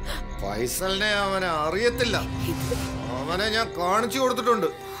 ഫൈസലിനെ അവനെ അറിയത്തില്ല, അവനെ ഞാൻ കാണിച്ചു കൊടുത്തിട്ടുണ്ട്.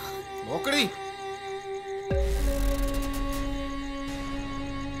 നോക്കടി.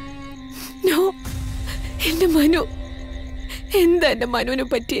 എന്റെ മനു, എന്താ എന്റെ മനുവിനെ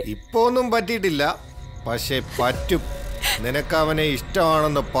പറ്റി? ഇപ്പൊ ഒന്നും പറ്റിയിട്ടില്ല, പക്ഷെ പറ്റും. നിനക്ക് അവനെ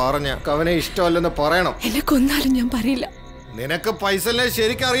ഇഷ്ടമാണെന്ന് പറഞ്ഞ അവനെ ഇഷ്ടമല്ലെന്ന് പറയണം. എന്നെ കൊന്നാലും ഞാൻ പറയില്ല. നിനക്ക് ഫൈസലിനെ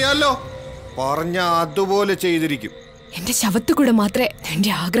ശരിക്കറിയാലോ, പറഞ്ഞ അതുപോലെ ചെയ്തിരിക്കും. എന്റെ ശവത്തു കൂടെ മാത്രമേ നിന്റെ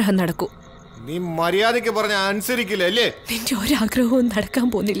ആഗ്രഹം നടക്കൂ. നീ മര്യാദയ്ക്ക് പറഞ്ഞ അനുസരിക്കില്ല അല്ലേ? നിന്റെ ഒരാഗ്രഹവും നടക്കാൻ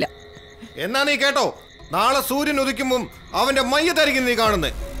പോകുന്നില്ല. എന്നാ നീ കേട്ടോ, നാളെ സൂര്യൻ ഉദിക്കുമ്പം അവന്റെ മയ്യത്തായിരിക്കും നീ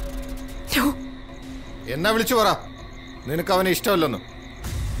കാണുന്നേ. എന്നാ വിളിച്ചു പറ. നിനക്ക് അവനെ ഇഷ്ടമല്ലെന്ന്.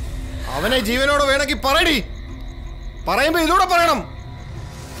 അവനെ ജീവനോട് വേണമെങ്കിൽ പറയടി. പറയുമ്പോ ഇതൂടെ പറയണം,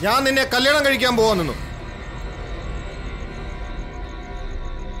 ഞാൻ നിന്നെ കല്യാണം കഴിക്കാൻ പോവാന്നു.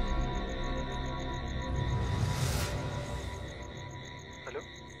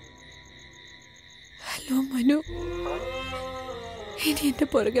 ഹലോ മനു, ഇനി എന്റെ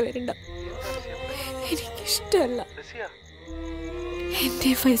പുറകെ വരണ്ട. എനിക്കിഷ്ടമല്ല. എന്റെ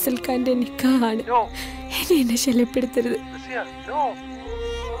ഫൈസൽ ഖാന്റെ നിക്കാഹാണ്. ഇനി എന്നെ ശല്യപ്പെടുത്തരുത്.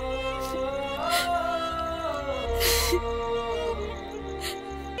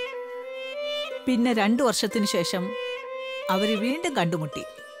 പിന്നെ 2 വർഷത്തിനു ശേഷം അവര് വീണ്ടും കണ്ടുമുട്ടി.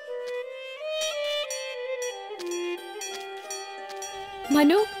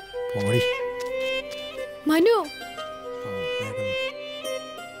 മനു, മനു.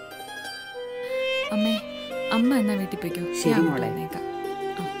 അമ്മേ, അമ്മ എന്നാ വീട്ടിൽ പോയിക്കോ. ശരി മോളെ.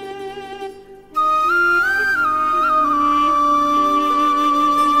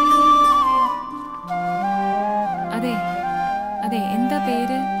 അതെ അതെ, എന്താ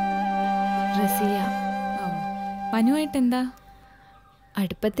പേര്? റസിയ. മനുവായിട്ട് എന്താ?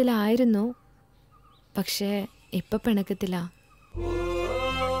 അടുപ്പത്തിലായിരുന്നു, പക്ഷേ ഇപ്പൊ പിണക്കത്തില്ല.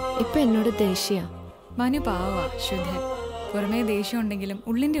 ഇപ്പൊ എന്നോട് ദേഷ്യ. മനു പാവാ, ശുദ്ധൻ. പുറമേ ദേഷ്യം ഉണ്ടെങ്കിലും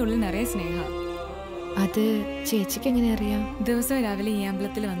ഉള്ളിന്റെ ഉള്ളിൽ നിറയെ സ്നേഹ. അത് ചേച്ചിക്ക് എങ്ങനെ അറിയാം? ദിവസവും രാവിലെ ഈ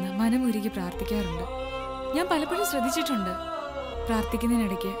അമ്പലത്തിൽ വന്ന് മനമുരുകി പ്രാർത്ഥിക്കാറുണ്ട്. ഞാൻ പലപ്പോഴും ശ്രദ്ധിച്ചിട്ടുണ്ട്.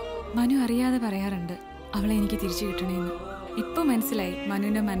 പ്രാർത്ഥിക്കുന്നതിനിടയ്ക്ക് മനു അറിയാതെ പറയാറുണ്ട്, അവളെ എനിക്ക് തിരിച്ചു കിട്ടണേന്ന്. ഇപ്പൊ മനസ്സിലായി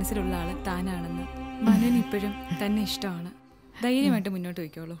മനുവിന്റെ മനസ്സിലുള്ള ആള് താനാണെന്ന്. മനുവിന് ഇപ്പോഴും തന്നെ ഇഷ്ടമാണ്. ധൈര്യമായിട്ട് മുന്നോട്ട്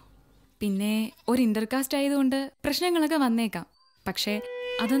പോയിക്കോളൂ. പിന്നെ ഒരു ഇന്റർകാസ്റ്റ് ആയതുകൊണ്ട് പ്രശ്നങ്ങളൊക്കെ വന്നേക്കാം. പക്ഷേ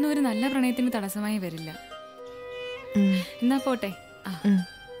അതൊന്നും ഒരു നല്ല പ്രണയത്തിന് തടസ്സമായി വരില്ല. എന്നാ പോട്ടെ.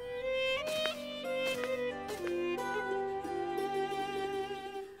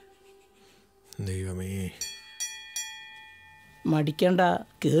 ദൈവമേ, മടിക്കണ്ട,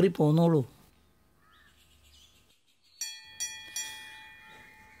 കേറി പോന്നോളൂ.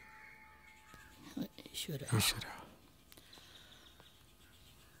 ഈശ്വര,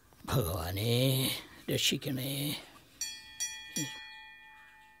 ഭഗവാനെ രക്ഷിക്കണേ.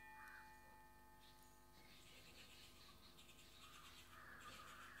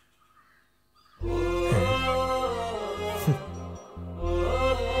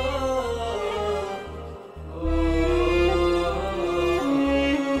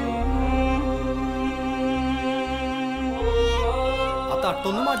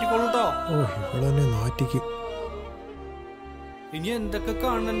 തട്ടൊന്ന് മാറ്റിക്കോളൂട്ടോ. ഓ, ഇവളെന്നെ നാറ്റിക്കും. ഇനി എന്തൊക്കെ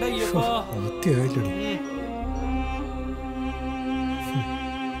കാണണ്ട അയ്യപ്പാ. ആദ്യമായില്ലടി.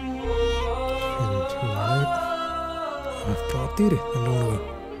 പ്രാർത്ഥീര് നല്ലോണം.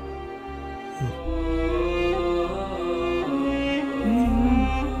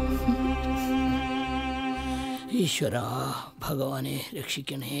 ഈശ്വര, ഭഗവാനെ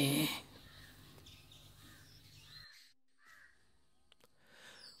രക്ഷിക്കണേ.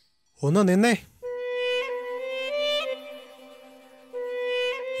 ഒന്ന് നിന്നേ.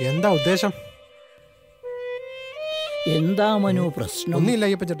 എന്താ ഉദ്ദേശം? എന്താ മനു പ്രശ്നം? ഒന്നുമില്ല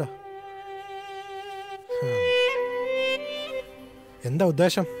അയ്യപ്പ ചേട്ടാ. എന്താ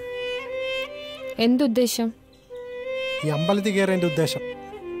ഉദ്ദേശം? എന്തുദ്ദേശം? ഈ അമ്പലത്തിൽ കയറേണ്ട ഉദ്ദേശം.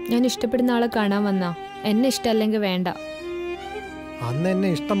 ഞാൻ ഇഷ്ടപ്പെടുന്ന ആളെ കാണാൻ വന്നാ. എന്നെ ഇഷ്ടമല്ലെങ്കിൽ വേണ്ട. അന്ന് എന്നെ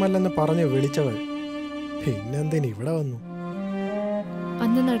ഇഷ്ടമല്ലെന്ന് പറഞ്ഞു വിളിച്ചവൾ പിന്നെന്തിന് ഇവിടെ വന്നു?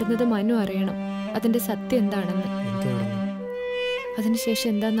 അന്ന് നടന്നത് മനു അറിയണം. അതിന്റെ സത്യം എന്താണെന്ന്. അതിനുശേഷം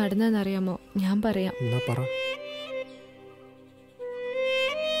എന്താ നടന്നതെന്ന് അറിയാമോ? ഞാൻ പറയാം. എന്നാ പറ.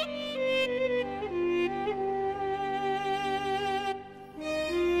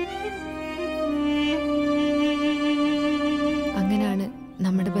 അങ്ങനെയാണ്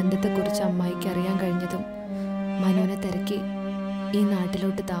നമ്മുടെ ബന്ധത്തെക്കുറിച്ച് അമ്മായിക്ക് അറിയാൻ കഴിഞ്ഞതും മനുവിനെ തിരക്കി ഈ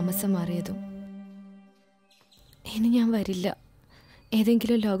നാട്ടിലോട്ട് താമസം മാറിയതും. ഇനി ഞാൻ വരില്ല.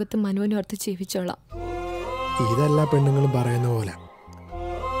 ഏതെങ്കിലും ലോകത്ത് മനുവിനെ ഓർത്ത് ജീവിച്ചോളാം. ഇതെല്ലാ പെണ്ണുങ്ങളും പറയുന്ന പോലെ.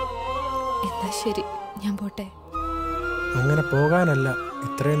 എന്നാ ശരി, ഞാൻ പോട്ടെ. അങ്ങനെ പോകാനല്ല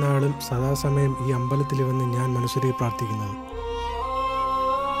ഇത്രയും നാളും സദാസമയം ഈ അമ്പലത്തിൽ വന്ന് ഞാൻ മനസ്സുരുകി പ്രാർത്ഥിക്കുന്നത്.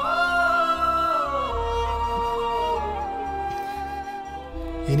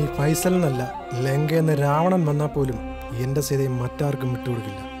 ഇനി ഫൈസൽ എന്നല്ല, ലങ്കയെന്ന് രാവണൻ വന്നാൽ പോലും എന്റെ സീതയെ മറ്റാർക്കും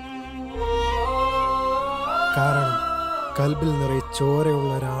വിട്ടുകൊടുക്കില്ല. കാരണം കൽബിൽ നിറയെ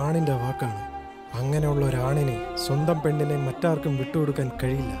ചോരയുള്ള ഒരാണിന്റെ വാക്കാണ്. അങ്ങനെയുള്ള ഒരാണിനെ സ്വന്തം പെണ്ണിനെ മറ്റാർക്കും വിട്ടുകൊടുക്കാൻ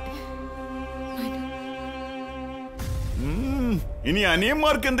കഴിയില്ല. ഇനി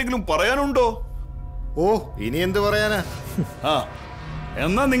അനിയന്മാർക്ക് എന്തെങ്കിലും പറയാനുണ്ടോ? ഓ, ഇനി എന്ത് പറയാനാ? ആ,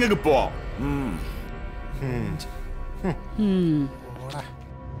 എന്നാ നിങ്ങൾക്ക് പോവാം.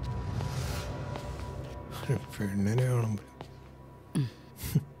 പെണ്ണിനെ കാണുമ്പോൾ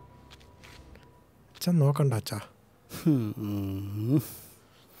അച്ഛൻ നോക്കണ്ട അച്ഛാ.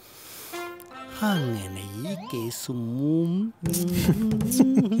 അങ്ങനെ ഈ കേസും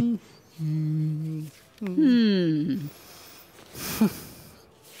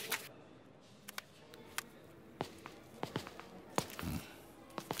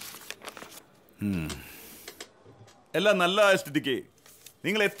എല്ലാം നല്ല സ്ഥിതിക്ക്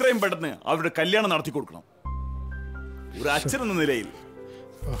നിങ്ങൾ എത്രയും പെട്ടെന്ന് അവരുടെ കല്യാണം നടത്തി കൊടുക്കണം. ഒരു അച്ഛനെന്ന നിലയിൽ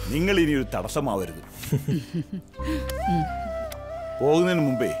നിങ്ങൾ ഇനി ഒരു തടസ്സമാവരുത്. പോകുന്നതിന്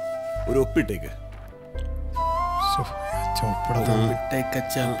മുമ്പേ ഒരു ഒപ്പിട്ടേക്ക്.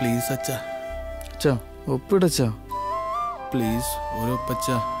 പ്ലീസ് അച്ഛാ, അച്ഛാ ഒപ്പിടച്ചാ പ്ലീസ്. ഒരു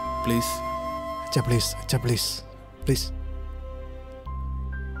ഒപ്പച്ചാ പ്ലീസ്. അച്ഛാ പ്ലീസ്, അച്ഛാ പ്ലീസ് പ്ലീസ്.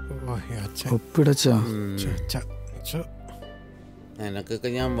 ഒപ്പിടച്ചാ. നിനക്കൊക്കെ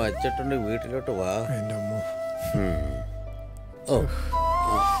ഞാൻ വച്ചിട്ടുണ്ട്, വീട്ടിലോട്ട് വാ. എൻ്റെ അമ്മ.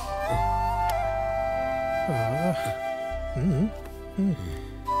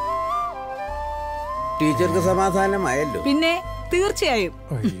 ടീച്ചർക്ക് സമാധാനമായല്ലോ? പിന്നെ തീർച്ചയായും.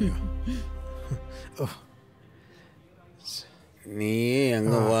 നീ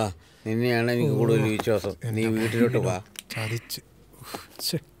അങ്ങ് വാ, നിന്നെയാണ് എനിക്ക് കൂടുതൽ വിശ്വാസം. നീ വീട്ടിലോട്ട് വാ.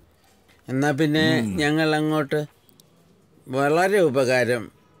 എന്നാ പിന്നെ ഞങ്ങൾ അങ്ങോട്ട്. വളരെ ഉപകാരം.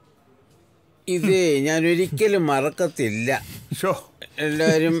 ഇത് ഞാൻ ഒരിക്കലും മറക്കത്തില്ല.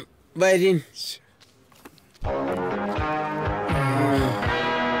 എല്ലാവരും വരിൻ.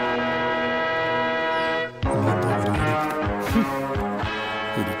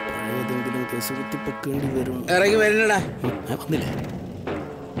 ഇറങ്ങി വരണടാ. വന്നില്ലേ?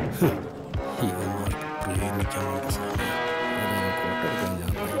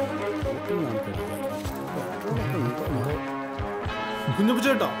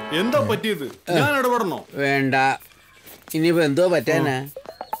 കുഞ്ഞപ്പച്ചേട്ടാ എന്താ പറ്റിയത്? ഞാൻ ഇടപെടണോ? വേണ്ട, ഇനിയിപ്പോ എന്തോ പറ്റാനാ.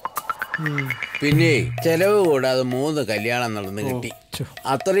 പിന്നെ ചെലവ് കൂടാതെ 3 കല്യാണം നടന്ന് കിട്ടി.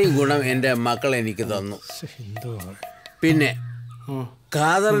 അത്രയും ഗുണം എന്റെ മക്കൾ എനിക്ക് തന്നു. പിന്നെ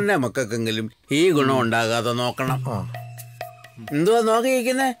ഖാദറിന്റെ മക്കൾക്കെങ്കിലും ഈ ഗുണം ഉണ്ടാകാതെ നോക്കണം. എന്തുവാ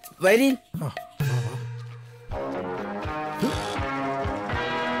നോക്കിയിരിക്കുന്നേ? വരി.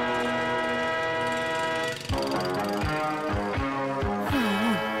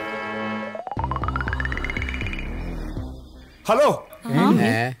 ഹലോ,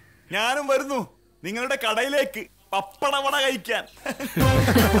 ഞാനും വരുന്നു നിങ്ങളുടെ കടയിലേക്ക് പപ്പടവട കഴിക്കാൻ.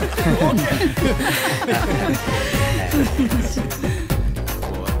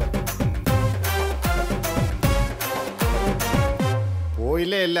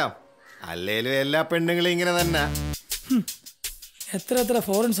 പോയില്ലേ എല്ലാം? അല്ലേലും എല്ലാ പെണ്ണുങ്ങളും ഇങ്ങനെ തന്നെ. എത്ര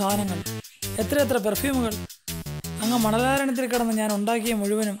ഫോറിൻ സാധനങ്ങൾ, എത്ര പെർഫ്യൂമുകൾ. അങ്ങ് മണലാരണത്തിൽ കിടന്ന് ഞാൻ ഉണ്ടാക്കിയ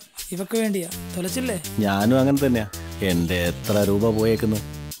മുഴുവനും ഇവക്ക് വേണ്ടിയാ. തൊലച്ചില്ലേ? ഞാനും അങ്ങനെ തന്നെയാ. എൻ്റെ എത്ര രൂപ പോയേക്കുന്നു.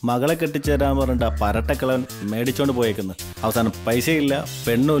 മകളെ കെട്ടിച്ചേരാൻ പറഞ്ഞിട്ട് ആ പരട്ടക്കിളവൻ മേടിച്ചോണ്ട് പോയേക്കുന്നു. അവസാനം പൈസയില്ല,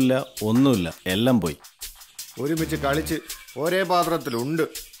 പെണ്ണുമില്ല, ഒന്നുമില്ല, എല്ലാം പോയി. ഒരുമിച്ച് കളിച്ച് ഒരേ പാത്രത്തിലുണ്ട്,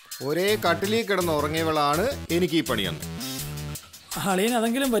 ഒരേ കട്ടിലിൽ കിടന്ന് ഉറങ്ങിയവളാണ് എനിക്ക് ഈ പണിയെന്ന്. അളിയൻ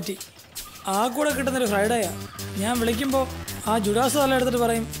അതെങ്കിലും പറ്റി. ആ കൂടെ കിട്ടുന്നൊരു ഫ്രൈഡേയാ. ഞാൻ വിളിക്കുമ്പോൾ ആ ജുഡാസ് തല എടുത്തിട്ട്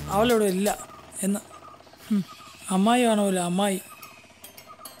പറയും അവളിവിടെ ഇല്ല എന്ന്. അമ്മായി കാണൂല, അമ്മായി.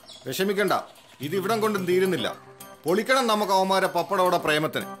 വിഷമിക്കണ്ട, ഇത് ഇവിടം കൊണ്ടും തീരുന്നില്ല. പൊളിക്കണം നമുക്ക് അവന്മാരെ പപ്പടവട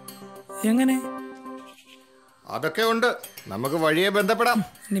പ്രേമത്തിന്. എങ്ങനെ? അതൊക്കെ ഉണ്ട്, നമുക്ക് വഴിയെ ബന്ധപ്പെടാം.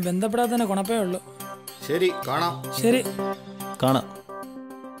 ഇനി ബന്ധപ്പെടാത്തന്നെ കുണപ്പേ ഉള്ളൂ. ശരി, കാണാം. ശരി, കാണാം.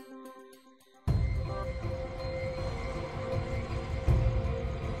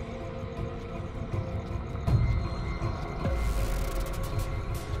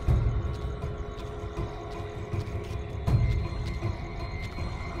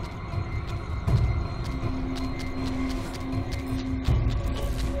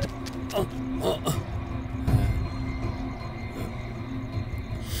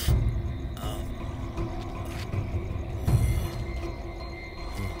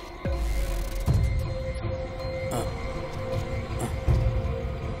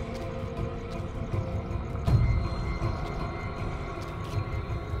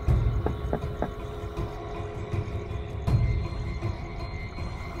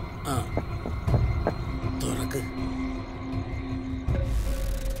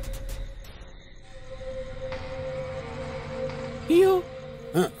 അയ്യോ,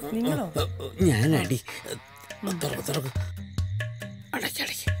 ഞാനടി. തുറക്ക്,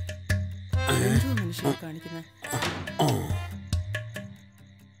 അടയ്ക്കടയ്ക്ക്.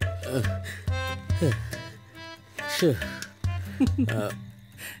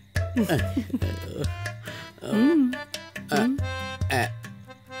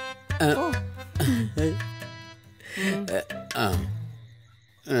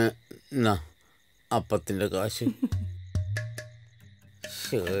 അപ്പത്തിൻ്റെ കാശ്.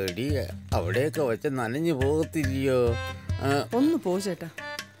 ശരി, അവിടെയൊക്കെ വെച്ച് നനഞ്ഞു പോകത്തില്ലയോ? ഒന്ന് പോ ചേട്ടാ.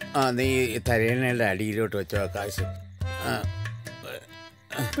 നീ തലേണയുടെ അടിയിലോട്ട് വെച്ചോ കാശ്.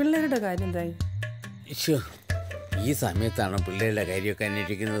 പിള്ളേരുടെ കാര്യം എന്തായി? ഈ സമയത്താണ് പിള്ളേരുടെ കാര്യമൊക്കെ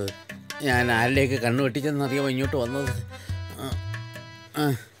അന്വേഷിക്കുന്നത്. ഞാൻ ആരിലേക്ക് കണ്ണു വെട്ടിച്ചെന്നറിയാമോ ഇങ്ങോട്ട് വന്നത്?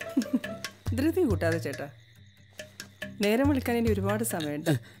 ധൃതി കൂട്ടാതെ ചേട്ടാ, നേരം വിളിക്കാൻ ഇനി ഒരുപാട്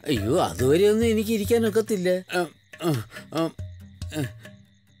സമയമുണ്ട്. അയ്യോ, അതുവരെ ഒന്നും എനിക്ക് ഇരിക്കാനൊക്കത്തില്ല.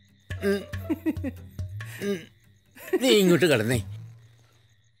 നീ ഇങ്ങോട്ട് കടന്നേ.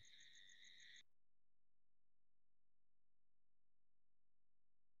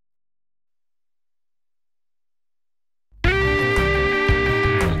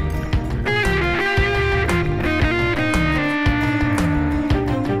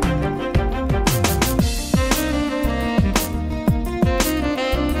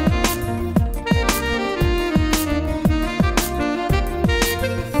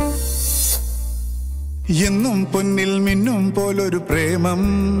 എന്നും പൊന്നിൽ മിന്നും പോലൊരു പ്രേമം,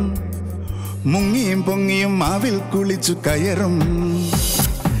 മുങ്ങിയും പൊങ്ങിയും മാവിൽ കുളിച്ചു കയറും.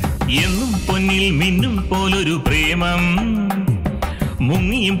 എന്നും പൊന്നിൽ മിന്നും പോലൊരു പ്രേമം,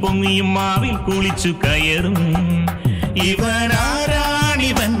 മുങ്ങിയും പൊങ്ങിയും മാവിൽ കുളിച്ചു കയറും.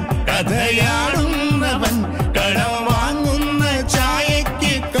 ഇവനാരാണിവൻ, കഥയാടുന്നവൻ, കടം വാങ്ങുന്ന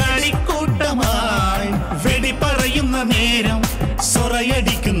ചായയ്ക്ക് കളിക്കൂട്ടമായി വെടി പറയുന്ന നേരം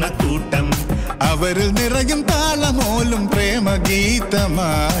സൊറയടിക്കുന്ന കൂട്ടം, അവരിൽ നിറയും താളമോലും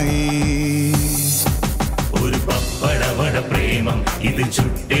പ്രേമഗീതമായി. ഒരു പപ്പടവട പ്രേമം, ഇത്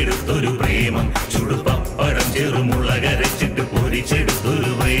ചുട്ടെടുത്തൊരു പ്രേമം, ചുടുപപ്പടം ചെറുമുളകരച്ചിട്ട്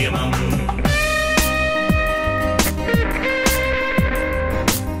പൊരിച്ചെടുത്തൊരു പ്രേമം.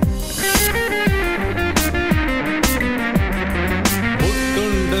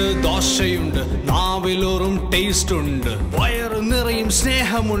 പുട്ടുണ്ട്, ദോശയുണ്ട്, നാവിലോറും ടേസ്റ്റ് ഉണ്ട്, വയറ് നിറയും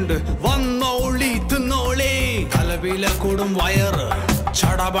സ്നേഹമുണ്ട്. വന്നോളി തിന്നോളി, കലവില കൂടും വയറ്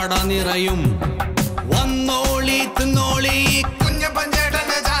ചടപട നിറയും. വന്നോളി തിന്നോളി,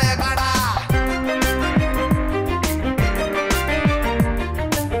 കുഞ്ഞപ്പഞ്ചേട്ടന്റെ ചായക്കട.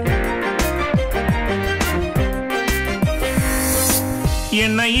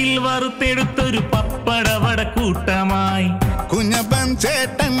 എണ്ണയിൽ വറുത്തെടുത്തൊരു പപ്പടവട കൂട്ടമായി, കുഞ്ഞപ്പൻ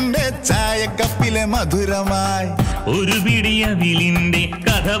ചേട്ടന്റെ ചായക്കപ്പിലെ മധുരമായി. ഒരു പിടിയവിലിന്റെ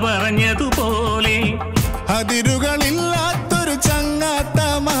കഥ പറഞ്ഞതുപോലെ അതിരുകളില്ലാത്തൊരു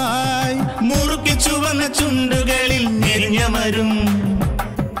ചങ്ങാത്തമായി. മുറുക്കി ചുവന്ന ചുണ്ടുകളിൽ ഞെരിഞ്ഞമരും,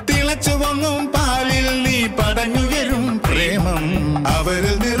 തിളച്ചു പൊങ്ങും പാലിൽ നീ പടഞ്ഞുയരും പ്രേമം,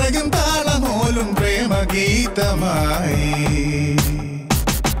 അവരിൽ നിറയും താളമോലും പ്രേമഗീതമായി.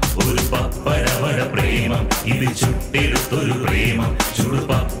 ഒരു പപ്പടവട പ്രേമം, ഇത് ചുട്ടെടുത്തൊരു പ്രേമം,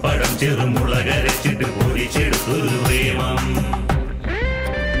 ചുടുപപ്പടം ചെറുമുളകരച്ചിട്ട് പൊരിച്ചെടുത്തൊരു പ്രേമം.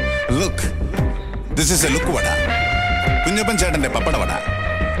 Look, this is A look വട. കുഞ്ഞപ്പൻ ചേട്ടന്റെ പപ്പടവട,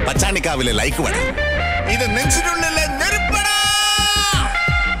 പച്ചാണിക്കാവിലെ ലൈക്ക് വട, ഇത് നെഞ്ചിനുള്ളിലെ നെരുപ്പട.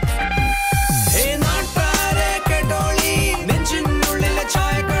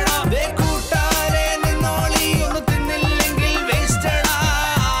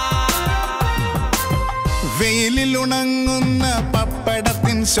 വെയിലിൽ ഉണങ്ങുന്ന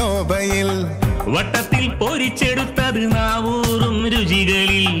പപ്പടത്തിൻ ശോഭയിൽ വട്ടത്തിൽ പൊരിച്ചെടുത്തത് നാവൂറും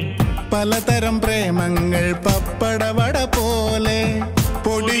രുചികളിൽ. പലതരം പ്രേമങ്ങൾ പപ്പടവട പോലെ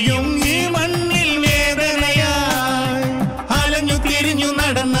പൊടിയും ഈ മണ്ണിൽ വേദനയായി. അലഞ്ഞു തിരിഞ്ഞു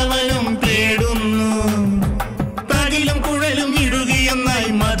നടന്നവനും തേടുന്നു, തകിലും കുഴലും ഇടുകിയെന്നായി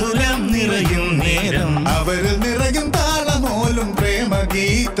മധുരം നിറയും നേരം, അവരിൽ നിറയും താളമോലും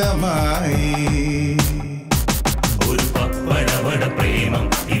പ്രേമഗീതമായി. ഒരു പപ്പടവട പ്രേമം,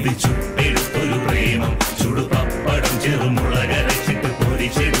 ഇത് ചുട്ടെടുത്തൊരു പ്രേമം, ചുടുപപ്പടം ചെറുമുളകരച്ചിട്ട്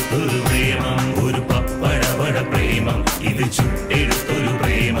പൊരിച്ചെടുത്തൊരു പ്രേമം. ഒരു പപ്പടവട പ്രേമം, ഇത് ചുട്ടെടുത്തൊരു